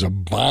together. There was a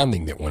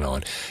bonding that went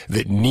on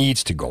that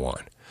needs to go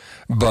on.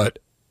 But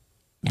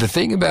the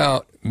thing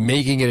about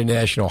making it a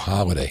national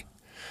holiday,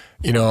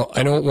 you know,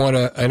 I don't want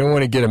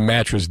to get a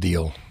mattress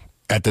deal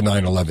at the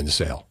 9/11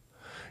 sale.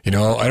 You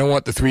know, I don't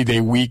want the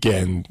 3-day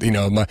weekend, you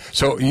know.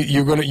 So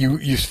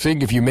you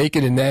think if you make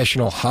it a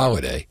national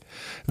holiday,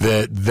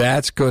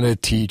 that's going to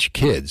teach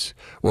kids.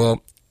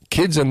 Well,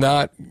 kids are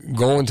not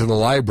going to the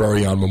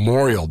library on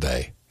Memorial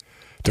Day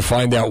to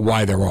find out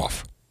why they're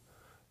off.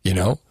 You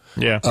know?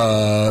 Yeah.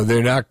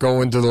 They're not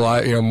going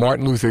to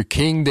Martin Luther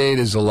King Day,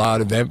 there's a lot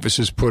of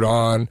emphasis put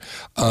on,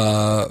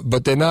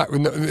 but they're not,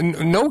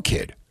 no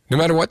kid. No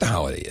matter what the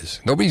holiday is.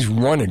 Nobody's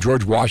running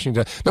George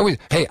Washington.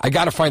 Hey, I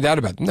got to find out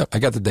about it. No, I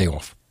got the day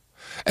off.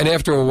 And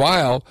after a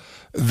while,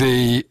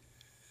 the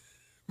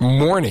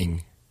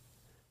mourning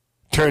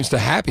turns to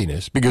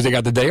happiness because they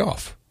got the day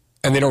off.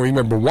 And they don't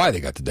remember why they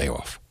got the day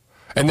off.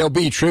 And there'll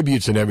be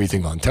tributes and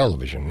everything on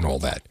television and all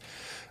that.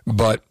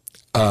 But,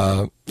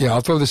 I'll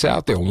throw this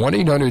out there.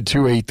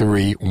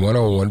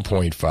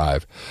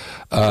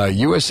 1-800-283-101.5.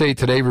 USA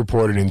Today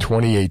reported in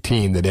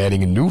 2018 that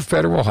adding a new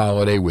federal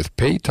holiday with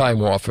paid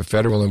time off for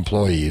federal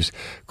employees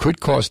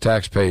could cost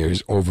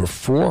taxpayers over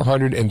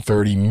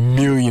 $430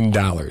 million.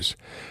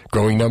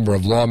 Growing number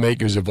of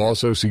lawmakers have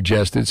also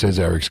suggested, says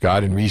Eric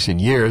Scott, in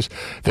recent years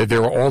that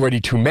there are already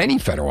too many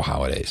federal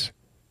holidays,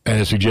 and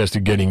has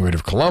suggested getting rid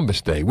of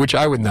Columbus Day, which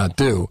I would not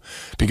do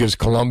because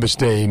Columbus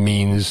Day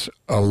means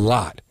a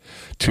lot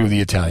to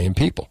the Italian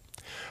people.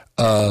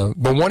 But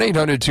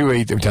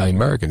 1-800-283 Italian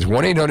Americans,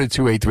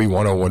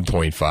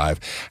 1-800-283-101.5.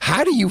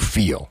 How do you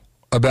feel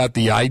about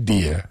the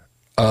idea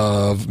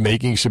of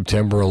making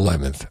September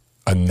 11th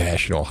a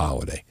national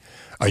holiday?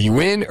 Are you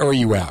in or are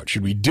you out?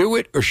 Should we do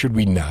it or should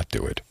we not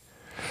do it?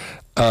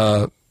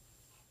 I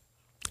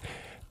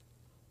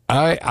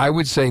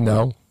would say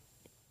no.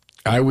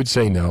 I would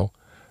say no.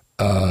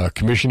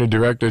 Commissioner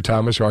Director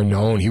Thomas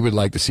Arnone, he would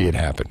like to see it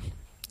happen.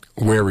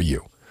 Where are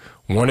you?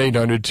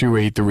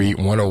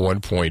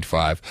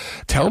 1-800-283-101.5.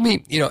 Tell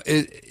me, you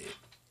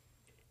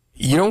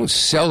don't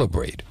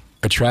celebrate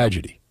a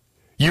tragedy.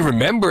 You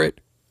remember it.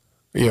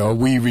 You know,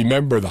 we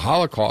remember the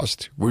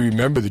Holocaust. We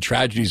remember the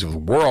tragedies of the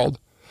world.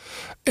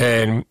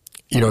 And,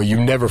 you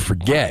never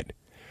forget.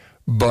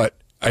 But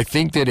I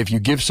think that if you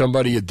give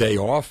somebody a day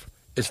off,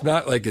 it's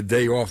not like a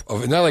day off.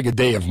 It's not like a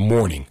day of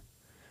mourning.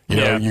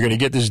 You're going to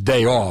get this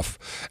day off.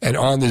 And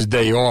on this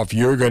day off,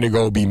 you're going to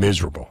go be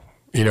miserable.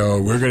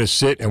 We're going to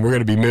sit and we're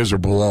going to be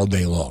miserable all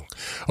day long.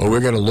 Or we're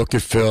going to look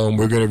at film.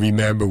 We're going to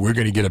remember. We're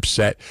going to get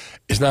upset.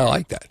 It's not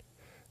like that.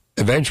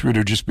 Eventually,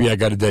 it'll just be, I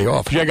got a day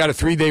off. I got a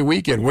 3-day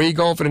weekend. Where are you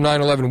going for the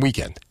 9/11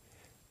 weekend?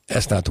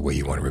 That's not the way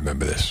you want to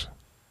remember this.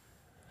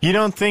 You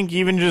don't think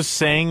even just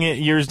saying it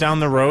years down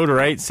the road,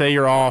 right? Say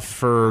you're off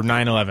for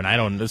 9/11. I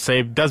don't say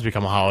it does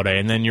become a holiday,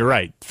 and then you're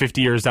right.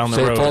 50 years down the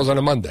road. Say it falls on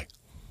a Monday.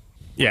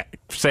 Yeah.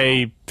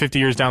 Say 50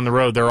 years down the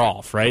road, they're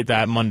off, right?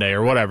 That Monday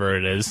or whatever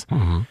it is.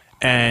 Mm-hmm.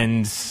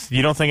 And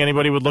you don't think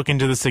anybody would look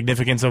into the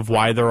significance of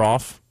why they're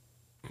off?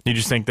 You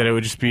just think that it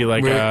would just be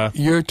like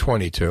You're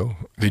 22.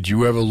 Did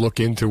you ever look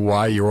into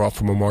why you're off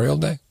for Memorial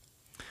Day?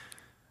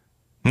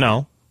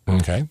 No.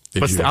 Okay.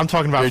 I'm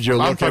talking about... Did you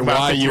look at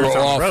why you were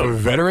off for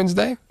Veterans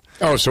Day?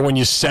 Oh, so when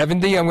you're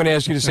 70, I'm going to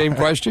ask you the same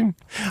question?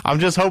 I'm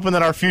just hoping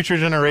that our future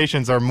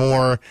generations are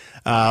more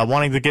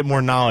wanting to get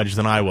more knowledge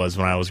than I was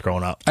when I was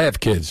growing up. I have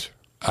kids.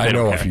 I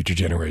know a future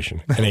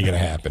generation. It ain't going to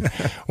happen.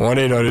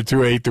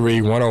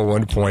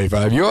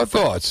 1-800-283-101.5. Your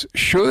thoughts.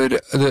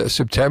 Should the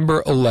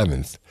September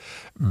 11th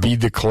be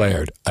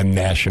declared a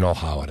national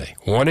holiday?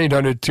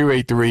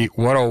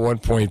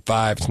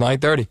 1-800-283-101.5. It's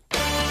 9:30.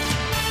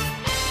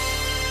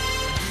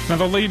 Now,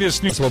 the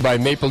latest news by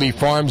Maple Leaf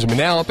Farms in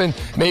Manalapan.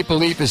 Maple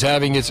Leaf is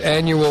having its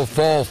annual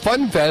Fall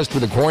Fun Fest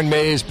with a corn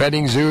maze,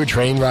 petting zoo,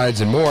 train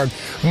rides, and more.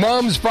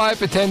 Mums, $5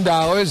 for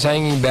 $10.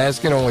 Hanging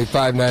basket, only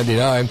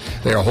 $5.99.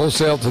 They are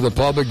wholesale to the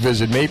public.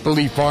 Visit Maple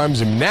Leaf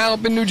Farms in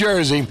Manalapan, New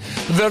Jersey.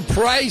 The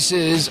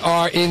prices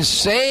are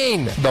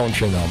insane, don't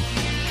you know?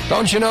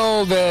 Don't you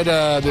know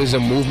that there's a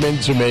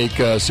movement to make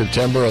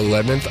September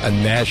 11th a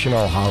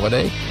national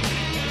holiday?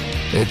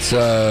 It's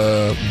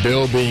a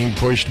bill being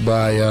pushed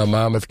by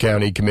Monmouth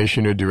County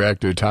Commissioner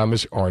Director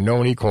Thomas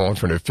Arnone, calling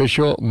for an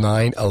official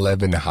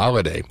 9/11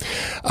 holiday.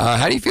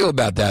 How do you feel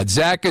about that?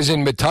 Zach is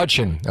in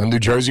Metuchen on New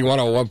Jersey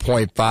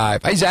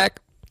 101.5. Hey,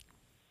 Zach.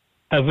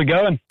 How's it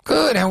going?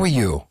 Good. How are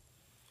you?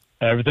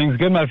 Everything's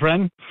good, my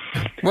friend.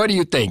 What are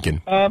you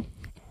thinking?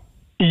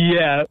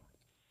 Yeah.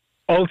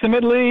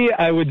 Ultimately,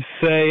 I would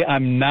say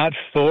I'm not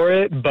for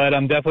it, but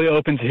I'm definitely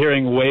open to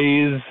hearing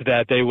ways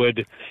that they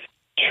would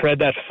tread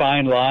that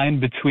fine line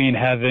between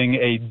having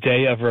a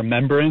day of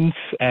remembrance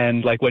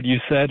and, like what you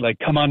said, like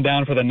come on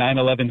down for the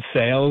 9/11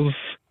 sales,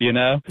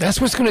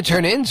 That's what's going to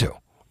turn into.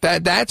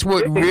 That's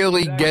what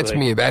really gets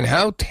me about. And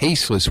how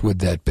tasteless would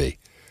that be?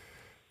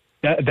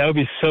 That would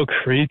be so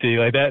creepy.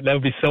 Like that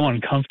would be so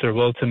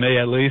uncomfortable to me,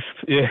 at least.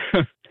 Yeah.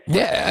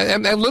 Yeah,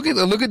 and look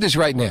at this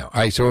right now.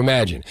 All right, so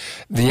imagine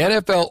the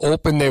NFL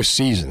opened their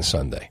season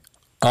Sunday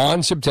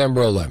on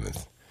September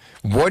 11th.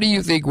 What do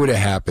you think would have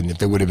happened if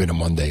there would have been a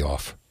Monday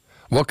off?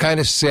 What kind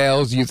of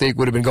sales do you think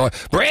would have been going?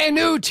 Brand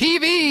new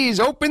TVs,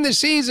 open the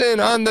season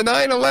on the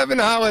 9/11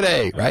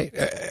 holiday, right?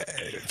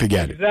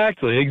 Forget it.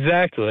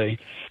 Exactly.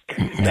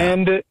 No.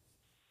 And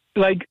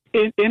like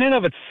in and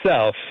of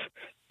itself,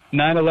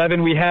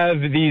 9/11, we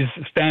have these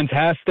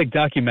fantastic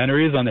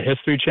documentaries on the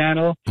History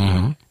Channel.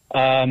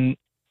 Mm-hmm.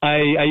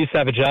 I used to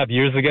have a job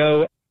years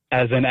ago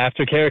as an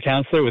aftercare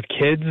counselor with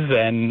kids,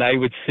 and I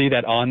would see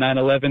that on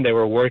 9/11 they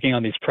were working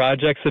on these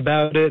projects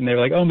about it, and they were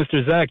like, "Oh,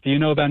 Mr. Zach, do you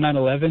know about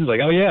 9/11?" Like,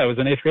 "Oh yeah, I was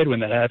in 8th grade when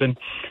that happened."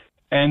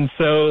 And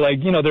so,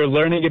 like, you know, they're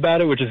learning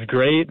about it, which is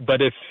great.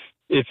 But if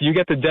you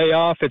get the day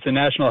off, it's a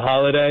national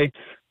holiday.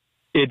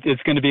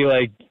 It's going to be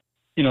like,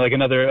 you know, like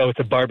another, it's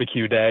a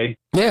barbecue day.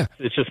 Yeah,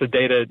 it's just a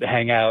day to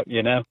hang out.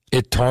 You know,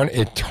 it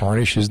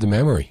tarnishes the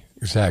memory.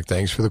 Zach,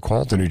 thanks for the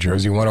call to New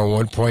Jersey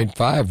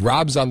 101.5.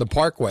 Rob's on the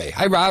Parkway.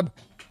 Hi, Rob.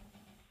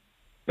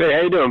 Hey,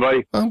 how you doing,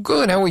 buddy? I'm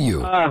good. How are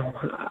you?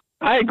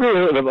 I agree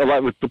with a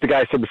lot with what the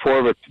guy said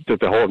before, but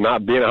the whole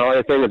not being a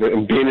holiday thing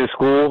and being in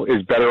school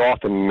is better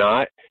off than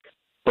not.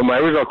 But my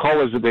original call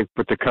was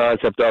with the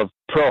concept of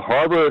Pearl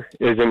Harbor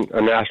isn't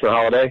a national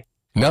holiday.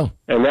 No.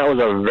 And that was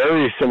a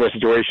very similar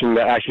situation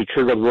that actually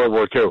triggered World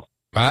War II.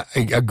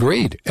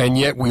 Agreed. And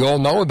yet we all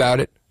know about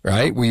it,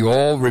 right? We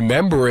all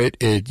remember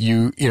it.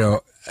 You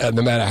know,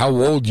 no matter how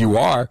old you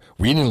are,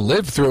 we didn't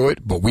live through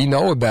it, but we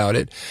know about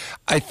it.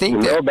 I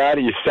think you know about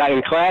it. You sat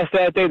in class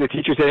that day. The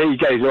teacher said, "Hey, you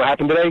guys know what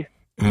happened today?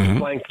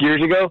 Blank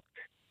years ago?"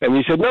 And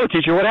you said, "No,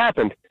 teacher, what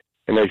happened?"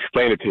 And they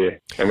explained it to you,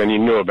 and then you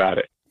knew about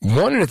it.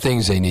 One of the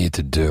things they need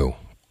to do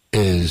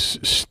is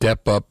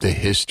step up the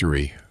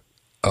history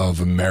of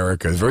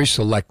America. They're very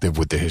selective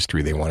with the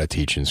history they want to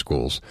teach in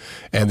schools,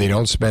 and they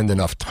don't spend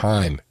enough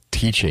time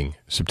teaching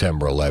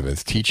September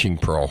 11th, teaching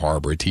Pearl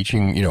Harbor,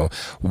 teaching, you know,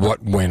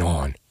 what went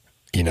on.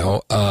 You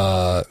know,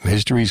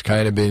 history's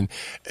kind of been,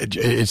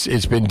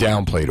 it's been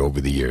downplayed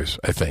over the years,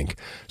 I think.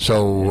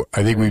 So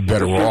I think we'd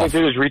better off.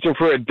 They're just reaching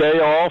for a day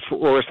off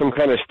or some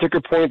kind of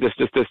sticker point. This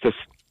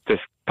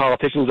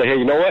politicians say, "Hey,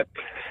 you know what?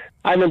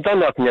 I haven't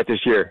done nothing yet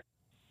this year.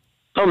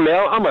 I'm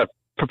going to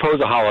propose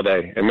a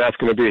holiday," and that's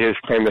going to be his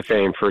claim to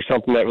fame for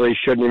something that really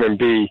shouldn't even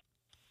be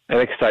an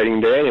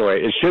exciting day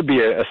anyway. It should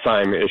be an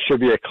assignment. It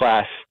should be a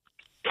class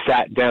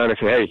sat down and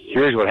said, "Hey,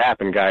 here's what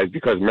happened, guys,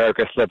 because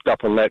America slipped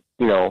up and let,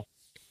 you know."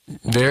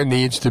 There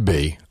needs to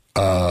be,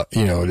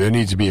 there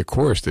needs to be a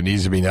course. There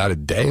needs to be not a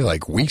day,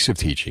 like weeks of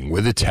teaching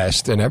with a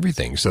test and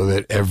everything so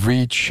that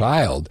every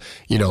child,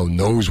 you know,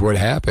 knows what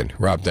happened.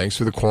 Rob, thanks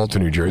for the call to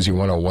New Jersey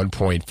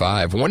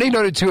 101.5.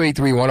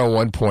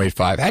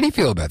 1-800-283-101.5. How do you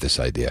feel about this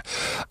idea?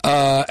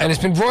 And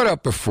it's been brought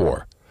up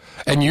before.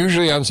 And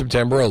usually on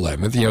September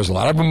 11th, you know, there's a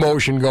lot of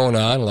emotion going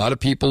on, a lot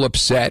of people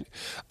upset.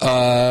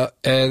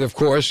 And, of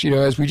course, you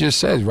know, as we just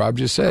said, Rob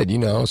just said, you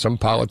know, some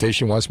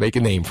politician wants to make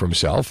a name for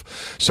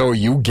himself. So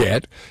you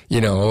get,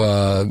 you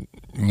know,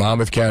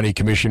 Monmouth County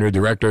Commissioner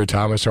Director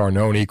Thomas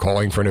Arnone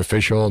calling for an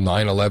official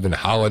 9/11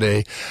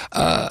 holiday.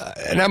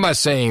 And I'm not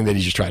saying that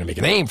he's just trying to make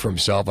a name for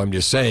himself. I'm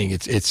just saying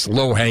it's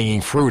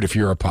low-hanging fruit if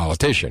you're a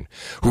politician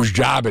whose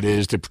job it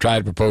is to try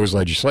to propose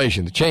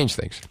legislation to change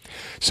things.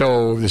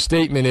 So the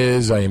statement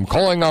is, "I am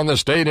calling on the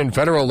state and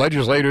federal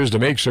legislators to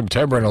make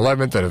September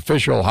 11th an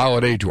official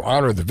holiday to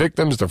honor the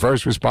victims, the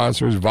first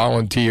responders,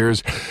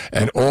 volunteers,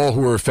 and all who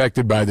were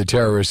affected by the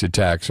terrorist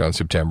attacks on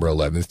September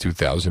 11th,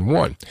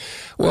 2001.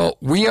 Well,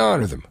 we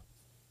honor them.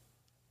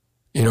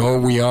 You know,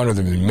 we honor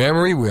them in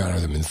memory. We honor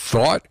them in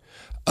thought.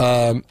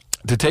 To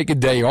take a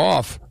day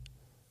off,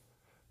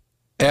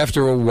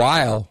 after a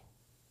while,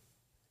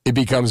 it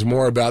becomes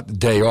more about the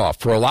day off.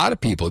 For a lot of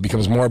people, it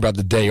becomes more about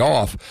the day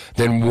off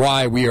than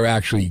why we are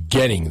actually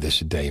getting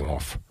this day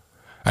off.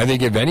 I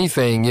think, if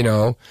anything, you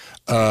know,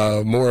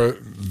 more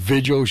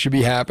vigil should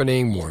be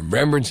happening, more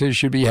remembrances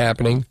should be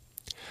happening.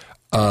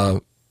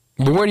 But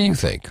what do you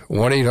think?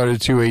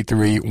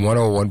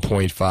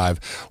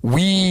 1-800-283-101.5.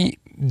 We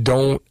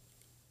don't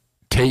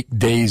take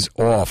days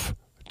off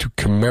to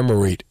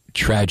commemorate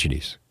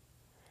tragedies.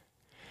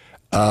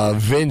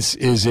 Vince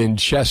is in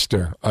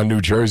Chester on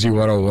New Jersey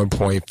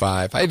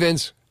 101.5. Hi,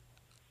 Vince.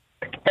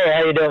 Hey,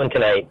 how you doing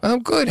tonight? I'm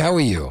good. How are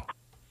you?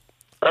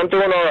 I'm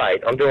doing all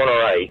right.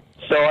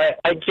 So I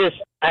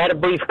had a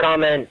brief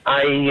comment.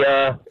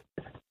 I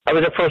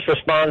was a first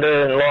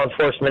responder in law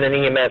enforcement and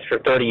EMS for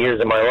 30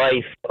 years of my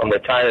life. I'm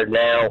retired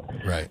now.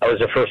 Right. I was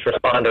a first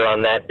responder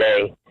on that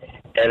day.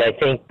 And I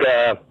think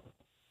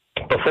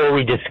before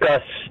we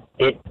discuss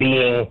it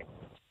being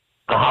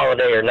a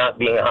holiday or not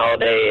being a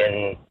holiday,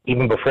 and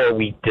even before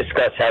we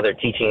discuss how they're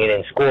teaching it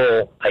in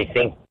school, I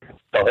think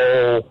the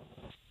whole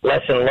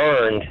lesson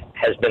learned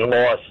has been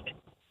lost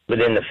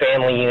within the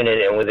family unit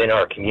and within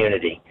our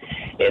community.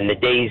 In the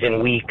days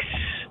and weeks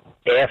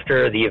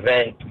after the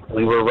event,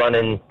 we were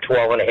running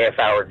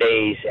 12-and-a-half-hour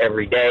days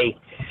every day.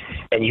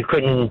 and you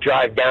couldn't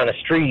drive down a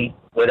street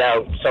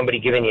without somebody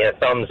giving you a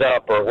thumbs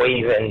up or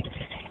waving.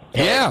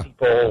 Yeah.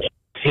 People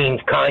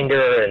seemed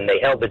kinder, and they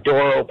held the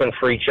door open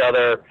for each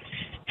other.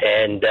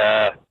 And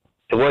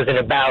it wasn't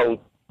about,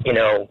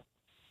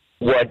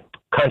 what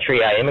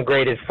country I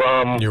immigrated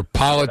from. Your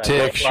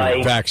politics,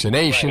 your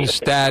vaccination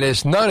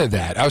status, none of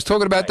that. I was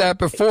talking about that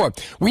before.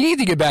 We need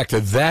to get back to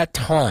that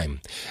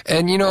time.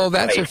 And,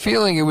 that's a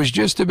feeling. It was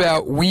just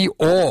about we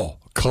all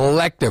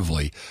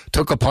collectively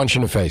took a punch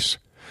in the face.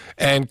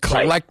 And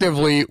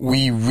collectively,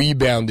 we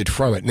rebounded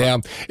from it.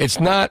 Now, it's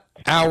not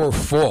our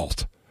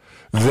fault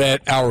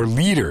that our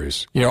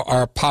leaders,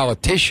 our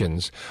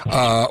politicians,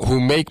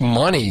 who make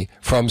money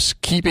from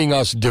keeping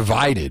us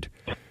divided,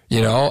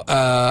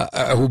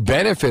 who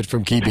benefit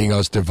from keeping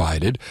us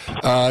divided,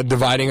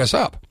 dividing us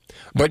up.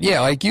 But yeah,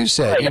 like you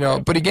said,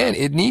 but again,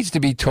 it needs to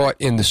be taught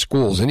in the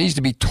schools. It needs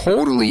to be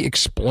totally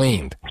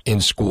explained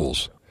in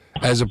schools,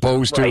 as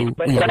opposed to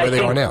where they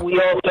are now. We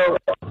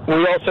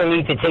also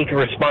need to take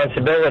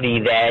responsibility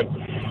that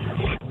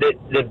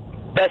the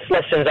best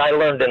lessons I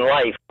learned in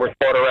life were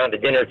taught around the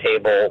dinner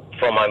table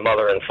from my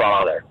mother and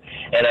father.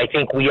 And I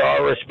think we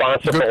are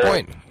responsible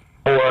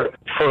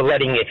for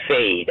letting it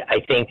fade.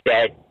 I think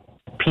that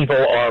people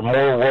are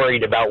more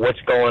worried about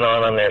what's going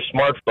on their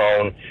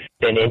smartphone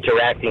than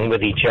interacting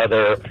with each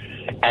other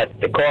at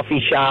the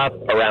coffee shop,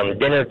 around the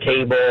dinner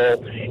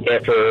table,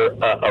 after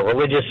a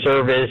religious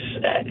service,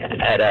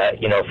 at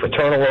a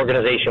fraternal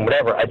organization,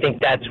 whatever. I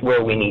think that's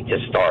where we need to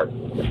start.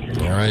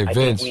 All right,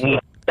 Vince. We need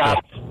to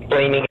stop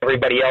blaming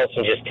everybody else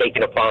and just take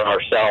it upon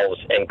ourselves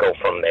and go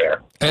from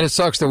there. And it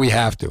sucks that we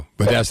have to,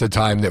 but that's the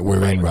time that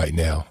we're in right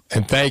now.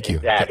 And thank you.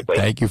 Exactly.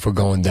 Thank you for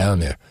going down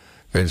there.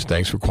 Vince,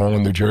 thanks for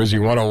calling New Jersey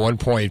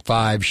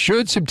 101.5.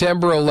 Should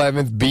September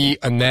 11th be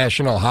a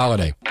national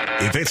holiday?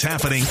 If it's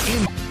happening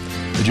in...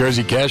 The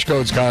Jersey Cash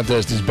Codes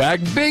contest is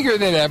back bigger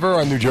than ever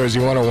on New Jersey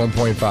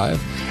 101.5.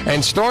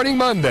 And starting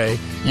Monday,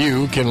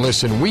 you can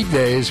listen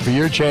weekdays for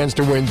your chance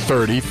to win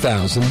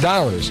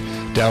 $30,000.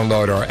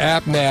 Download our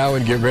app now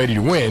and get ready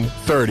to win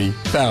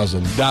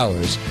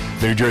 $30,000.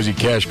 The New Jersey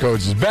Cash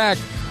Codes is back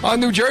on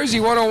New Jersey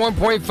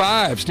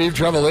 101.5. Steve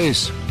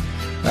Trevelise.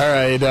 All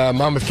right,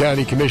 Monmouth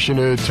County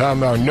Commissioner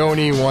Tom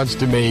Arnone wants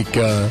to make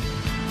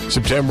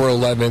September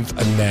 11th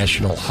a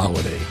national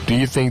holiday. Do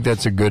you think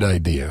that's a good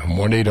idea?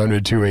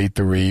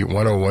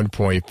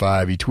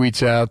 1-800-283-101.5. He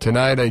tweets out,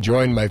 tonight I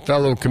joined my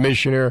fellow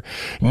Commissioner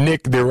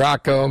Nick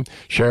DiRocco,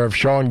 Sheriff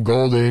Sean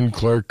Golden,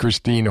 Clerk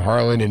Christine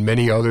Harlan, and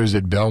many others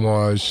at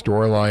Belmar's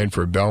Storyline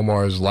for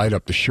Belmar's Light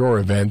Up the Shore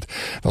event.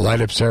 The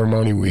light-up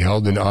ceremony we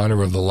held in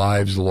honor of the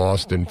lives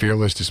lost and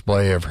fearless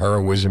display of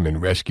heroism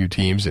and rescue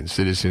teams and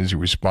citizens who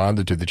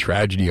responded to the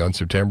tragedy on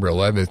September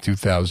 11th,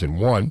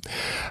 2001.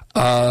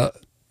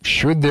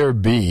 Should there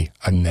be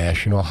a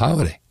national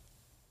holiday?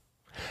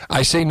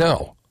 I say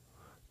no,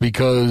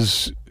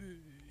 because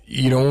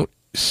you don't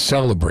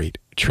celebrate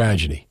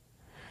tragedy.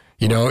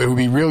 It would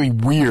be really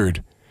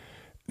weird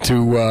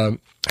to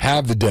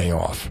have the day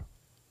off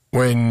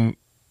when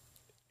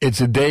it's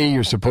a day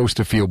you're supposed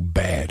to feel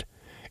bad.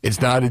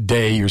 It's not a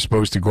day you're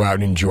supposed to go out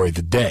and enjoy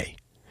the day.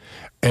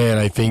 And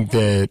I think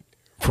that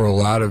for a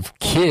lot of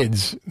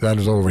kids, that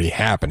is already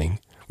happening,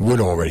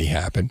 would already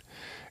happen.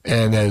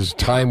 And as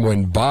time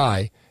went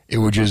by, it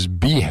would just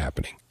be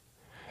happening.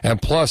 And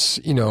plus,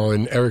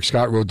 and Eric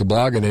Scott wrote the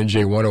blog on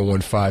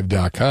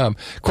NJ1015.com,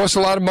 it costs a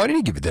lot of money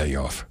to give a day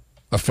off,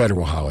 a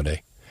federal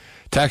holiday.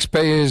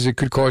 Taxpayers, it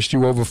could cost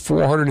you over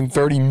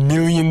 $430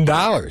 million to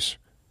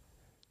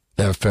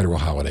have a federal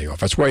holiday off.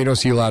 That's why you don't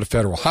see a lot of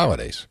federal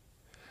holidays.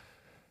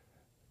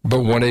 But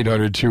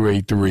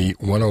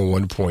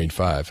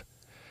 1-800-283-101.5.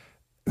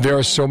 There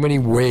are so many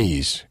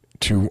ways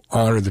to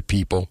honor the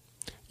people.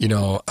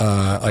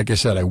 Like I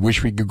said, I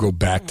wish we could go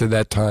back to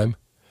that time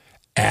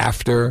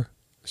after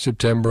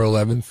September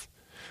 11th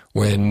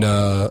when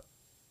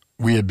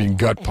we had been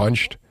gut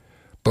punched,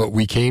 but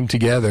we came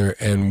together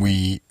and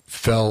we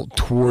fell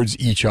towards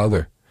each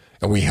other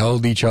and we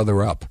held each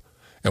other up.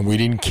 And we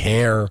didn't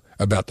care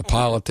about the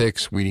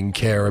politics. We didn't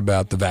care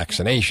about the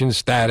vaccination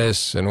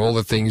status and all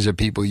the things that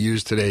people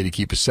use today to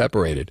keep us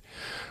separated.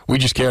 We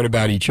just cared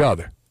about each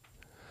other.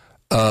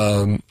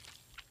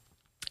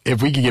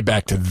 If we could get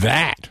back to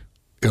that,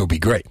 it would be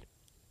great.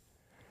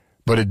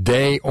 But a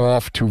day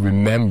off to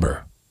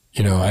remember,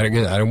 I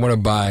don't want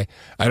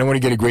to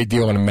get a great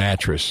deal on a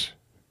mattress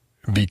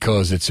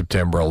because it's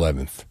September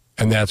 11th.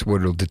 And that's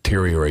what it'll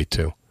deteriorate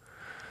to.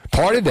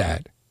 Part of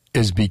that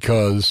is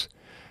because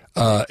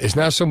it's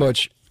not so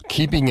much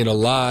keeping it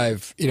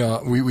alive.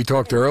 We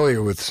talked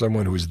earlier with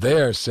someone who was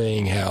there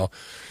saying how,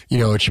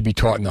 it should be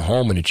taught in the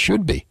home, and it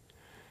should be.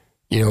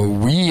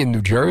 We in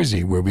New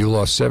Jersey, where we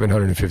lost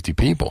 750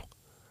 people,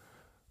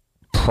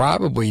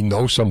 probably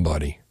know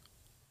somebody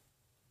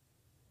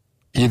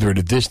either at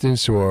a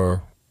distance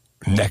or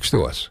next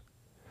to us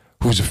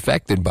who's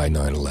affected by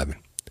 9/11.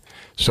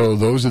 So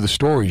those are the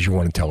stories you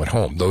want to tell at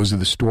home. Those are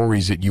the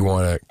stories that you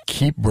want to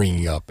keep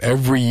bringing up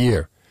every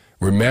year,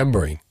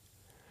 remembering.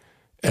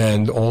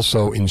 And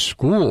also in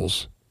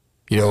schools,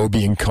 it would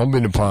be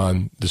incumbent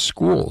upon the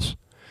schools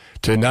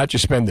to not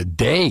just spend the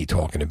day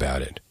talking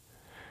about it,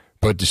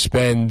 but to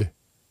spend,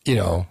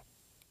 a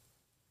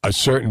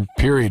certain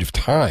period of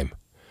time.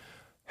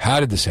 How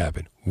did this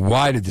happen?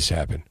 Why did this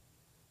happen?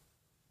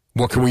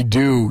 What can we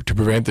do to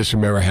prevent this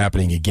from ever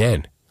happening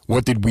again?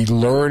 What did we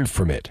learn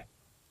from it?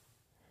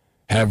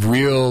 Have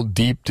real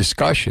deep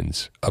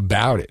discussions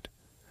about it.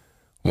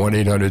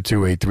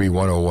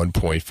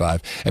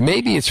 1-800-283-101.5. And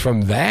maybe it's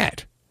from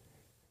that.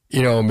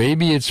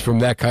 Maybe it's from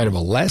that kind of a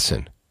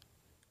lesson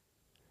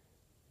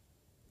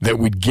that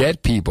would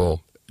get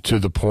people to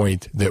the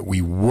point that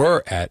we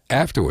were at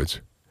afterwards,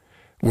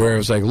 where it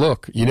was like,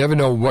 look, you never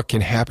know what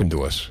can happen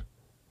to us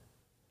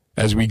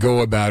as we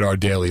go about our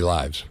daily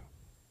lives.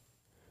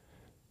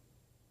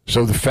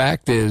 So the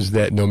fact is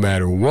that no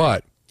matter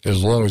what,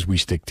 as long as we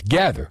stick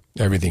together,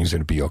 everything's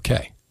going to be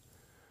okay.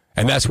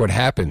 And that's what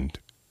happened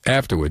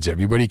afterwards.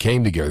 Everybody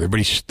came together.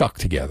 Everybody stuck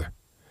together.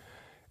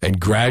 And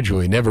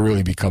gradually, it never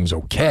really becomes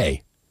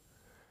okay,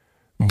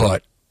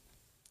 but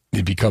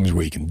it becomes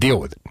where you can deal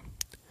with it.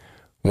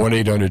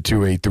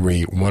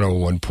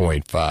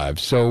 1-800-283-101.5.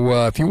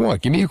 So if you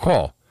want, give me a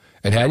call.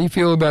 And how do you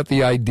feel about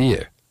the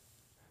idea?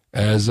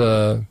 As,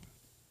 Senator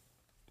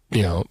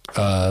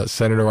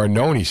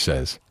Arnone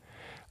says,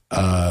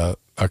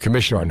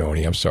 Commissioner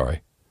Arnone, I'm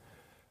sorry,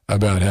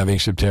 about having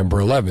September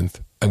 11th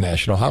a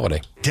national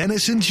holiday.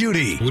 Dennis and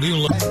Judy. What do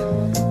you like?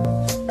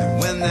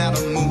 When that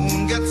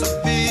moon gets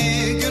so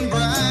big and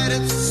bright,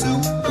 it's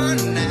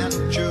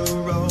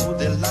supernatural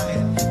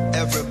delight.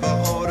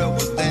 Everybody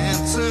was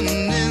dancing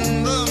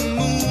in the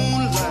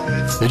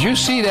moonlight. Did you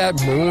see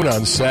that moon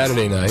on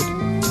Saturday night?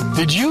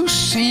 Did you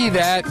see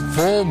that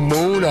full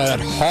moon, that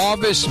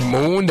harvest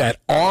moon, that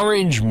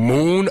orange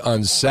moon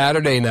on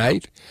Saturday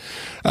night?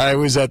 I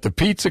was at the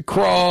pizza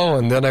crawl,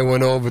 and then I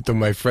went over to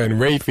my friend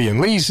Rafi and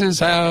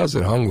Lisa's house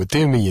and hung with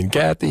Timmy and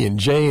Kathy and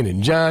Jane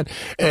and John,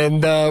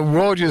 and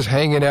we're all just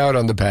hanging out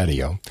on the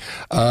patio,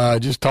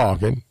 just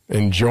talking,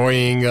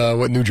 enjoying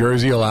what New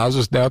Jersey allows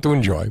us now to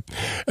enjoy,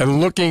 and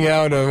looking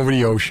out over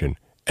the ocean.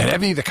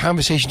 And the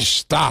conversation just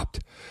stopped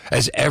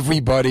as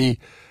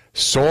everybody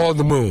saw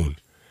the moon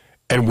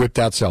and whipped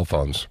out cell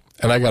phones.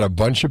 And I got a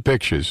bunch of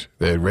pictures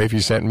that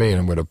Rafi sent me, and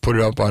I'm going to put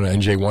it up on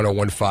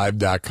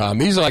NJ1015.com.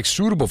 These are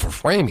suitable for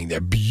framing. They're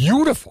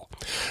beautiful.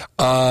 You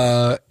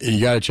got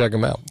to check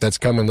them out. That's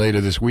coming later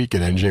this week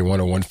at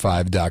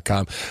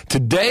NJ1015.com.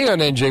 Today on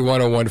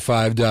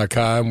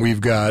NJ1015.com,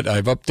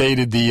 I've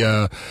updated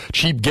the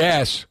cheap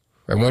gas.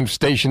 I went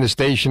station to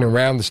station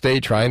around the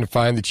state trying to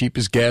find the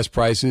cheapest gas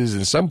prices.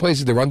 In some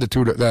places, they're under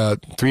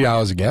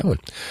 $3 a gallon.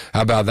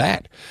 How about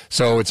that?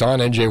 So it's on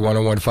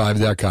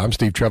NJ1015.com,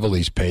 Steve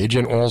Trevelise page,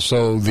 and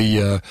also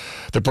the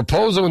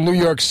proposal in New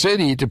York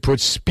City to put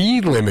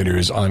speed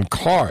limiters on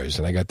cars.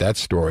 And I got that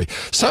story.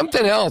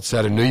 Something else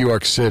out of New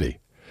York City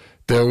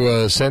that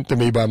was sent to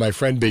me by my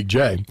friend Big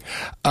J.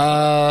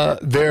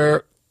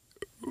 They're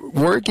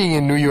working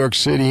in New York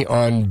City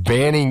on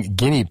banning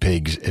guinea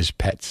pigs as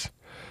pets,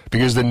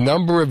 because the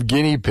number of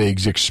guinea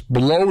pigs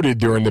exploded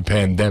during the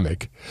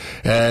pandemic,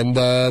 and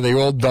they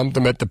all dumped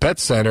them at the pet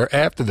center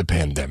after the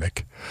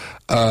pandemic.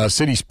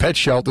 City's pet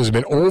shelter has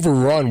been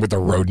overrun with the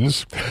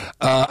rodents.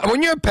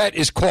 When your pet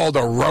is called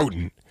a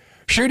rodent,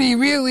 should he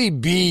really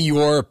be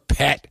your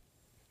pet?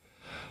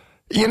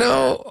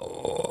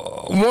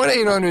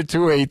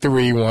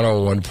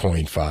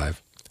 1-800-283-101.5.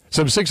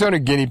 Some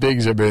 600 guinea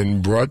pigs have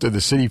been brought to the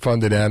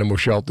city-funded animal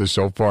shelter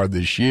so far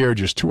this year.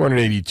 Just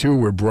 282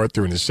 were brought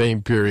during the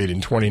same period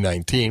in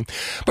 2019.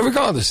 But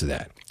regardless of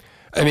that,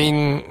 I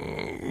mean,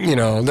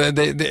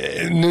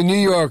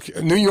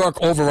 New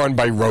York overrun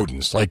by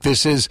rodents.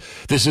 This is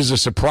a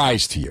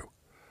surprise to you,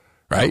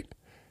 right?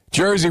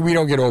 Jersey, we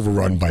don't get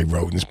overrun by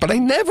rodents. But I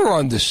never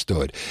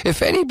understood,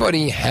 if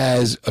anybody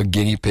has a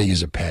guinea pig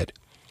as a pet,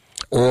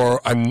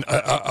 or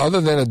other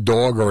than a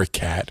dog or a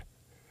cat,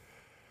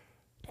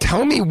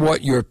 tell me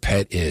what your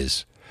pet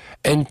is,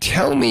 and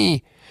tell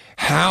me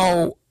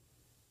how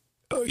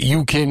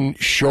you can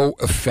show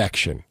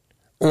affection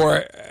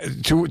or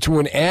to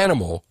an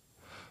animal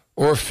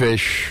or a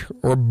fish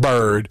or a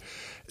bird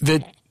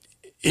that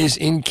is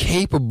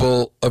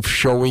incapable of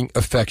showing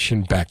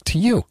affection back to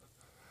you.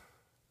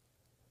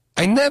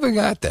 I never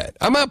got that.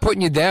 I'm not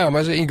putting you down.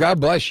 I say, God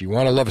bless you.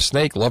 Want to love a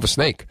snake? Love a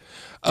snake.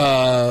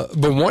 But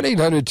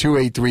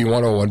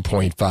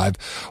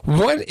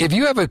 1-800-283-101.5. If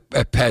you have a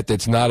pet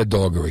that's not a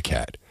dog or a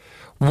cat,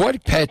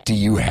 what pet do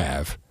you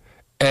have?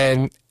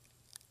 And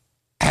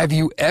have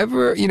you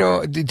ever,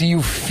 do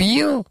you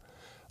feel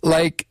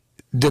like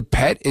the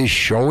pet is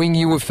showing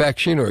you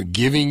affection or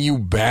giving you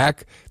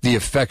back the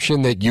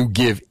affection that you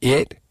give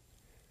it?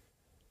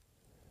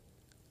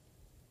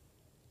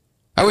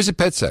 I was at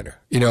Pet Center,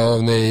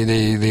 and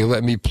they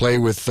let me play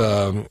with,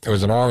 it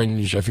was an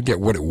orange, I forget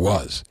what it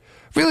was.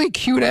 Really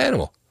cute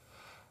animal.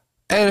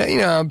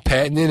 And, I'm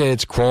petting it, and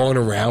it's crawling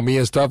around me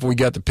and stuff. We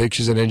got the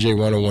pictures at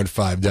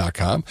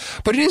NJ1015.com.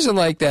 But it isn't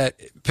like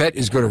that pet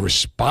is going to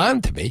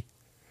respond to me.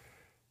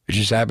 It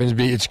just happens to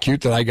be, it's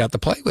cute that I got to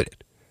play with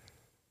it.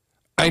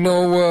 I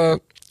know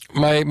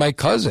my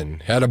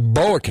cousin had a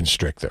boa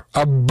constrictor.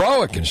 A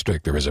boa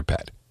constrictor as a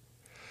pet.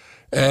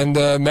 And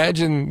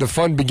imagine the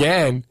fun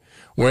began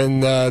when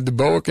the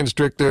boa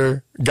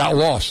constrictor got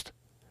lost,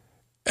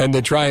 and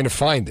they're trying to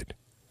find it.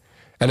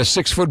 And a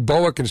 6-foot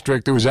boa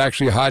constrictor was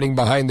actually hiding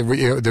behind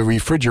the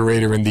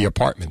refrigerator in the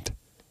apartment.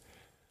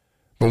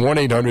 But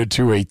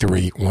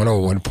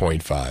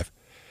 1-800-283-101.5.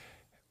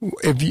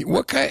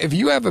 If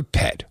you have a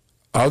pet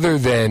other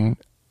than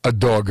a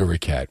dog or a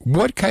cat,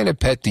 what kind of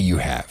pet do you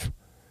have?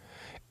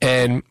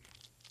 And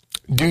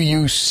do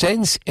you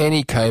sense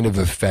any kind of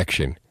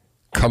affection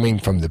coming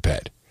from the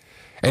pet?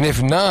 And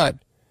if not,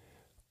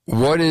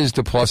 what is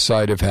the plus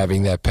side of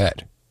having that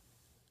pet?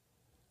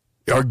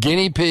 Are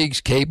guinea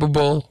pigs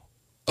capable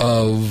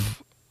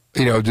of,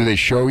 do they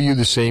show you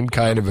the same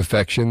kind of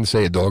affection,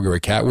 say a dog or a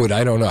cat would?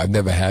 I don't know. I've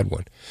never had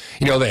one.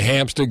 The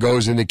hamster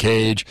goes in the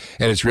cage,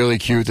 and it's really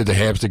cute that the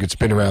hamster could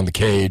spin around the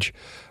cage.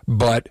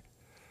 But,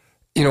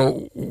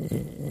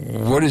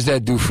 what does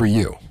that do for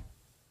you?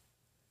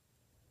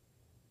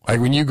 Like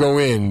when you go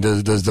in,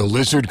 does the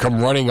lizard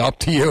come running up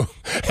to you?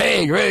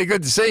 Hey, really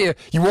good to see you.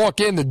 You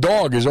walk in, the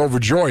dog is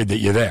overjoyed that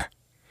you're there.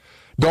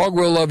 Dog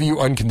will love you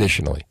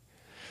unconditionally.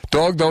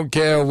 Dog don't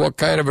care what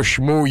kind of a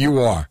shmoo you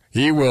are.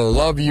 He will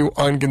love you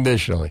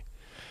unconditionally.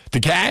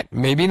 The cat,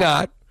 maybe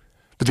not,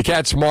 but the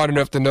cat's smart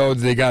enough to know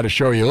that they got to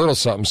show you a little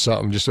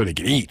something just so they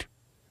can eat.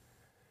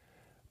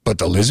 But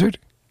the lizard?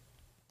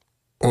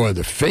 Or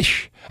the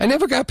fish? I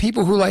never got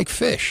people who like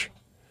fish.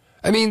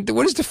 I mean,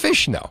 what does the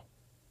fish know?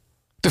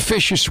 The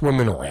fish is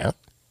swimming around,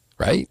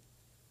 right?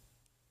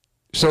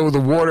 So the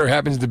water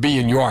happens to be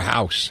in your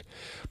house.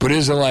 But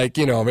isn't like,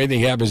 if anything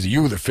happens to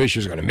you, the fish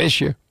is going to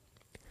miss you.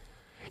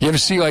 You ever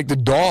see, like, the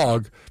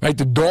dog? Right,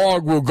 the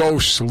dog will go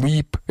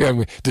sleep.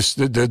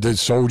 The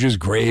soldier's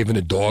grave, and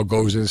the dog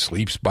goes and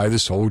sleeps by the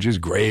soldier's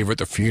grave at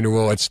the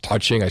funeral. It's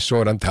touching. I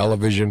saw it on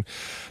television.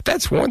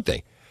 That's one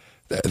thing.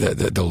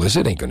 The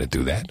lizard ain't going to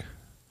do that.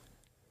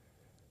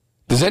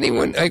 Does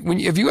anyone,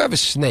 if you have a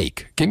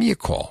snake, give me a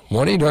call.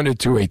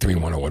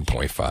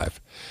 1-800-283-101.5.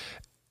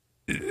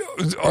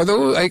 Are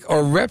those,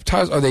 are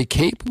reptiles, are they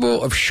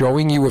capable of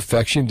showing you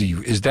affection?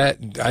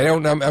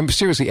 I'm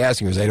seriously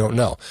asking because I don't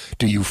know.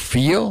 Do you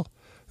feel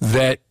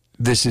that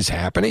this is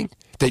happening?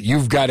 That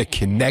you've got a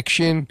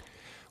connection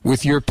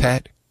with your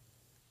pet?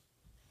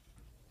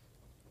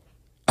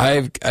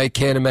 I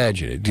can't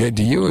imagine it.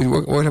 Do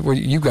you? What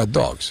you got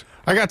dogs?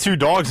 I got 2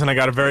 dogs, and I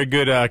got a very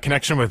good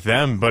connection with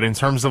them. But in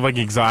terms of,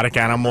 exotic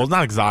animals,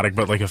 not exotic,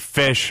 but like a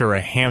fish or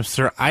a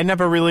hamster, I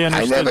never really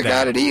understood I never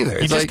got it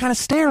either. You just kind of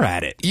stare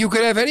at it. You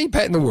could have any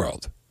pet in the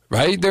world,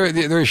 right?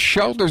 There's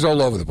shelters all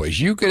over the place.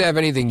 You could have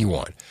anything you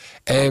want.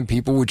 And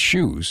people would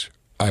choose,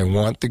 I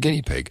want the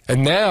guinea pig.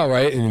 And now,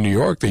 right, in New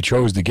York, they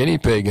chose the guinea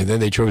pig, and then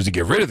they chose to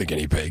get rid of the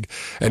guinea pig.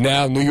 And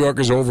now New York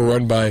is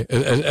overrun by,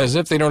 as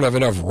if they don't have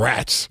enough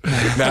rats.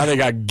 Now they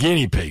got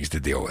guinea pigs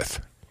to deal with.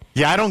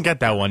 Yeah, I don't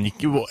get that one.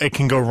 It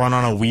can go run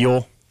on a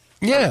wheel.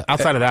 Yeah.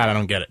 Outside of that, I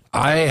don't get it.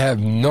 I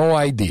have no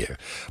idea.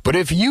 But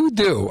if you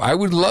do, I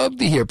would love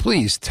to hear.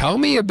 Please tell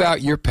me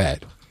about your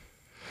pet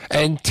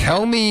and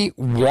tell me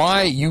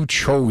why you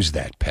chose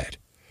that pet.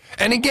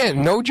 And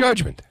again, no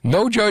judgment.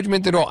 No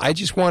judgment at all. I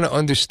just want to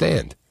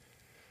understand.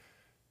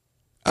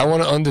 I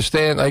want to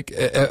understand,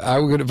 if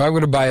I'm going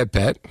to buy a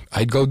pet,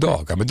 I'd go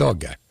dog. I'm a dog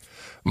guy.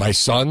 My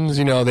sons,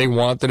 they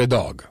wanted a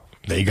dog.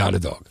 They got a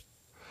dog.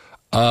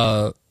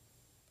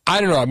 I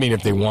don't know,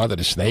 if they wanted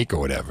a snake or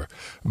whatever,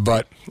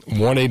 but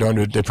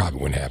 1-800, that probably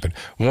wouldn't happen,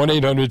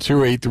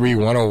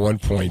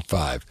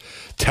 1-800-283-101.5.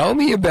 Tell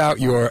me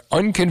about your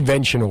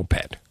unconventional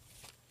pet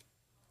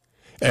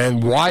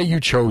and why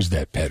you chose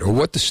that pet or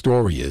what the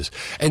story is.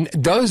 And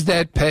does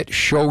that pet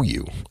show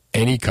you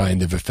any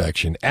kind of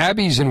affection?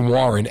 Abby's in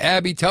Warren.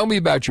 Abby, tell me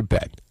about your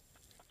pet.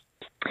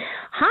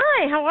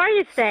 Hi, how are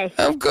you today?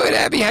 I'm good,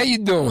 Abby. How you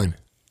doing?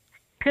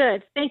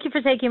 Good. Thank you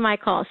for taking my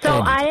call. So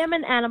I am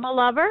an animal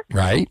lover.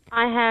 Right.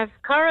 I have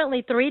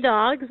currently 3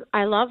 dogs.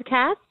 I love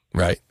cats.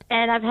 Right.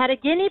 And I've had a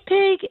guinea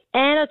pig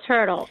and a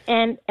turtle.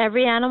 And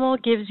every animal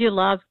gives you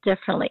love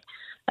differently.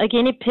 A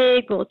guinea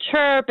pig will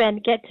chirp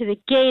and get to the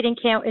gate and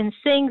count and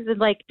sings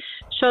and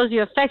shows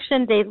you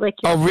affection. They lick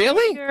your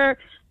really? finger.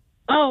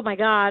 Oh my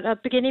God. A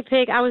guinea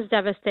pig. I was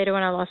devastated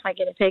when I lost my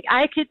guinea pig.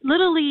 I could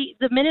literally,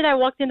 the minute I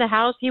walked in the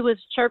house, he was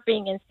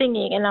chirping and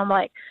singing. And I'm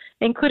like,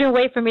 and couldn't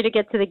wait for me to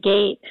get to the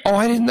gate. Oh,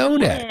 I didn't know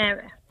that.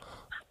 Yeah,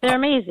 they're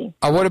amazing.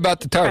 What about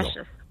the turtle?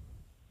 Precious.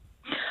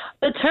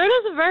 The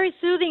turtles are very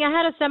soothing. I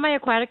had a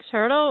semi-aquatic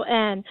turtle,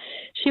 and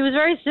she was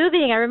very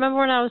soothing. I remember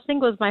when I was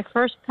single, it was my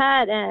first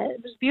pet, and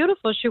it was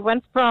beautiful. She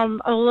went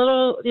from a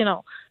little,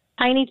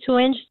 tiny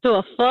 2-inch to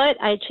a foot.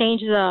 I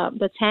changed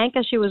the tank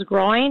as she was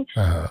growing.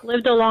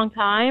 Lived a long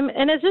time,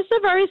 and it's just a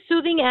very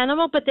soothing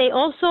animal. But they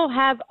also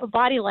have a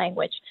body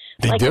language.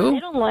 They do? They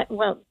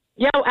don't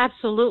yeah,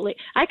 absolutely.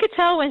 I could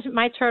tell when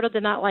my turtle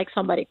did not like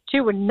somebody.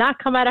 She would not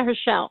come out of her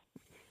shell.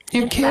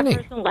 You're kidding.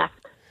 That person left.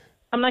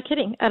 I'm not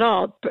kidding at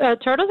all.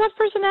 Turtles have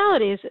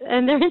personalities,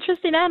 and they're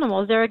interesting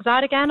animals. They're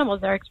exotic animals.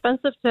 They're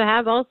expensive to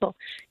have also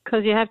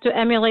because you have to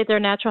emulate their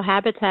natural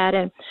habitat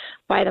and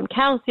buy them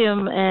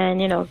calcium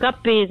and,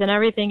 guppies and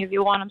everything if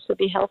you want them to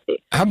be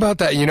healthy. How about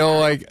that?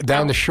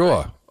 Down the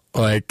shore,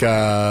 Like,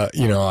 I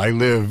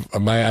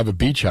have a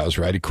beach house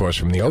right across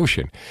from the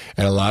ocean.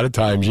 And a lot of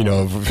times,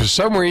 for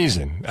some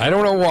reason, I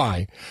don't know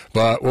why,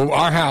 but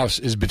our house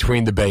is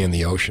between the bay and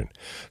the ocean.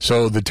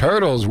 So the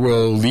turtles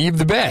will leave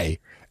the bay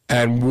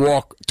and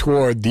walk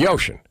toward the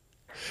ocean.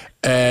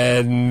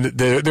 And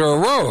there are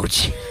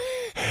roads.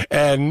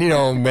 And,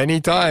 many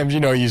times,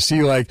 you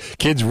see like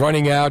kids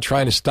running out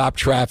trying to stop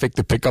traffic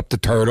to pick up the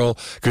turtle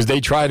because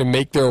they try to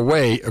make their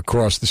way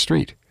across the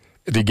street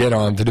to get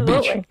onto the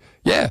beach.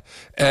 Yeah.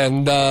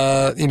 And,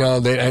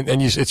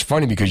 it's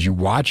funny because you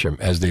watch them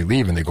as they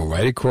leave and they go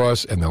right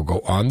across and they'll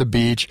go on the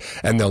beach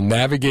and they'll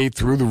navigate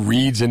through the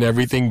reeds and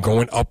everything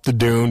going up the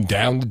dune,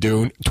 down the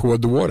dune,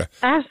 toward the water.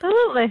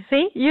 Absolutely.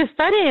 See, you're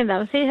studying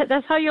them. See,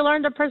 that's how you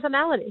learn their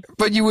personality.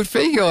 But you would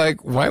figure,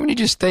 like, why wouldn't you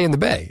just stay in the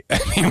bay? I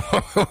mean,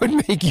 what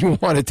would make you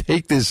want to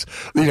take this,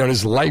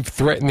 this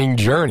life-threatening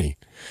journey?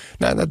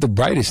 Not the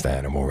brightest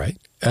animal, right?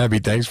 Abby,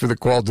 thanks for the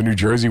call to New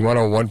Jersey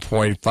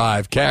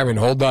 101.5. Karen,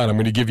 hold on. I'm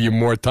going to give you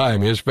more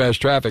time. Here's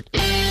fast traffic.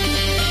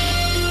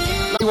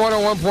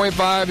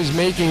 101.5 is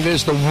making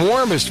this the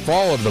warmest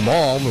fall of them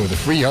all with a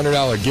free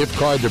 $100 gift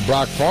card to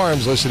Brock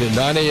Farms. Listen at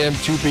 9 a.m.,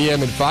 2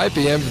 p.m., and 5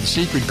 p.m. for the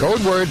secret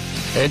code word.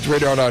 Enter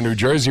it on our New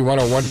Jersey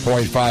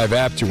 101.5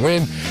 app to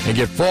win and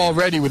get fall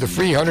ready with a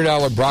free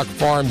 $100 Brock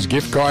Farms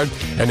gift card.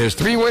 And there's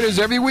 3 winners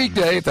every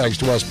weekday thanks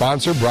to our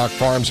sponsor, Brock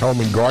Farms Home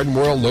and Garden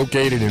World,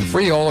 located in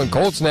Freehold and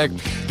Colts Neck.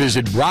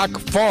 Visit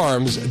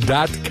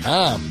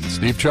brockfarms.com.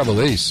 Steve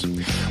Trevelise.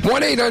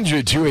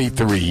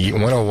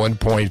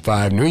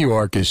 1-800-283-101.5. New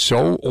York is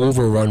so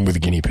overrun with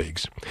guinea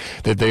pigs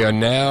that they are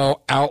now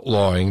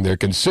they're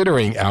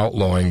considering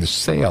outlawing the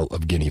sale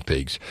of guinea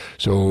pigs.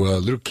 So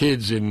little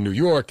kids in New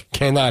York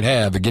cannot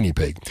have a guinea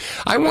pig.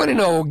 I want to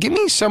know, give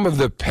me some of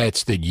the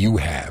pets that you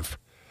have.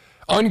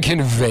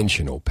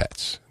 Unconventional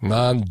pets,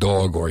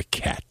 non-dog or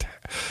cat.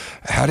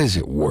 How does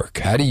it work?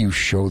 How do you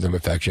show them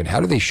affection? How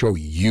do they show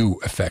you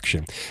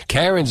affection?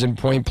 Karen's in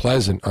Point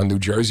Pleasant on New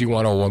Jersey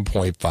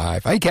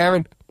 101.5. Hi,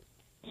 Karen.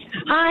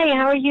 Hi,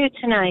 how are you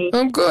tonight?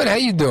 I'm good. How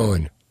you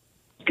doing?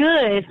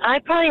 Good. I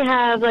probably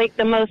have like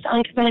the most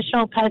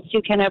unconventional pets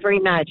you can ever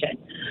imagine.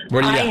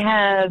 What do you got? I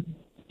have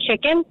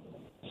chicken.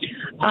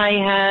 I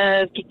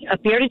have a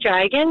bearded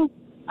dragon.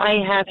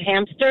 I have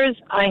hamsters.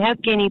 I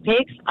have guinea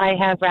pigs. I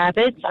have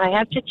rabbits. I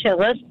have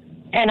chinchillas.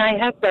 And I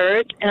have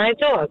birds. And I have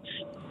dogs.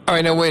 All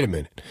right, now wait a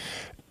minute.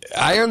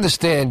 I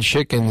understand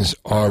chickens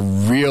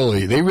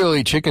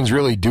chickens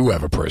really do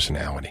have a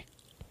personality.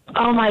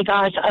 Oh my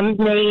gosh,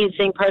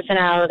 amazing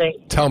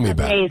personality. Tell me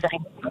about it.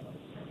 Amazing.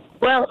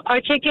 Well, our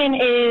chicken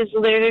is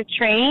litter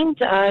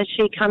trained.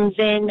 She comes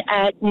in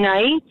at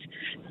night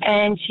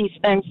and she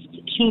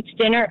eats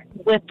dinner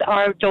with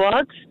our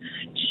dogs.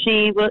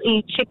 She will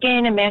eat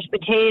chicken and mashed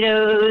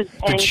potatoes.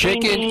 The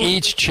chicken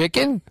eats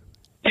chicken?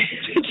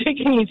 The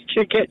chicken eats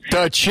chicken.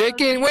 The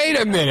chicken? Wait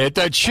a minute.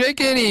 The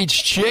chicken eats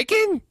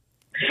chicken?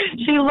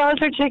 She loves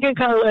her chicken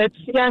cutlets.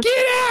 Yes.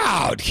 Get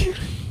out!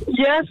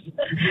 Yes.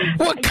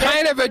 What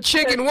kind of a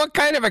chicken? What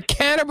kind of a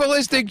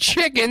cannibalistic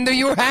chicken do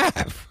you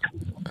have?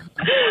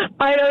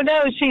 I don't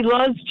know. She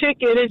loves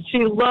chicken and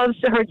she loves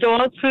her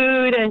dog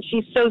food and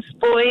she's so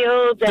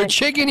spoiled. The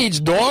chicken eats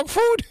dog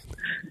food?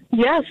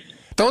 Yes.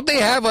 Don't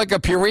they have like a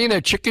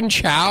Purina chicken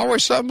chow or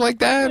something like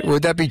that?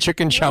 Would that be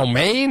chicken chow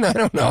mein? I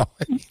don't know.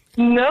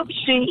 Nope,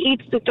 she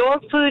eats the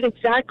dog food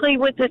exactly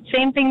with the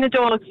same thing the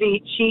dogs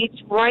eat. She eats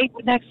right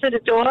next to the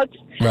dogs.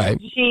 Right.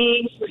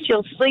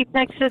 She'll sleep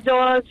next to the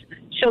dogs.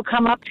 She'll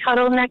come up,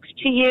 cuddle next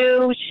to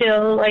you.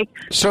 She'll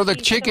So the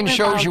chicken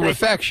shows you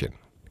affection.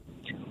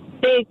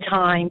 Big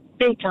time,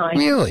 big time.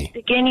 Really?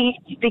 The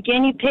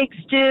guinea pigs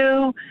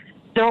do.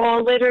 They're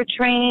all litter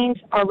trained.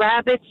 Our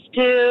rabbits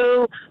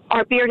do.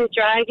 Our bearded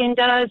dragon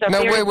does.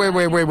 Now,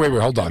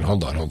 wait. Hold on.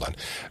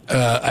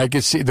 I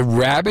can see the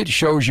rabbit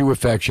shows you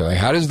affection. Like,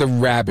 how does the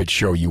rabbit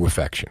show you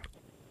affection?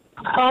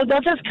 Oh, they'll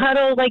just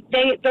cuddle.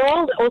 They're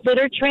all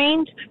litter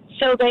trained,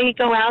 so they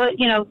go out.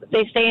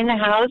 They stay in the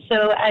house.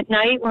 So at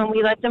night when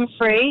we let them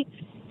free,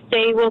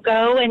 they will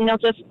go and they'll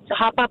just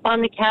hop up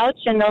on the couch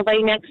and they'll lay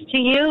next to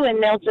you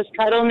and they'll just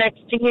cuddle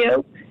next to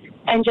you,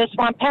 and just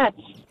want pets.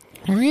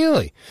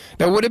 Really?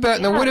 Now what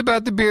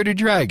about the bearded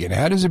dragon?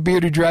 How does a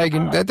bearded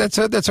dragon? That's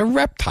a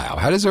reptile.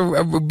 How does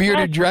a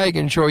bearded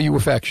dragon show you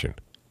affection?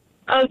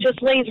 Oh, just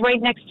lays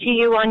right next to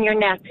you on your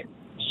neck.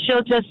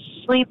 She'll just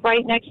sleep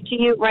right next to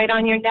you, right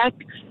on your neck,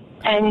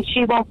 and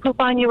she won't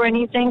poop on you or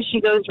anything. She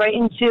goes right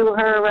into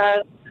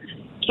her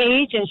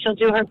cage and she'll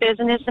do her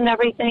business and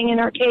everything in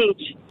her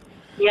cage.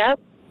 Yep.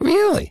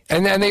 Really?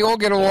 And they all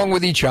get along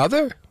with each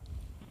other?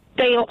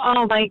 They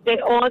all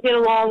get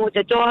along with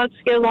the dogs,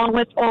 get along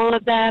with all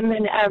of them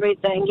and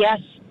everything,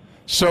 yes.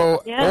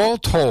 So, all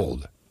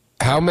told,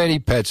 how many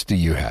pets do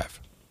you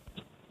have?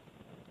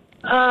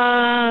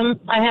 I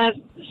have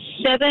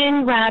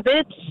 7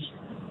 rabbits.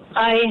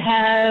 I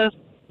have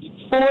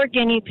 4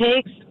 guinea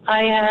pigs.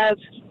 I have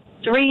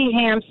 3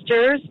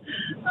 hamsters.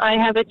 I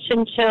have a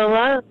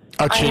chinchilla.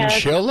 A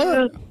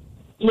chinchilla?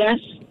 Yes.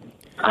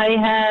 I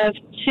have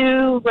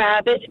 2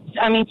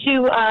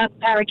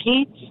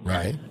 parakeets.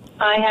 Right.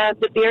 I have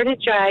the bearded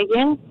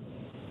dragon.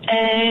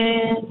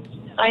 and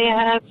I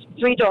have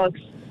 3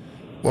 dogs.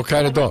 What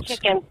kind of dogs?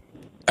 Chicken.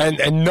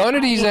 And none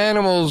of these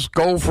animals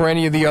go for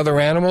any of the other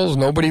animals?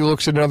 Nobody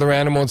looks at another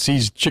animal and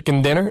sees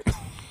chicken dinner?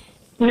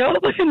 No,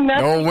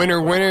 No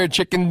winner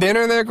chicken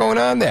dinner there going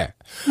on there?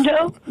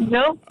 No.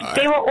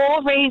 They were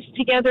all raised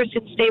together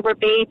since they were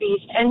babies.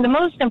 And the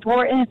most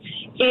important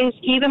is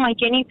even my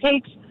guinea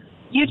pigs,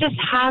 you just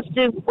have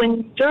to,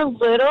 when they're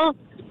little,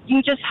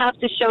 you just have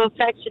to show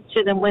affection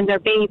to them when they're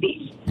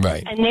babies.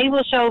 Right. And they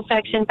will show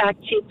affection back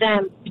to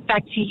them,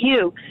 back to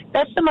you.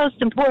 That's the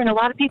most important. A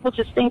lot of people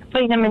just think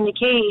putting them in the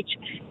cage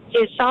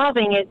is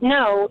solving it.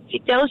 No,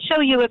 they'll show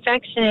you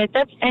affection.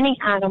 That's any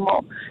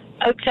animal.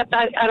 Except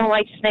I don't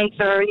like snakes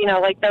or,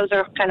 like those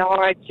are kind of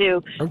hard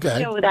to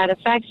show that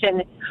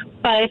affection.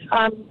 But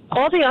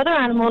all the other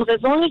animals,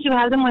 as long as you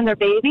have them when they're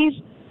babies,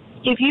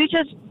 if you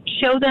just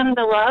show them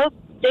the love,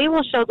 they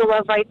will show the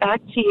love right back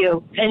to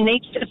you. And they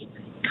just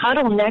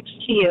cuddle next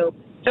to you.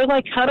 They're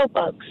like cuddle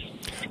bugs.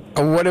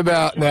 What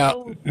about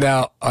now?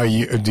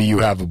 Do you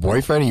have a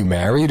boyfriend? Are you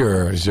married,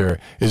 or is there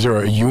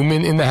a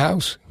human in the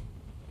house?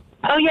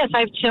 Oh yes, I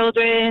have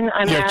children.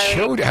 I'm married.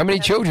 Children? How many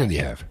children do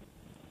you have?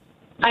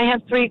 I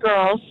have 3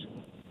 girls.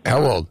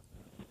 How old?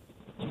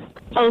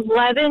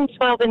 11,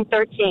 12, and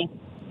 13.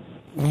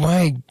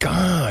 My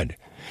God.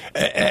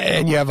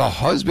 And you have a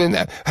husband.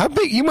 How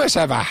big? You must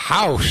have a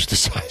house the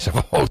size of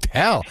a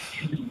hotel.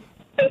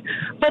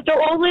 But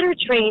they're all litter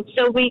trained,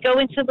 so we go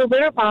into the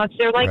litter box.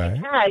 They're like a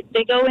cat.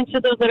 They go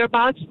into the litter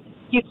box.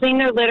 You clean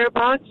their litter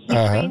box. You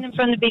train them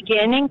from the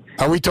beginning.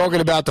 Are we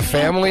talking about the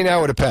family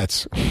now or the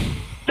pets?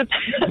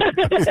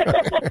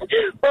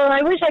 Well,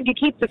 I wish I could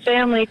keep the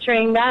family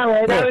trained that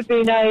way. That would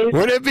be nice.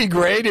 Wouldn't it be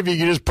great if you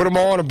could just put them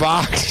all in a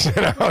box?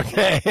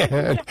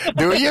 Okay,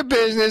 do your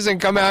business and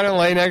come out and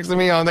lay next to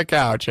me on the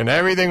couch, and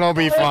everything will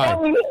be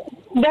fine.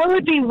 That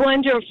would be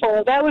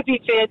wonderful. That would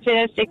be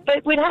fantastic.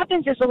 But what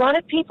happens is a lot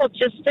of people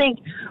just think,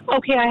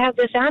 okay, I have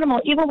this animal,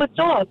 even with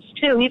dogs,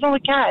 too, even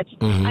with cats.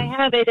 Mm-hmm. I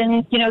have it,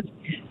 and, you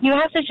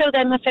have to show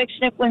them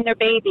affection when they're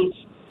babies,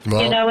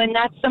 and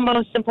that's the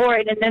most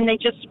important. And then they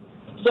just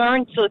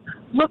learn to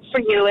look for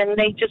you, and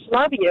they just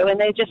love you, and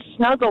they just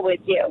snuggle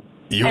with you.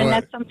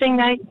 That's something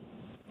that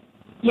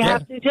you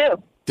have to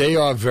do. They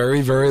are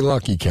very, very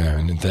lucky,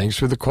 Karen, and thanks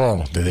for the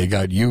call, that they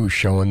got you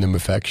showing them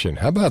affection.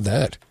 How about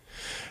that?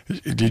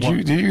 Did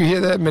you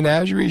hear that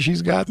menagerie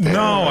she's got there?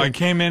 No, I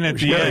came in at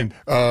the end.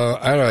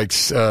 I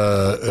don't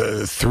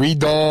know, 3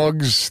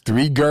 dogs,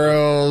 3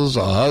 girls,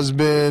 a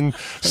husband,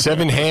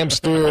 7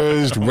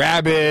 hamsters,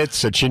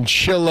 rabbits, a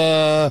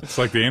chinchilla. It's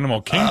like the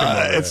animal kingdom.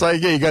 It's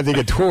like you got to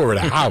take a tour of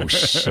the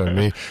house. I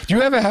mean, do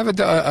you ever have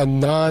a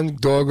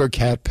non-dog or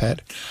cat pet?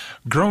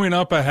 Growing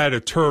up, I had a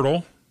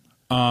turtle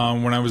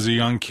when I was a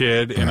young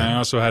kid, and I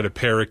also had a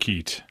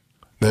parakeet.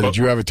 Now, did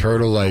you have a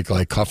turtle like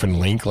Cuff and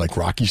Link, like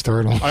Rocky's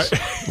turtles?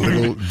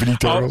 Little bitty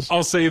turtles?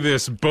 I'll say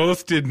this.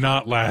 Both did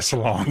not last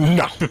long.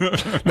 No.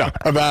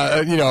 About,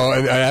 I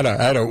had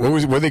a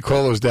what do they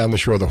call those down the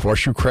shore? The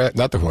horseshoe crab?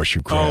 Not the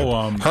horseshoe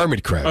crab.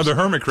 Hermit crabs. Oh, the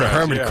hermit crabs. The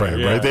hermit crab,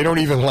 yeah. right? They don't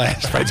even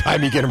last by the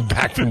time you get them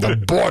back from the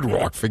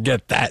boardwalk.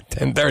 Forget that.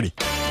 10:30.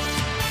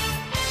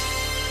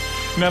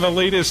 Now, the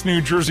latest New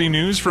Jersey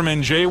news from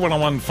NJ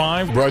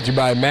 1015. Brought to you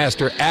by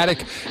Master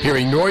Attic.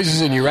 Hearing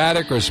noises in your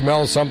attic or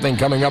smell something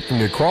coming up from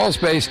your crawl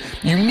space,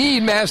 you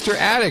need Master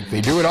Attic.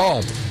 They do it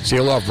all.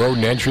 Seal off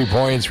rodent entry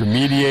points,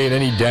 remediate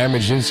any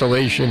damaged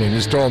insulation, and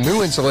install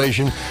new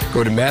insulation.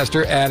 Go to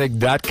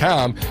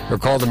masterattic.com or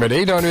call them at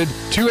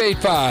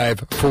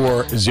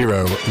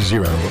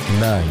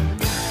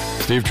 800-285-4009.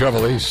 Steve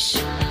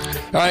Trevelise.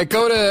 All right,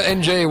 go to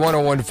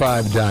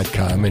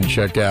NJ1015.com and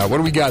check out. What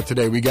do we got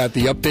today? We got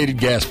the updated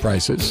gas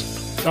prices.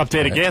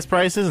 Updated gas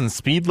prices and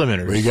speed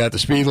limiters. We got the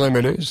speed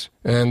limiters,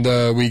 and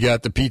we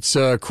got the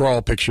pizza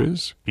crawl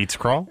pictures. Pizza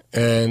crawl?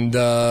 And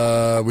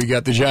we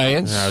got the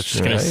Giants. I was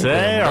just going to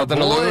say, our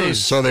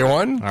boys. So they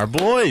won? Our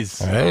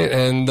boys. All right,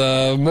 and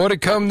more to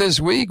come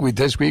this week.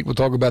 This week we'll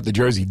talk about the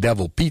Jersey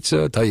Devil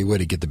Pizza, tell you where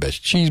to get the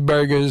best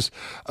cheeseburgers.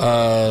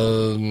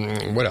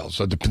 What else?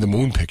 The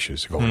moon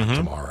pictures are going up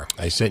tomorrow.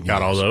 I sent you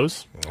got all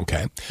those.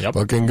 Okay. Yep.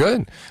 Looking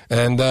good.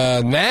 And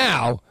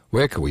now,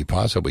 where could we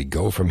possibly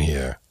go from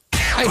here?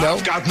 I know.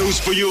 I've got news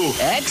for you.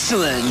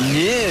 Excellent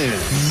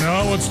news.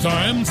 Now it's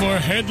time for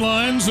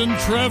headlines and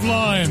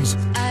Trevlines.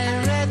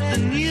 I read the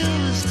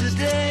news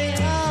today.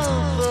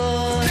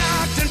 Oh, boy.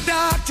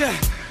 Doctor,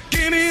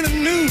 give me the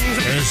news.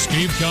 As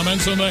Steve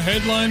comments on the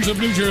headlines of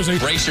New Jersey.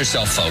 Brace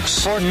yourself,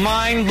 folks, for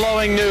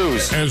mind-blowing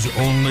news. As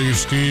only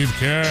Steve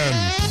can.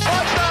 What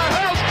the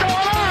hell's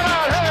going on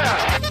out here?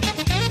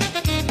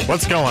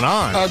 What's going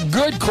on? A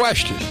good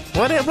question.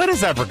 What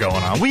is ever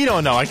going on? We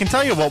don't know. I can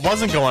tell you what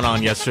wasn't going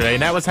on yesterday,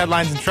 and that was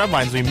headlines and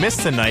Trevlines. We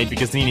missed tonight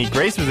because Nene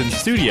Grace was in the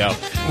studio.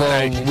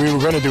 Well, we were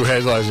going to do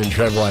headlines and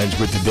Trevlines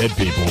with the dead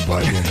people,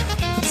 but,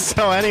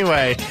 So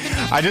anyway,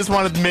 I just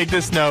wanted to make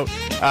this note.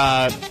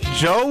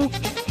 Joe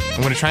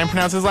I'm going to try and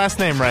pronounce his last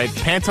name right.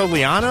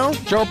 Pantoliano?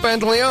 Joe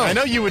Pantoliano. I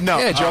know you would know.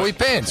 Yeah, Joey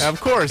Pants. Of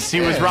course.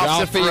 He was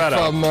Ralph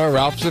Cifaretto. From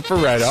Ralph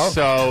Cifaretto.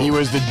 So he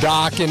was the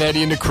Doc in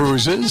Eddie and the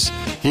Cruisers.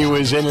 He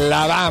was in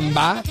La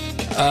Bamba.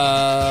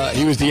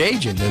 He was the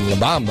agent in La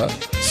Bamba.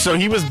 So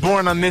he was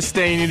born on this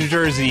day in New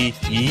Jersey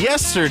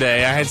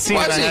yesterday. I had seen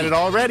it. I had it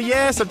already.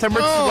 Yeah, September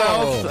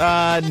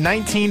 12th,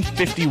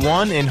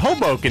 1951 in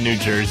Hoboken, New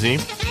Jersey.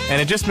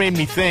 And it just made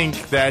me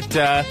think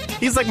that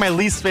he's like my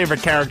least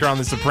favorite character on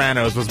The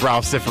Sopranos was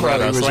Ralph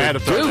Cifaretto. So I had to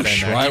throw that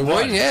in there. Why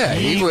would? Yeah,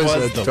 he was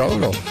a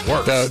total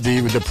worst.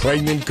 The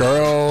pregnant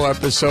girl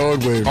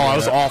episode with. Oh, it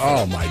was awful.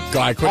 Oh my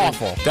God,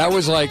 awful. That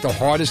was like the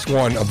hardest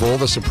one of all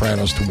the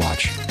Sopranos to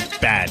watch.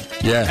 Bad.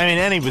 Yeah. I mean,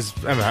 and he was,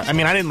 I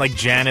didn't like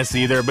Janice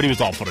either, but he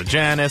was awful to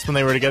Janice when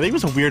they were together. He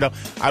was a weirdo.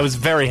 I was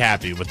very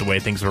happy with the way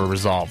things were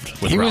resolved.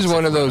 He was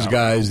one of those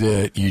guys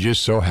that you're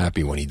just so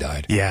happy when he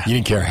died. Yeah. You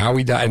didn't care how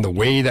he died and the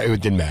way that it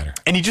didn't matter.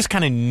 And he just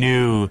kind of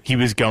knew he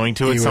was going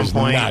to at some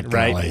point,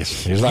 right?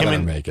 He was not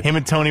going to make it. Him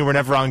and Tony were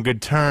never on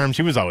good terms.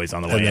 He was always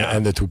on the way out.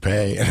 And the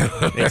toupee.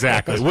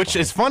 Exactly. Which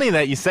is funny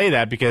that you say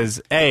that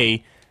because,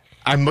 A,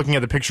 I'm looking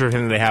at the picture of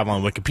him that they have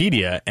on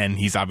Wikipedia, and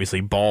he's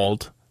obviously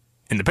bald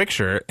in the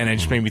picture, and it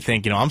just made me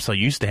think, I'm so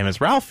used to him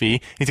as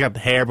Ralphie. He's got the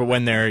hair, but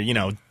when they're,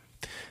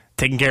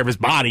 taking care of his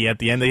body at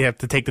the end, they have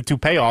to take the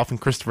toupee off,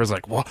 and Christopher's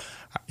like, well,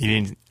 I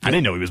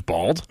didn't know he was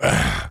bald.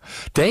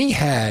 They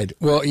had,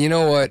 well, you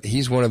know what?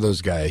 He's one of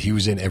those guys. He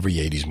was in every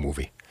 80s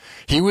movie.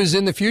 He was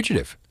in The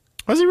Fugitive.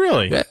 Was he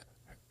really? Yeah.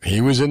 He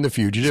was in The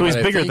Fugitive. So he's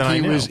bigger than I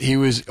knew. He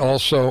was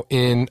also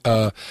in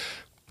The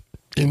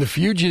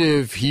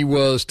Fugitive, he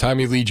was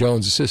Tommy Lee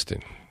Jones'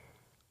 assistant.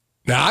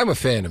 Now, I'm a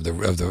fan of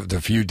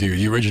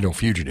the original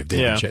Fugitive,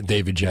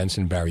 David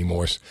Jensen, Barry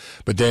Morse.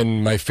 But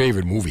then my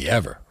favorite movie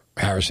ever,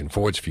 Harrison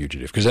Ford's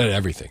Fugitive, because it had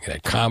everything. It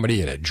had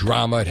comedy, it had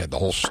drama, it had the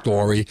whole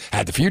story, it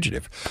had The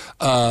Fugitive.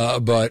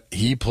 But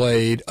he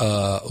played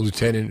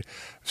Lieutenant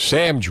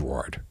Sam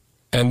Gerard.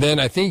 And then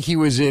I think he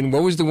was in,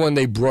 what was the one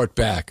they brought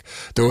back?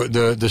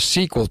 The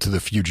sequel to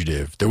The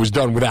Fugitive that was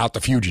done without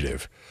The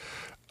Fugitive.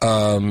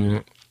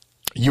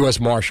 U.S.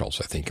 Marshals,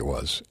 I think it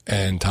was.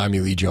 And Tommy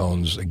Lee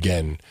Jones,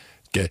 again.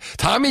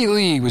 Tommy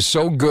Lee was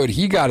so good,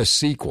 he got a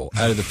sequel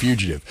out of The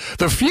Fugitive.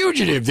 The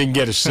Fugitive didn't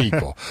get a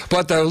sequel,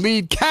 but the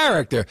lead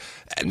character,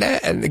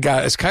 and the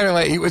guy, it's kind of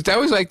like, that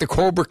was like the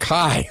Cobra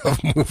Kai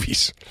of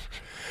movies.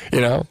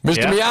 Mr.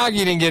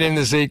 Miyagi didn't get in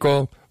the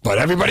sequel, but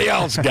everybody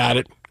else got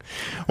it.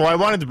 Well, I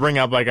wanted to bring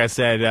up, like I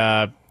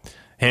said,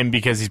 him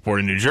because he's born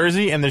in New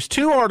Jersey, and there's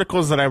two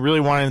articles that I really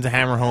wanted to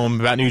hammer home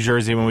about New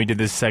Jersey when we did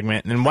this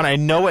segment. And one, I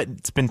know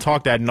it's been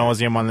talked ad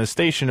nauseum on this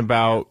station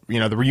about, the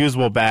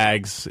reusable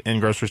bags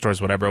in grocery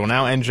stores, whatever. Well,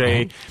 now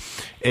NJ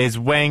is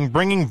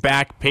bringing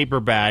back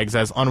paper bags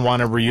as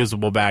unwanted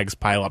reusable bags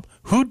pile up.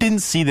 Who didn't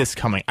see this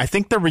coming? I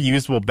think the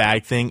reusable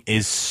bag thing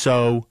is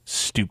so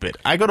stupid.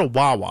 I go to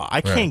Wawa.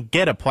 I can't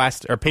get a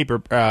plastic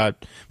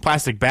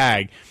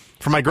bag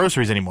for my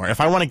groceries anymore. If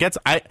I want to get,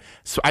 I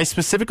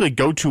specifically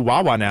go to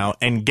Wawa now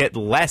and get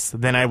less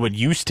than I would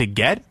used to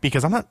get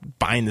because I'm not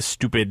buying the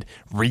stupid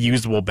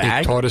reusable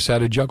bag. It taught us how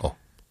to juggle.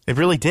 It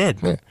really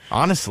did. Yeah.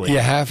 Honestly. You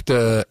have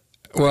to,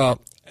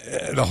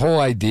 the whole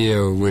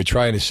idea, we're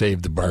trying to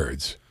save the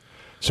birds.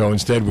 So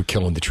instead we're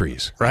killing the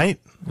trees. Right?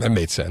 That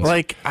made sense.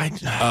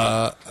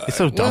 It's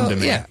so dumb to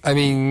me. Yeah, I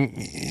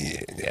mean,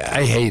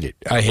 I hate it.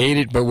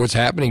 But what's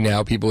happening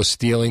now? People are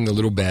stealing the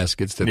little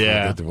baskets that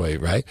the way,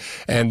 right?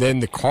 And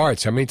then the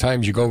carts. How many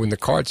times you go in the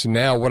carts? And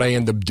now what I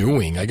end up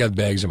doing? I got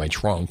bags in my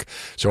trunk,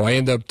 so I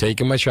end up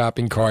taking my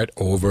shopping cart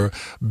over,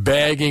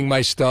 bagging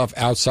my stuff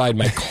outside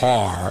my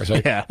car.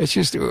 So it's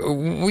just,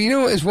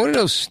 it's one of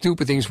those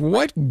stupid things.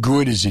 What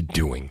good is it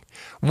doing?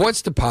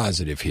 What's the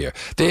positive here?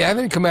 They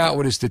haven't come out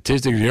with a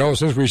statistic.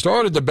 Since we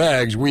started the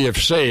bags, we have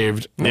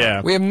saved.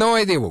 Yeah. We have no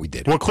idea what we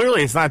did. Well,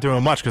 clearly it's not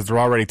doing much because they're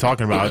already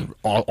talking about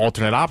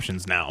alternate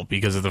options now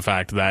because of the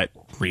fact that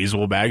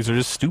reusable bags are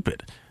just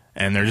stupid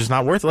and they're just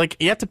not worth it. Like,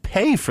 you have to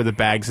pay for the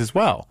bags as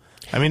well.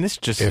 I mean, it's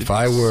just... If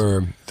I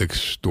were the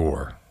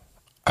store,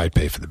 I'd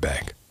pay for the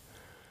bag.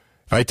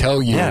 If I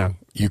tell you,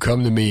 you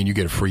come to me and you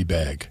get a free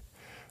bag,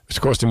 it's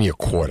costing me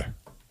 $0.25.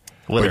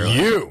 Literally. But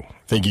you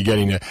think you're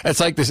getting it.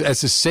 It's like this.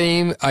 It's the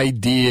same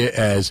idea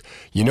as,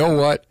 you know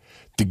what?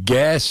 The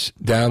gas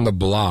down the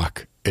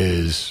block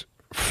is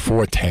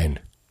 $4.10,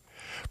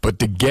 but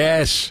the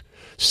gas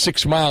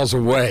 6 miles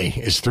away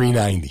is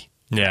 $3.90.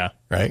 Yeah.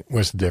 Right?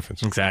 What's the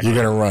difference? Exactly. You're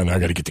going to run. I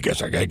got to get the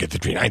gas. I got to get the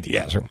 $3.90.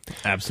 Yes.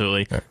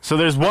 Absolutely. Yeah. So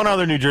there's one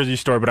other New Jersey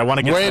story, but I want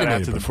to get Wait a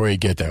minute before you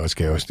get that. Let's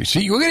go.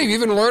 See, we're going to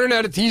even learning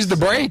how to tease the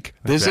break.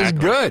 This is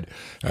good.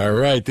 All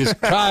right. This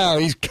Kyle,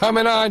 he's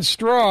coming on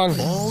strong.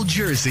 All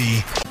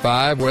Jersey.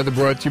 5, weather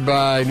brought to you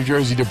by New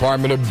Jersey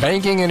Department of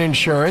Banking and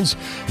Insurance.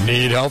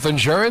 Need health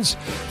insurance?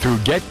 Through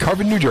Get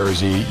Covered New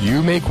Jersey,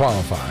 you may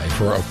qualify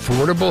for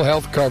affordable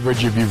health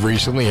coverage if you've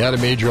recently had a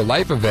major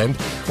life event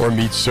or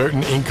meet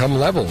certain income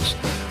levels.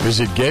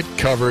 Visit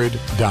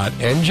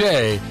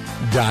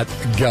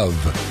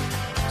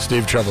getcovered.nj.gov.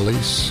 Steve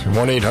Trevelise,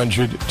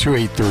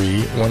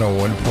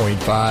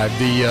 1-800-283-101.5.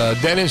 The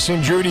Dennis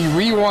and Judy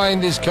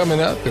Rewind is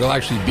coming up. It'll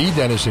actually be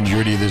Dennis and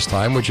Judy this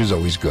time, which is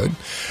always good.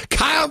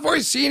 Kyle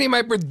Vorsini,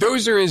 my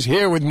producer, is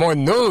here with more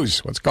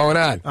news. What's going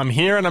on? I'm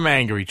here and I'm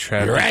angry,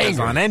 Trev. You're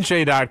angry. On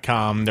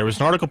NJ.com, there was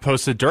an article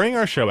posted during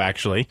our show,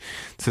 actually.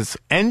 It says,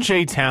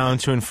 NJ Town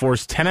to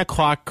enforce 10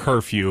 o'clock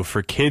curfew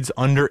for kids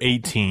under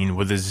 18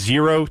 with a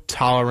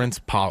zero-tolerance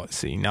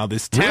policy. Now,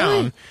 this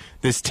town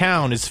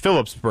is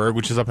Phillipsburg,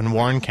 which is up in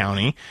Warren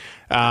County.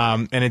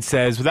 And it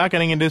says, without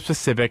getting into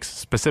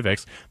specifics,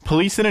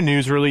 police in a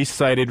news release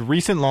cited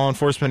recent law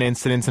enforcement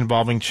incidents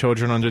involving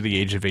children under the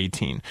age of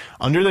 18.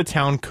 Under the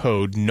town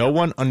code, no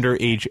one under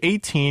age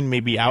 18 may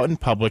be out in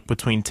public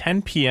between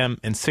 10 p.m.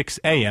 and 6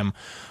 a.m.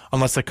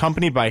 unless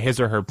accompanied by his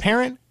or her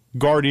parent,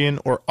 guardian,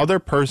 or other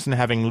person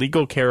having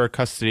legal care or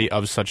custody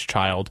of such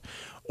child,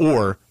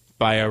 or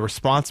by a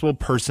responsible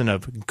person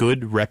of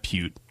good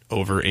repute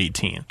over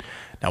 18.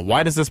 Now,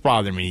 why does this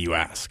bother me, you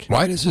ask?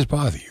 Why does this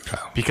bother you,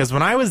 Kyle? Because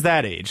when I was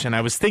that age, and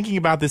I was thinking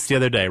about this the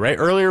other day, right?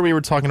 Earlier we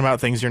were talking about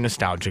things you're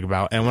nostalgic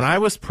about, and when I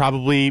was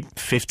probably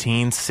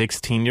 15,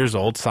 16 years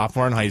old,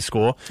 sophomore in high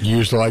school... You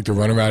used to like to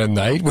run around at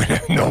night with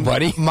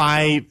nobody?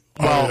 Nobody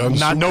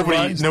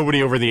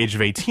over the age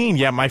of 18.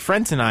 Yeah, my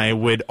friends and I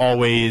would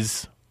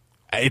always...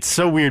 It's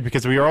so weird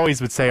because we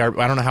always would say, I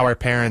don't know how our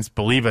parents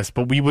believe us,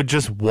 but we would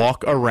just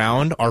walk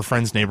around our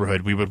friend's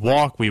neighborhood. We would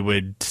walk, we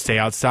would stay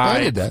outside.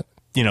 I did that.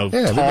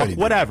 Talk,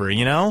 whatever,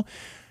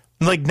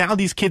 Like, now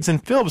these kids in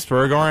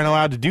Phillipsburg aren't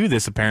allowed to do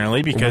this,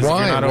 apparently, because you're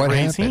not over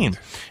 18.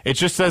 It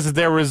just says that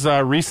there was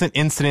recent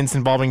incidents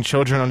involving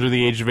children under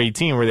the age of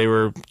 18 where they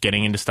were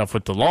getting into stuff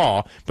with the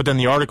law, but then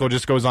the article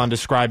just goes on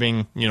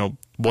describing,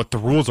 what the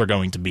rules are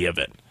going to be of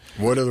it.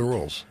 What are the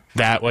rules?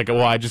 That,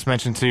 I just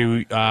mentioned to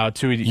you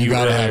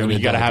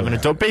gotta have an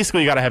adult.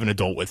 Basically, you gotta have an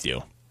adult with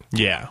you.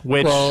 Yeah.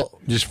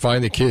 Just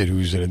find a kid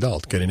who's an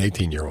adult, get an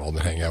 18-year-old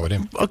and hang out with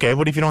him. Okay,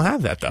 what if you don't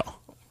have that, though?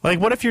 Like,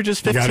 what if you're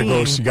just 15?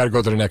 You got to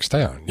go to the next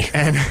town.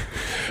 And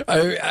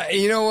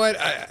you know what?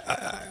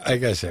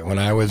 Like I said, when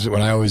I was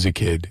a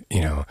kid,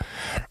 but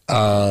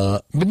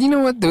you know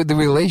what? The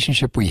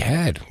relationship we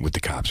had with the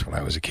cops when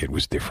I was a kid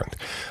was different,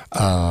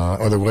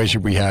 or the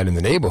relationship we had in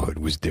the neighborhood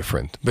was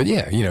different. But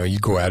yeah, you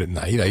go out at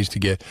night. I used to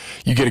get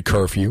a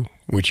curfew,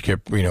 which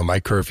kept,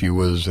 my curfew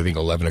was, I think,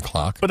 11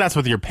 o'clock. But that's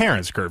with your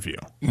parents' curfew.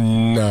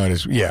 No, it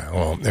was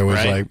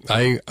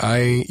right?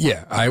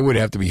 I would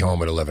have to be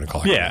home at 11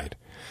 o'clock at night.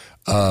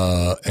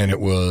 And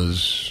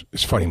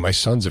it's funny, my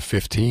sons are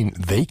 15,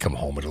 they come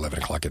home at 11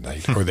 o'clock at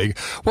night.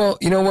 Well,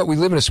 you know what? We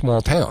live in a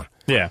small town.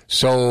 Yeah.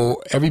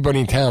 So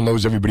everybody in town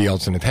knows everybody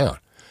else in the town.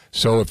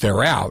 So if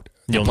they're out,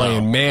 they're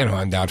playing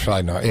manhunt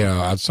outside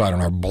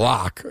on our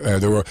block.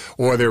 They're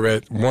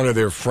at one of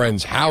their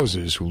friends'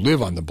 houses who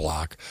live on the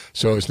block.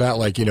 So it's not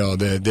like,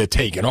 they're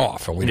taking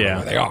off and we don't know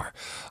where they are.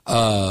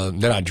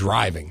 They're not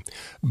driving.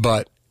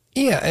 But,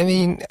 yeah, I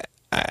mean...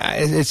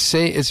 It's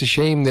a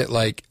shame that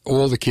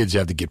all the kids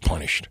have to get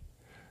punished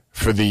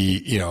for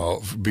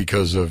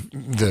because of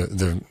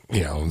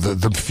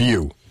the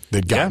few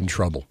that got in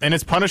trouble. And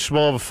it's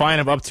punishable with a fine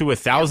of up to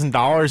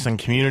 $1,000 in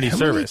community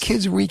service. How many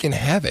kids wreaking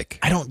havoc?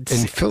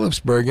 In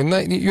Phillipsburg,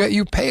 and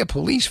you pay a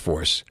police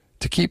force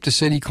to keep the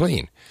city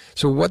clean.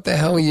 So what the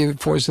hell are you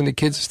forcing the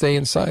kids to stay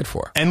inside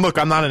for? And look,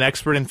 I'm not an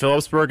expert in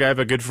Phillipsburg. I have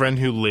a good friend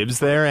who lives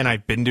there, and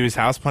I've been to his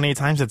house plenty of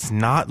times. It's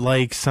not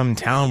like some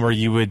town where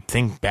you would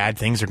think bad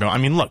things are going. I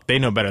mean, look, they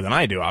know better than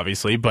I do,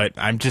 obviously, but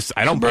I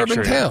don't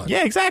picture town.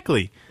 Yeah,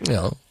 exactly.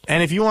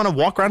 And if you want to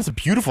walk around, it's a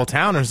beautiful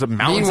town. There's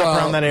mountains up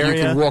around that area.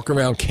 You can walk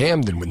around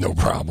Camden with no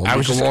problem.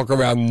 You can walk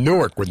around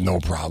Newark with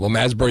no problem.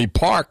 Asbury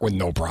Park with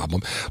no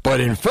problem.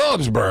 But in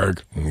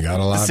Phillipsburg, you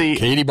got a lot.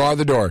 Katie barred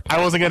the door. I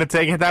wasn't going to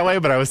take it that way,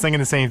 but I was thinking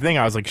the same thing.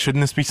 I was like,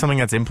 shouldn't this be something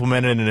that's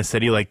implemented in a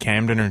city like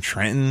Camden or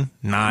Trenton?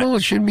 Well,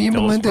 it should be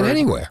implemented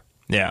anywhere.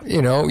 Yeah.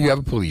 You have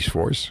a police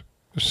force.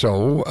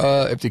 So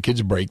if the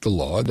kids break the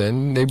law,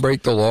 then they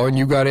break the law, and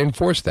you got to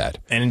enforce that.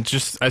 And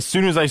just as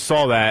soon as I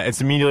saw that,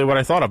 it's immediately what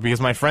I thought of, because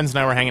my friends and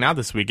I were hanging out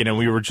this weekend, and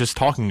we were just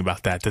talking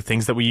about that. The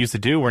things that we used to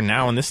do, where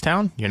now in this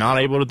town, you're not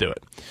able to do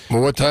it.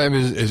 Well, what time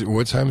is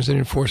it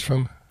enforced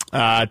from?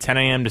 10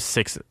 p.m. to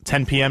 6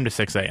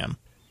 a.m.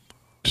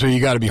 So you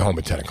got to be home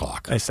at 10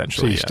 o'clock.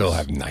 Essentially, so you still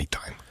have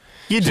nighttime.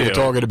 You do. We're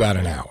talking about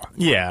an hour.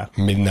 Yeah.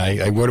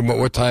 Midnight.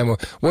 What time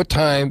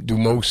do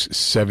most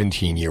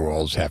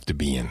 17-year-olds have to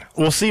be in?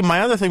 Well, see,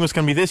 my other thing was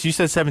going to be this. You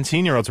said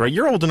 17-year-olds, right?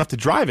 You're old enough to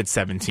drive at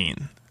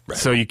 17. Right.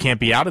 So you can't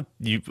be out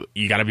you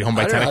got to be home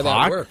by 10 o'clock. I don't know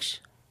how that works.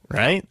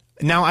 Right?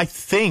 Now, I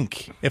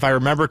think, if I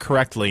remember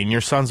correctly, and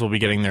your sons will be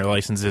getting their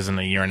licenses in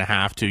a year and a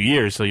half, 2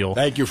 years, so you'll...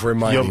 Thank you for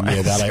reminding me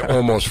of that. I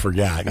almost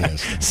forgot,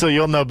 yes. So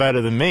you'll know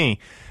better than me.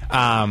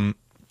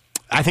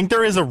 I think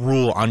there is a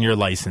rule on your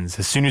license.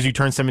 As soon as you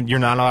turn 7, you're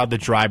not allowed to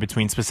drive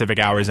between specific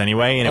hours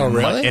anyway. And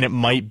really? And it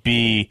might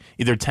be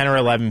either 10 or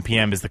 11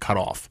 p.m. is the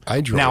cutoff. I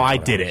drove. Now, I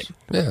did it.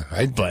 Yeah,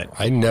 I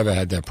never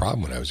had that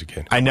problem when I was a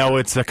kid. I know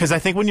it's because I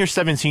think when you're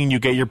 17, you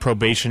get your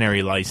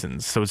probationary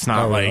license. So it's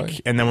not really?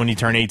 And then when you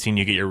turn 18,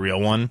 you get your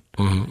real one.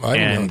 Mm-hmm.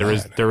 And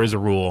there is a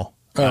rule.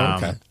 Oh,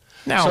 okay.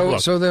 Now,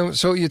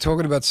 so you're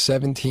talking about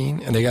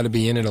 17, and they got to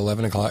be in at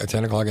 11 o'clock,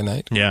 10 o'clock at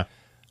night. Yeah,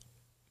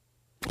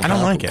 I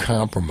don't like it.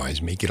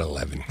 Compromise, make it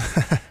 11.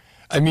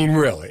 I mean,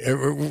 really,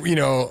 you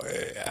know,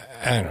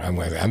 I don't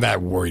know. I'm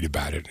not worried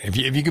about it. If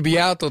you could be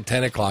out till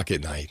 10 o'clock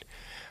at night,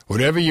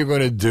 whatever you're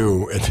going to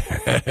do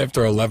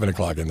after 11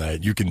 o'clock at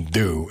night, you can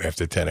do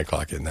after 10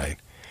 o'clock at night.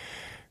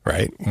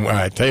 Right? All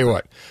right, tell you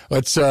what.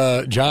 Let's,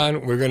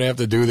 John, we're going to have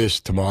to do this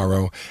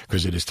tomorrow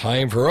because it is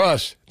time for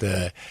us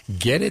to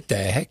get it the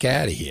heck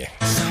out of here.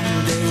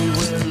 Someday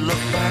we'll look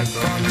back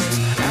on this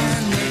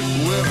and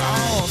it will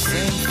all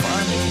seem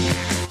funny.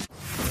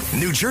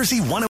 New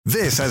Jersey One.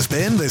 This has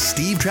been the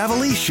Steve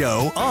Trevelise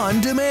Show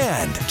on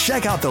demand.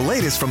 Check out the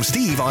latest from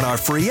Steve on our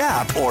free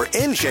app or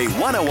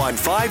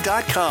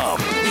NJ1015.com.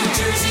 New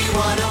Jersey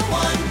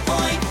 101.5.